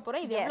நம்ம பார்க்க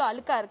போறோம் இது எவ்வளவு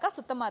அழுக்கா இருக்கா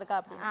சுத்தமா இருக்கா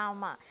அப்படி.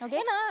 ஆமா.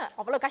 ஏன்னா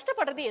அவ்வளவு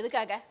கஷ்டப்படுறது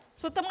எதுக்காக?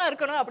 சுத்தமா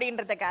இருக்கணும்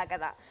அப்படின்றதுக்காக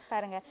தான்.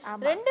 பாருங்க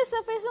ரெண்டு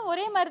சர்ஃபேஸும்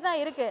ஒரே மாதிரி தான்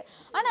இருக்கு.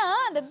 ஆனா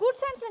அந்த குட்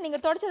சென்ஸ்ல நீங்க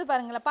தொடச்சது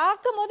பாருங்களேன்,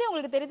 பார்க்கும் போதே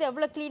உங்களுக்கு தெரியுது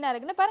எவ்வளவு கிளீனா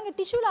இருக்குன்னு. பாருங்க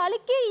டிஷ்யூல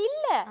அழுக்கே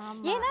இல்ல.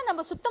 ஏன்னா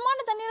நம்ம சுத்தமான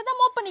தண்ணியில தான்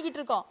மோப் பண்ணிக்கிட்டு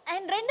இருக்கோம்.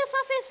 அண்ட் ரெண்டு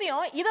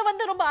சர்ஃபேஸையும் இத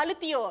வந்து ரொம்ப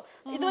அழுத்தியோ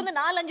இது வந்து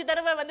 4-5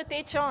 தடவை வந்து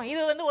தேய்ச்சோம்,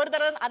 இது வந்து ஒரு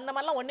தடவை அந்த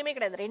மாதிரிலாம் ஒண்ணுமே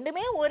கிடையாது.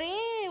 ரெண்டுமே ஒரே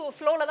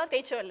ஃப்ளோல தான்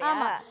தேய்ச்சோம் இல்லையா?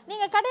 ஆமா.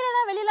 நீங்க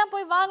கடையிலலாம் வெளியலாம்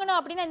போய் வாங்கணும்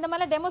அப்படின்னா இந்த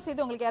மாதிரி டெமோ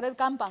செய்து உங்களுக்கு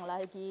யாராவது காமிப்பாங்களா?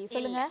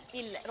 சொல்லுங்க.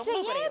 இல்ல ரொம்ப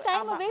ஏன்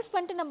டைம் வேஸ்ட்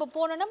பண்ணிட்டு நம்ம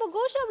போறோம்? நம்ம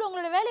கோஷாப்ல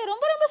உங்களோட வேலையை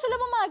ரொம்ப ரொம்ப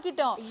சுலபமா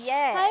ஆக்கிட்டோம்.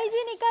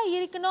 ஹைஜீனிக்கா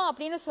இருக்கணும்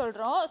அப்படின்னு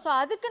சொல்றோம். சோ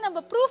அதுக்கு நம்ம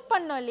ப்ரூஃப்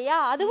பண்ணோம் இல்லையா?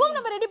 அதுவும்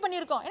நம்ம ரெடி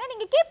பண்ணிருக்கோம். ஏன்னா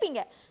நீங்க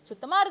கேப்பீங்க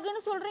சுத்தமா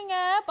இருக்குன்னு சொல்றீங்க,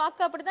 பாக்க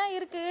அப்படிதான்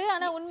இருக்கு,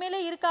 ஆனா உண்மையிலே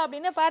இருக்கா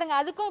அப்படின்னு. பாருங்க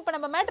அதுக்கும் இப்ப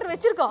நம்ம மேட்டர்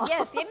வச்சிருக்கோம்.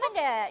 எஸ்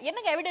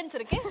என்னங்க எவிடன்ஸ்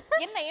இருக்கு?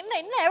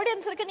 என்ன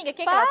எவிடன்ஸ் இருக்கு நீங்க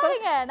கேக்கலாம்.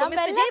 பாருங்க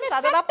நம்ம ஜேம்ஸ்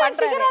அதெல்லாம்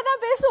பண்றாரு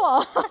தான்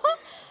பேசுவோம்.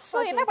 சோ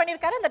என்ன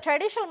பண்ணிருக்காரு, அந்த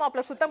ட்ரெடிஷனல்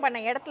மாப்ல சுத்தம் பண்ண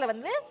இடத்துல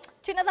வந்து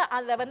சின்னதா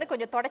அத வந்து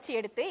கொஞ்சம் தொடச்சி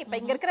எடுத்து இப்ப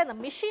இங்க இருக்கிற அந்த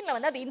மிஷின்ல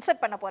வந்து அது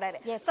இன்சர்ட் பண்ண போறாரு.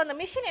 சோ அந்த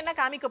மிஷின் என்ன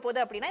காமிக்க போகுது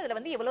அப்படின்னா இதுல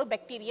வந்து எவ்வளவு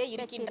பாக்டீரியா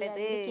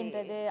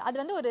இருக்கின்றது அது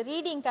வந்து ஒரு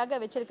ரீடிங்காக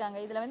வச்சிருக்காங்க.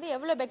 இதுல வந்து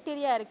எவ்வளவு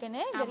பாக்டீரியா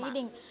இருக்குன்னு இந்த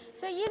ரீடிங்.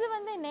 சோ இது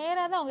வந்து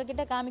நேரா தான்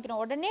உங்ககிட்ட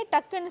காமிக்கிறோம். உடனே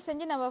டக்குன்னு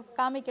செஞ்சு நம்ம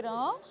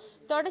காமிக்கிறோம்.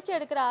 தொடச்சி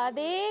எடுக்கிற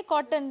அதே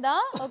காட்டன்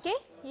தான். ஓகே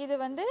இது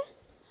வந்து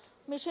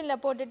மிஷின்ல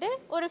போட்டுட்டு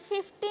ஒரு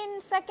 15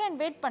 செகண்ட்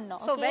வெயிட்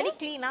பண்ணோம். So very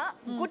க்ளீனா,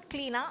 good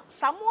க்ளீனா,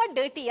 somewhat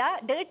டர்ட்டியா,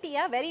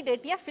 very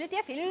டர்ட்டியா,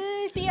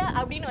 ஃபில்தியா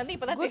அப்படின்னு வந்து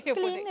இப்பதான் குட்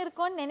க்ளீன்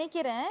இருக்கும்னு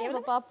நினைக்கிறேன்.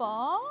 இப்ப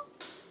பாப்போம்.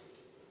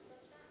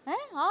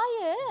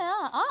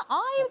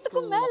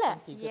 1000க்கும் மேல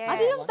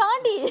அதையும்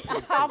தாண்டி.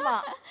 ஆமா.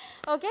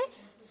 ஓகே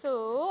சோ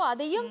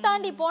அதையும்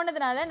தாண்டி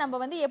போனதுனால நம்ம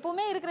வந்து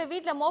எப்பவுமே இருக்கிற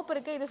வீட்ல மோப்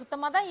இருக்கு இது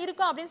சுத்தமா தான்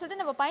இருக்கும் அப்படின்னு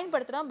சொல்லிட்டு நம்ம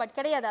பயன்படுத்துறோம். பட்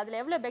கிடையாது. அதுல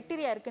எவ்வளவு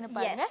பாக்டீரியா இருக்குன்னு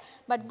பாருங்க.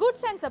 பட் குட்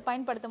சென்ஸை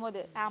பயன்படுத்தும்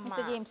போது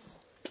மிஸ்டர் ஜேம்ஸ்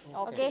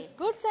ஓகே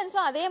குட்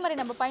சென்ஸும் அதே மாதிரி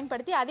நம்ம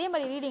பயன்படுத்தி அதே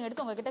மாதிரி ரீடிங்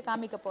எடுத்து உங்ககிட்ட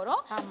காமிக்க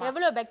போறோம்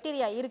எவ்வளவு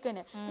பாக்டீரியா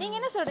இருக்குன்னு. நீங்க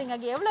என்ன சொல்றீங்க?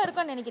 எவ்வளவு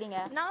இருக்கும்னு நினைக்கிறீங்க?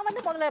 நான்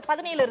வந்து முதல்ல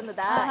 17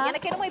 இருந்ததா,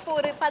 எனக்கு என்னமோ இப்போ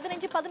ஒரு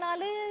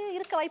 15-14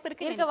 இருக்க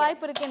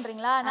வாய்ப்பு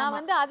இருக்குன்றீங்களா? நான்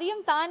வந்து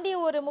அதையும் தாண்டி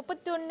ஒரு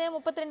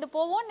 31-32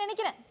 போவோம்னு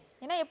நினைக்கிறேன்.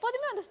 ஏன்னா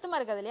எப்போதுமே வந்து சுத்தமா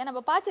இருக்காது இல்லையா? நம்ம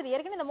பாய்ச்சது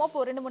ஏற்கனவே இந்த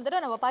மோப்போ 2-3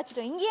 தடவை நம்ம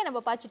பாய்ச்சிட்டோம். இங்கேயே நம்ம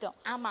பாய்ச்சிட்டோம்.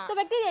 சோ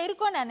பாக்டீரியா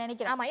இருக்கும்னு நான்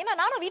நினைக்கிறேன். ஆமா. ஏன்னா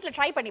நானும் வீட்ல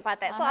ட்ரை பண்ணி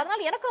பார்த்தேன். சோ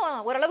அதனால எனக்கும்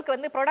ஓரளவுக்கு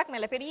வந்து ப்ராடக்ட்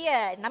மேல பெரிய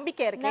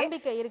நம்பிக்கை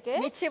இருக்கு.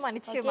 நிச்சயமா.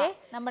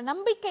 நம்ம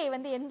நம்பிக்கை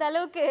வந்து எந்த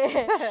அளவுக்கு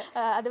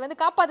அது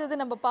வந்து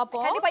காப்பாத்துது நம்ம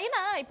பாப்போம். கண்டிப்பா.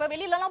 ஏன்னா இப்ப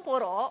வெளியில எல்லாம்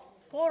போறோம்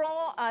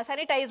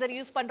சானிடைசர்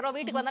யூஸ் பண்றோம்,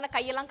 வீட்டுக்கு வந்தா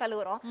கையெல்லாம்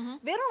கழுவுறோம்.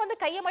 வெறும் வந்து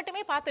கையை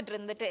மட்டுமே பார்த்துட்டு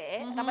இருந்துட்டு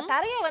நம்ம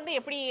தரையை வந்து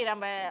எப்படி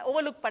நம்ம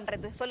ஓவர்லுக்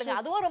பண்றது சொல்லுங்க?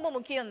 அதுவும் ரொம்ப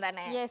முக்கியம்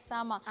தானே? எஸ்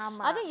ஆமா.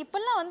 அதுவும்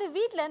இப்பெல்லாம் வந்து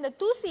வீட்ல இந்த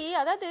தூசி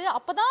அதாவது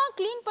அப்பதான்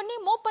கிளீன் பண்ணி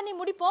மோப் பண்ணி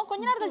முடிப்போம்.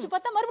 கொஞ்ச நேரம் கழிச்சு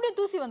பார்த்தா மறுபடியும்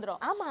தூசி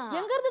வந்துரும்.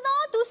 எங்க இருந்து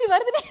தான் தூசி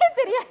வருதுன்னே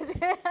தெரியாது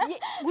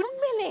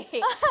உண்மையிலே.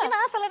 ஏன்னா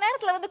சில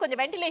நேரத்துல வந்து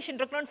கொஞ்சம் வென்டிலேஷன்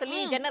இருக்கணும்னு சொல்லி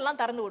ஜன்னல்லாம்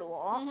திறந்து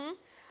விடுவோம்.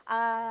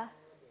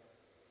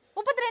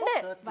 32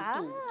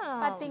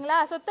 பாத்தீங்களா?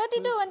 சோ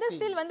 32 வந்து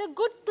ஸ்டில் வந்து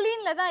குட்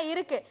க்ளீன்ல தான்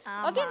இருக்கு.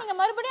 ஓகே நீங்க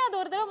மறுபடியும் அது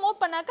ஒரு தடவை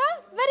மோப் பண்ணாக்கா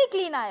வெரி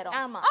க்ளீன் ஆயிரும்.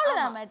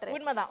 அவ்வளவுதான் மேட்டர்.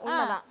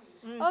 உண்மைதான்.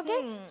 ஓகே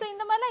சோ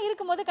இந்த மாதிரிலாம்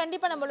இருக்கும்போது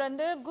கண்டிப்பா நம்ம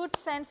வந்து குட்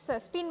சென்ஸ்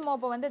ஸ்பின்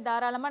மோப்பை வந்து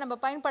தாராளமா நம்ம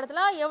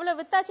பயன்படுத்தலாம். எவ்வளவு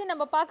வித்தாச்சு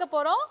நம்ம பார்க்க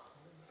போறோம்.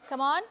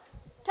 Come on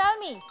tell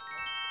me.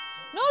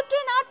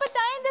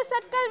 145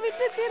 செட்கள்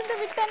விற்று தீர்ந்து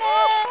விட்டன.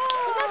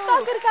 இன்னும்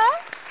ஸ்டாக்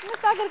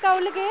இருக்கா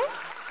உங்களுக்கு?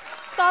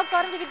 ஸ்டாக்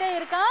குறைஞ்சிக்கிட்டே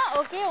இருக்கான்.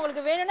 ஓகே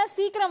உங்களுக்கு வேணும்னா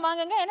சீக்கிரம்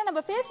வாங்குங்க. ஏன்னா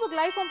நம்ம Facebook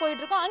லைவும்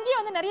போயிட்டு இருக்கோம். அங்கேயும்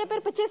வந்து நிறைய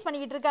பேர் பர்ச்சேஸ்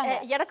பண்ணிக்கிட்டு இருக்காங்க.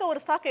 எனக்கு ஒரு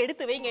ஸ்டாக்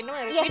எடுத்து வைங்க. இன்னும்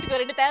வீட்டுக்கு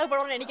 2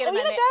 தேவைப்படும்னு நினைக்கிறேன்.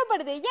 இன்னும்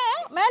தேவைப்படுது.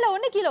 ஏன் மேல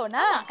 1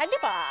 கிலோனா?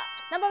 கண்டிப்பா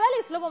நம்ம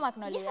வேலையை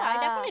சுலபமாக்கணும் இல்லையா?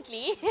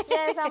 டெஃபினெட்லி.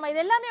 எஸ் ஆமா.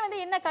 இது எல்லாமே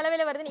வந்து என்ன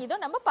கலவையில வருதுன்னு இதோ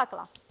நம்ம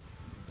பார்க்கலாம்.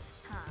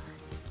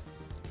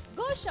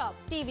 கோ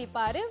ஷாப் டிவி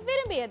பாரு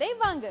விரும்பியதை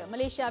வாங்கு.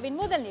 மலேசியாவின்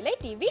முதல் நிலை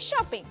TV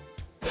shopping.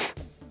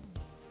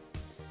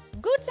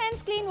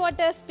 Goodsense Clean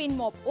Water Spin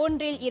Mop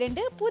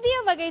 1 புதிய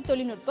வகை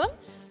தொழில்நுட்பம்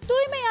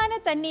தூய்மையான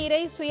தண்ணீரை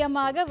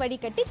சுயமாக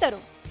வடிகட்டி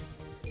தரும்.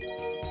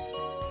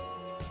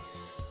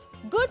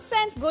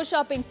 Goodsense Go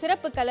Shopping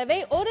சிறப்பு கலவை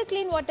ஒரு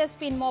கிளீன் வாட்டர்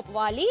ஸ்பின் மாப்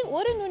வாளி,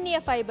 ஒரு நுண்ணிய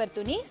ஃபைபர்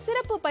துணி,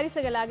 சிறப்பு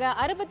பரிசுகளாக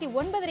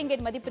 69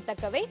 ரிங்கெட் மதிப்பு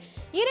தக்கவை,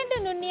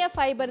 2 நுண்ணிய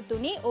ஃபைபர்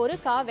துணி, ஒரு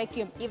கா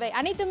வெக்யூம். இவை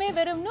அனைத்துமே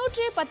வெறும்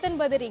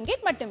 119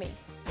 ரிங்கெட் மட்டுமே.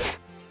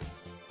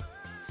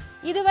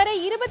 இதுவரை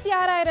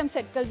 26,000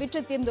 செட்கள் விற்று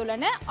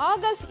தீர்ந்துள்ளன.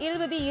 ஆகஸ்ட்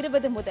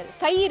 2020 முதல்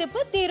கையிருப்பு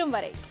தீரும்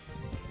வரை.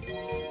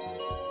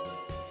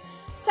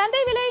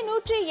 சந்தை விலை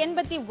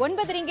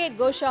 189 ரிங்கெட்.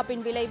 கோ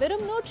ஷாப்பின் விலை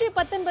வெறும்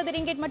 119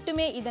 ரிங்கெட்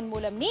மட்டுமே. இதன்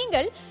மூலம்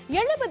நீங்கள்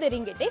 70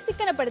 ரிங்கெட்டை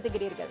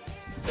சிக்கனப்படுத்துகிறீர்கள்.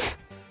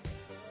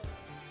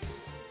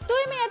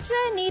 தூய்மையற்ற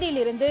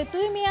நீரிலிருந்து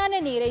தூய்மையான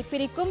நீரை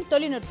பிரிக்கும்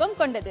தொழில்நுட்பம்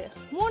கொண்டது.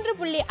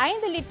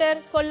 3.5 லிட்டர்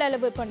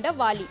கொள்ளளவு கொண்ட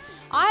வாளி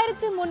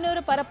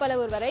 1300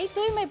 பரப்பளவு வரை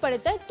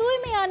தூய்மைப்படுத்த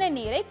தூய்மையான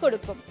நீரை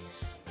கொடுக்கும்.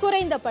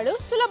 குறைந்த பளு,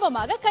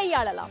 சுலபமாக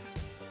கையாளலாம்.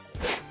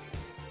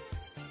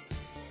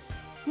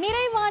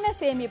 நிறைவான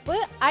சேமிப்பு,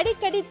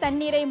 அடிக்கடி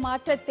தண்ணீரை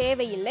மாற்ற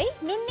தேவையில்லை.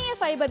 நுண்ணிய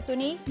ஃபைபர்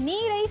துணி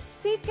நீரை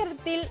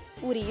சீக்கிரத்தில்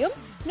உரியும்.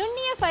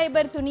 நுண்ணிய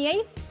ஃபைபர் துணியை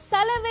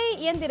சலவை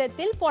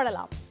இயந்திரத்தில்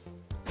போடலாம்.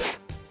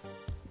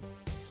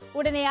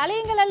 உடனே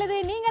அலையுங்கள் அல்லது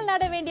நீங்கள்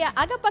நாட வேண்டிய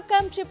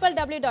அகப்பக்கம்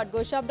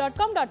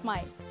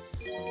www.goshop.com.my.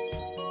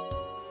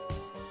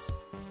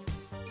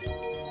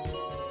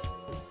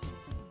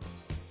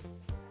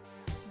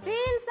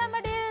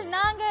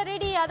 நாங்க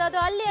ரெடி. அதாவது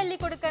அள்ளி அள்ளி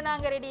கொடுக்க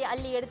நாங்க ரெடி,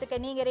 அள்ளி எடுத்துக்க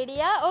நீங்க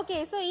ரெடியா? ஓகே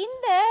சோ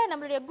இந்த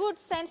நம்மளுடைய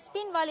Goodsense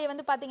ஸ்பின் வாளியை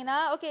வந்து பாத்தீங்கன்னா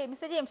okay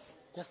mister James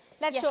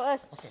let's show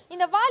us.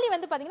 இந்த வாளி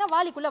வந்து பாத்தீங்கன்னா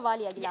வாளிக்குள்ள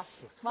வாளி ஆகியா?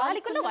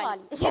 வாளிக்குள்ள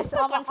வாளி. எஸ்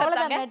ஆமா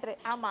அவ்வளவுதான் மேட்டர்.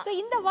 சோ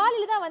இந்த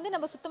வாளில தான் வந்து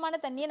நம்ம சுத்தமான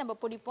தண்ணியை நம்ம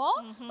பிடிப்போம்.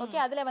 ஓகே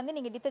அதுல வந்து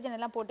நீங்க டிடர்ஜென்ட்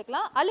எல்லாம்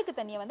போட்டுக்கலாம். அழுக்கு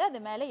தண்ணியை வந்து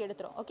அது மேல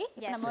எடுத்துரும். ஓகே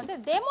நம்ம வந்து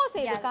டெமோ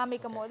செய்து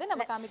காமிக்கும்போது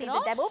நம்ம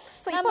காமிக்கிறோம்.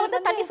 சோ இப்போ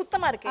வந்து தண்ணி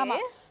சுத்தமா இருக்கு. ஆமா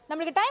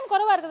நமக்கு டைம்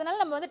குறைவா இருக்கிறதுனால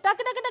நம்ம வந்து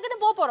டக்கு டக்கு டக்குன்னு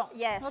போறோம்.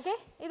 ஓகே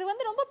இது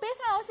வந்து ரொம்ப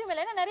பேசணும் அவசியம்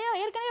இல்லை. ஏன்னா நிறைய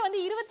ஏற்கனவே வந்து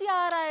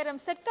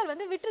 26,000 செட்கள்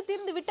வந்து விற்று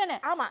தீர்ந்து விட்டன.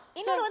 ஆமா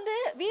இன்னொரு வந்து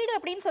வீடு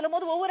அப்படின்னு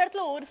சொல்லும்போது ஒவ்வொரு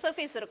இடத்துல ஒரு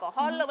சர்ஃபேஸ் இருக்கும்.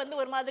 ஹால்ல வந்து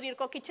ஒரு மாதிரி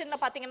இருக்கும், கிச்சன்ல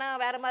பாத்தீங்கன்னா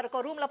வேற மாதிரி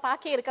இருக்கும், ரூம்ல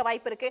பாக்கே இருக்க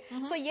வாய்ப்பு இருக்கு.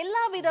 சோ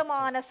எல்லா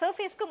விதமான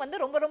சர்ஃபேஸ்க்கும்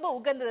வந்து ரொம்ப ரொம்ப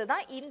உகந்தது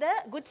தான் இந்த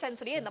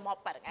Goodsense இந்த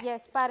மாப் பாருங்க.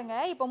 எஸ் பாருங்க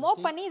இப்போ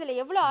மோப் பண்ணி இதுல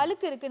எவ்வளவு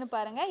அழுக்கு இருக்குன்னு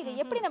பாருங்க. இதை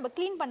எப்படி நம்ம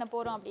க்ளீன் பண்ண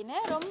போறோம் அப்படின்னு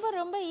ரொம்ப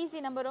ரொம்ப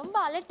ஈஸி. நம்ம ரொம்ப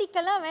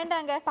அலட்டிக்கலாம்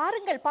வேண்டாங்க.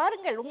 பாருங்கள்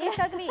பாருங்கள்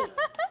உங்களுக்காகவே.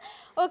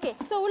 ஓகே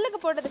சோ உள்ளுக்கு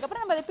போட்டதுக்கு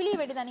அப்புறம் நம்ம அதை பிழிய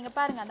வேண்டியதான். நீங்க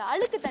பாருங்க அந்த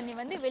அழுக்கு தண்ணி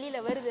வந்து வெளியில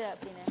வருது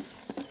அப்படின்னு.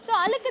 சோ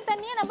அழுக்கு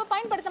தண்ணியை நம்ம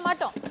பயன்படுத்த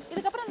மாட்டோம்.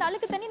 இதுக்கப்புறம் அந்த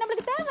அழுக்கு தண்ணி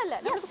நம்மளுக்கு தேவையில்லை.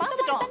 நம்ம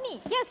சுத்தமான தண்ணி.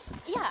 எஸ்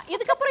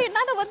இதுக்கப்புறம்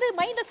என்னால வந்து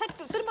மைண்ட் செட்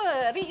திரும்ப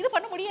இது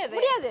பண்ண முடியாது.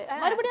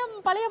 மறுபடியும்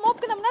பழைய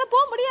மோப்க்கு நம்மளால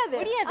போக முடியாது.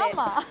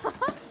 ஆமா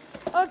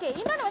ஓகே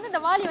இன்னொன்று வந்து இந்த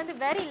வாளி வந்து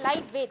வெரி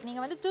லைட் வெயிட். நீங்க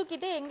வந்து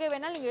தூக்கிட்டு எங்க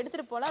வேணாலும் நீங்க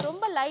எடுத்துட்டு போகலாம்.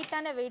 ரொம்ப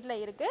லைட்டான வெயிட்ல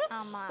இருக்கு.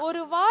 ஒரு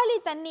வாளி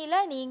தண்ணியில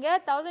நீங்க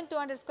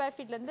 1200 ஸ்கொயர்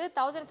ஃபீட்ல இருந்து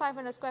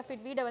 1500 ஸ்கொயர்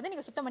ஃபீட் வீடை வந்து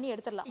நீங்க சுத்தம் பண்ணி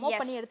எடுத்துடலாம், மோப்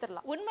பண்ணி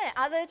எடுத்துடலாம். உண்மை.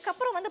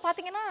 அதுக்கப்புறம் வந்து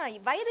பாத்தீங்கன்னா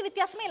வயது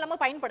வித்தியாசமே இல்லாம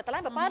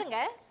பயன்படுத்தலாம். இப்ப பாருங்க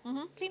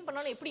க்ளீன்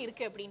பண்ணாலும் எப்படி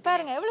இருக்கு அப்படின்னு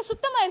பாருங்க எவ்வளவு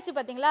சுத்தமாயிருச்சு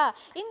பாத்தீங்களா?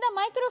 இந்த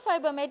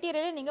மைக்ரோஃபைபர்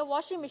மெட்டீரியலை நீங்க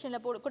வாஷிங்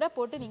மிஷின்ல கூட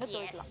போட்டு நீங்க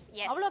துவைக்கலாம்.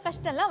 அவ்வளவு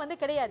கஷ்டம்லாம் வந்து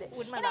கிடையாது.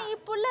 ஏன்னா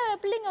இப்போ உள்ள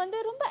பிள்ளைங்க வந்து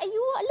ரொம்ப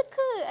ஐயோ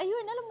அழுக்கு, ஐயோ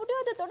என்னால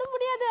முடியாது, தொட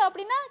முடியாது அப்படின்னா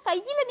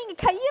கையில நீங்க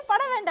கையை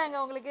பட வேண்டாங்க.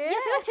 உங்களுக்கு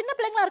சின்ன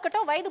பிள்ளைங்களா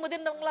இருக்கட்டும் வயது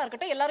முதிர்ந்தவங்களா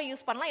இருக்கட்டும் எல்லாரும்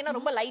யூஸ் பண்ணலாம். ஏன்னா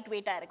ரொம்ப லைட்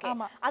வெயிட்டா இருக்கு.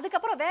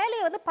 அதுக்கப்புறம்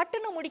வேலையை வந்து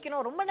பட்டுன்னு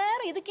முடிக்கணும், ரொம்ப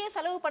நேரம் இதுக்கே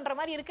செலவு பண்ற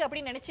மாதிரி இருக்கு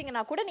அப்படின்னு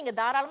நினைச்சீங்கன்னா கூட நீங்க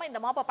தாராளமா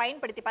இந்த மாப்பை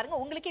பயன்படுத்தி பாருங்க,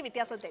 உங்களுக்கே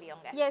வித்தியாசம்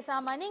தெரியுங்க. எஸ்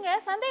ஆமா நீங்க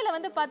சந்தையில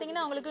வந்து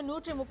பாத்தீங்கன்னா உங்களுக்கு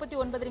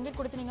 139 ரிங்கெட்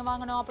கொடுத்து நீங்க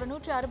வாங்கணும். அப்புறம்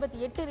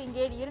 168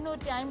 ரிங்கெட்,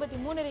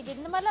 253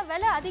 ரிங்கெட் இந்த மாதிரிலாம்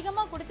விலை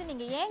அதிகமா கொடுத்து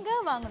நீங்க ஏங்க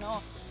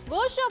வாங்கணும்? கோ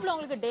ஷாப்ல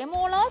உங்களுக்கு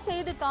டெமோலாம்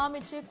செய்து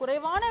காமிச்சு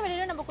குறைவான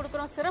விலையில நம்ம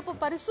கொடுக்குறோம், சிறப்பு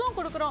பரிசும்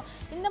கொடுக்குறோம்.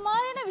 இந்த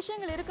மாதிரியான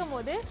விஷயங்கள்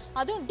இருக்கும்போது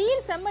அதுவும்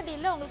டீல் செம்ம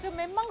டீல்ல உங்களுக்கு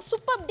மெம்மாங்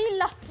சூப்பர்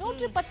டீல்ல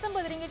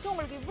 119 ரிங்கெட்க்கு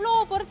உங்களுக்கு இவ்வளோ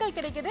பொருட்கள்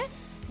கிடைக்குது.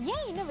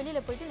 ஏன் இன்னும் வெளியில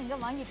போயிட்டு நீங்க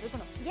வாங்கிட்டு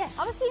இருக்கணும்? Yes.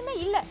 அவசியமே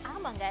இல்ல.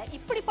 ஆமாங்க,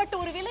 இப்படிப்பட்ட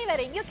ஒரு விலை வேற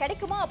எங்கேயும்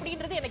கிடைக்குமா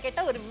அப்படின்றது எனக்கு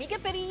கேட்ட ஒரு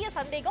மிகப்பெரிய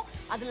சந்தேகம்.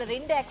 அதுல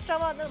 2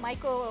 எக்ஸ்ட்ராவா வந்து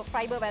மைக்ரோ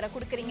ஃபைபர் வேற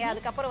கொடுக்குறீங்க,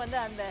 அதுக்கப்புறம் வந்து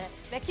அந்த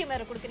வெக்யூம்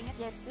வேற கொடுக்குறீங்க.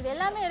 எஸ், இது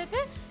எல்லாமே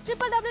இருக்கு.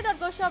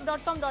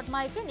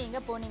 www.goshop.com.my க்கு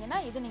நீங்க போனீங்கன்னா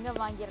இது நீங்க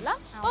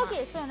வாங்கிடலாம். ஓகே,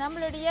 சோ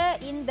நம்மளுடைய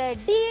இந்த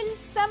டீல்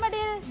செம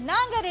டீல்,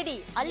 நாங்க ரெடி.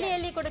 அள்ளி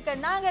அள்ளி கொடுக்க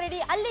நாங்க ரெடி,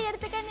 அள்ளி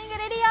எடுத்துக்க நீங்க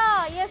ரெடியா?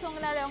 எஸ்,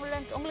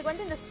 உங்களுக்கு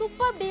வந்து இந்த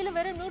சூப்பர் டீல்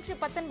வெறும்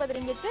 119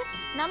 ரிங்கிட்க்கு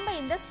நம்ம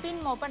இந்த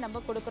ஸ்பின் மாப்பை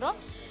நம்ம கொடுக்குறோம்.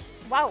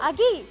 வாவ்,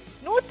 அகி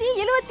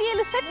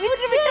 177 செட்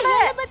விற்று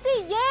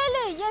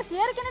 177. எஸ்,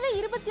 ஏற்கனவே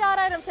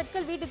 26000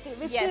 செட்கள் வித்து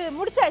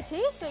முடிச்சாச்சு.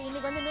 சோ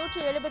இன்னைக்கு வந்து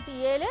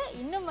 177.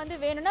 இன்னும் வந்து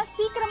வேணும்னா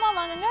சீக்கிரமா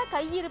வாங்குங்க,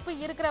 கையிருப்பு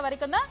இருக்கிற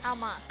வரைக்கும் தான்.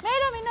 ஆமா.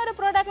 மேலும் இன்னொரு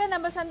ப்ராடக்ட்ல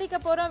நம்ம சந்திக்க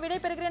போறோம். விடை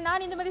பெறுகிறேன்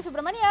நான் இந்துமதி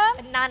சுப்ரமணியம்.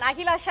 நான்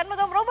அகிலா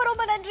சண்முகம். ரொம்ப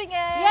ரொம்ப நன்றிங்க.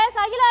 எஸ்,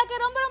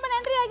 அகிலாக்கு ரொம்ப ரொம்ப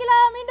நன்றி அகிலா.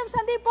 மீண்டும்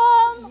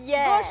சந்திப்போம்.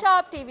 Yes. Go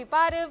Shop டிவி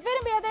பாரு,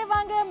 விரும்பியதை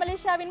வாங்க.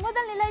 மலேசியாவின்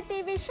முதல் நிலை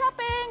டிவி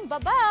ஷாப்பிங். By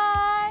by.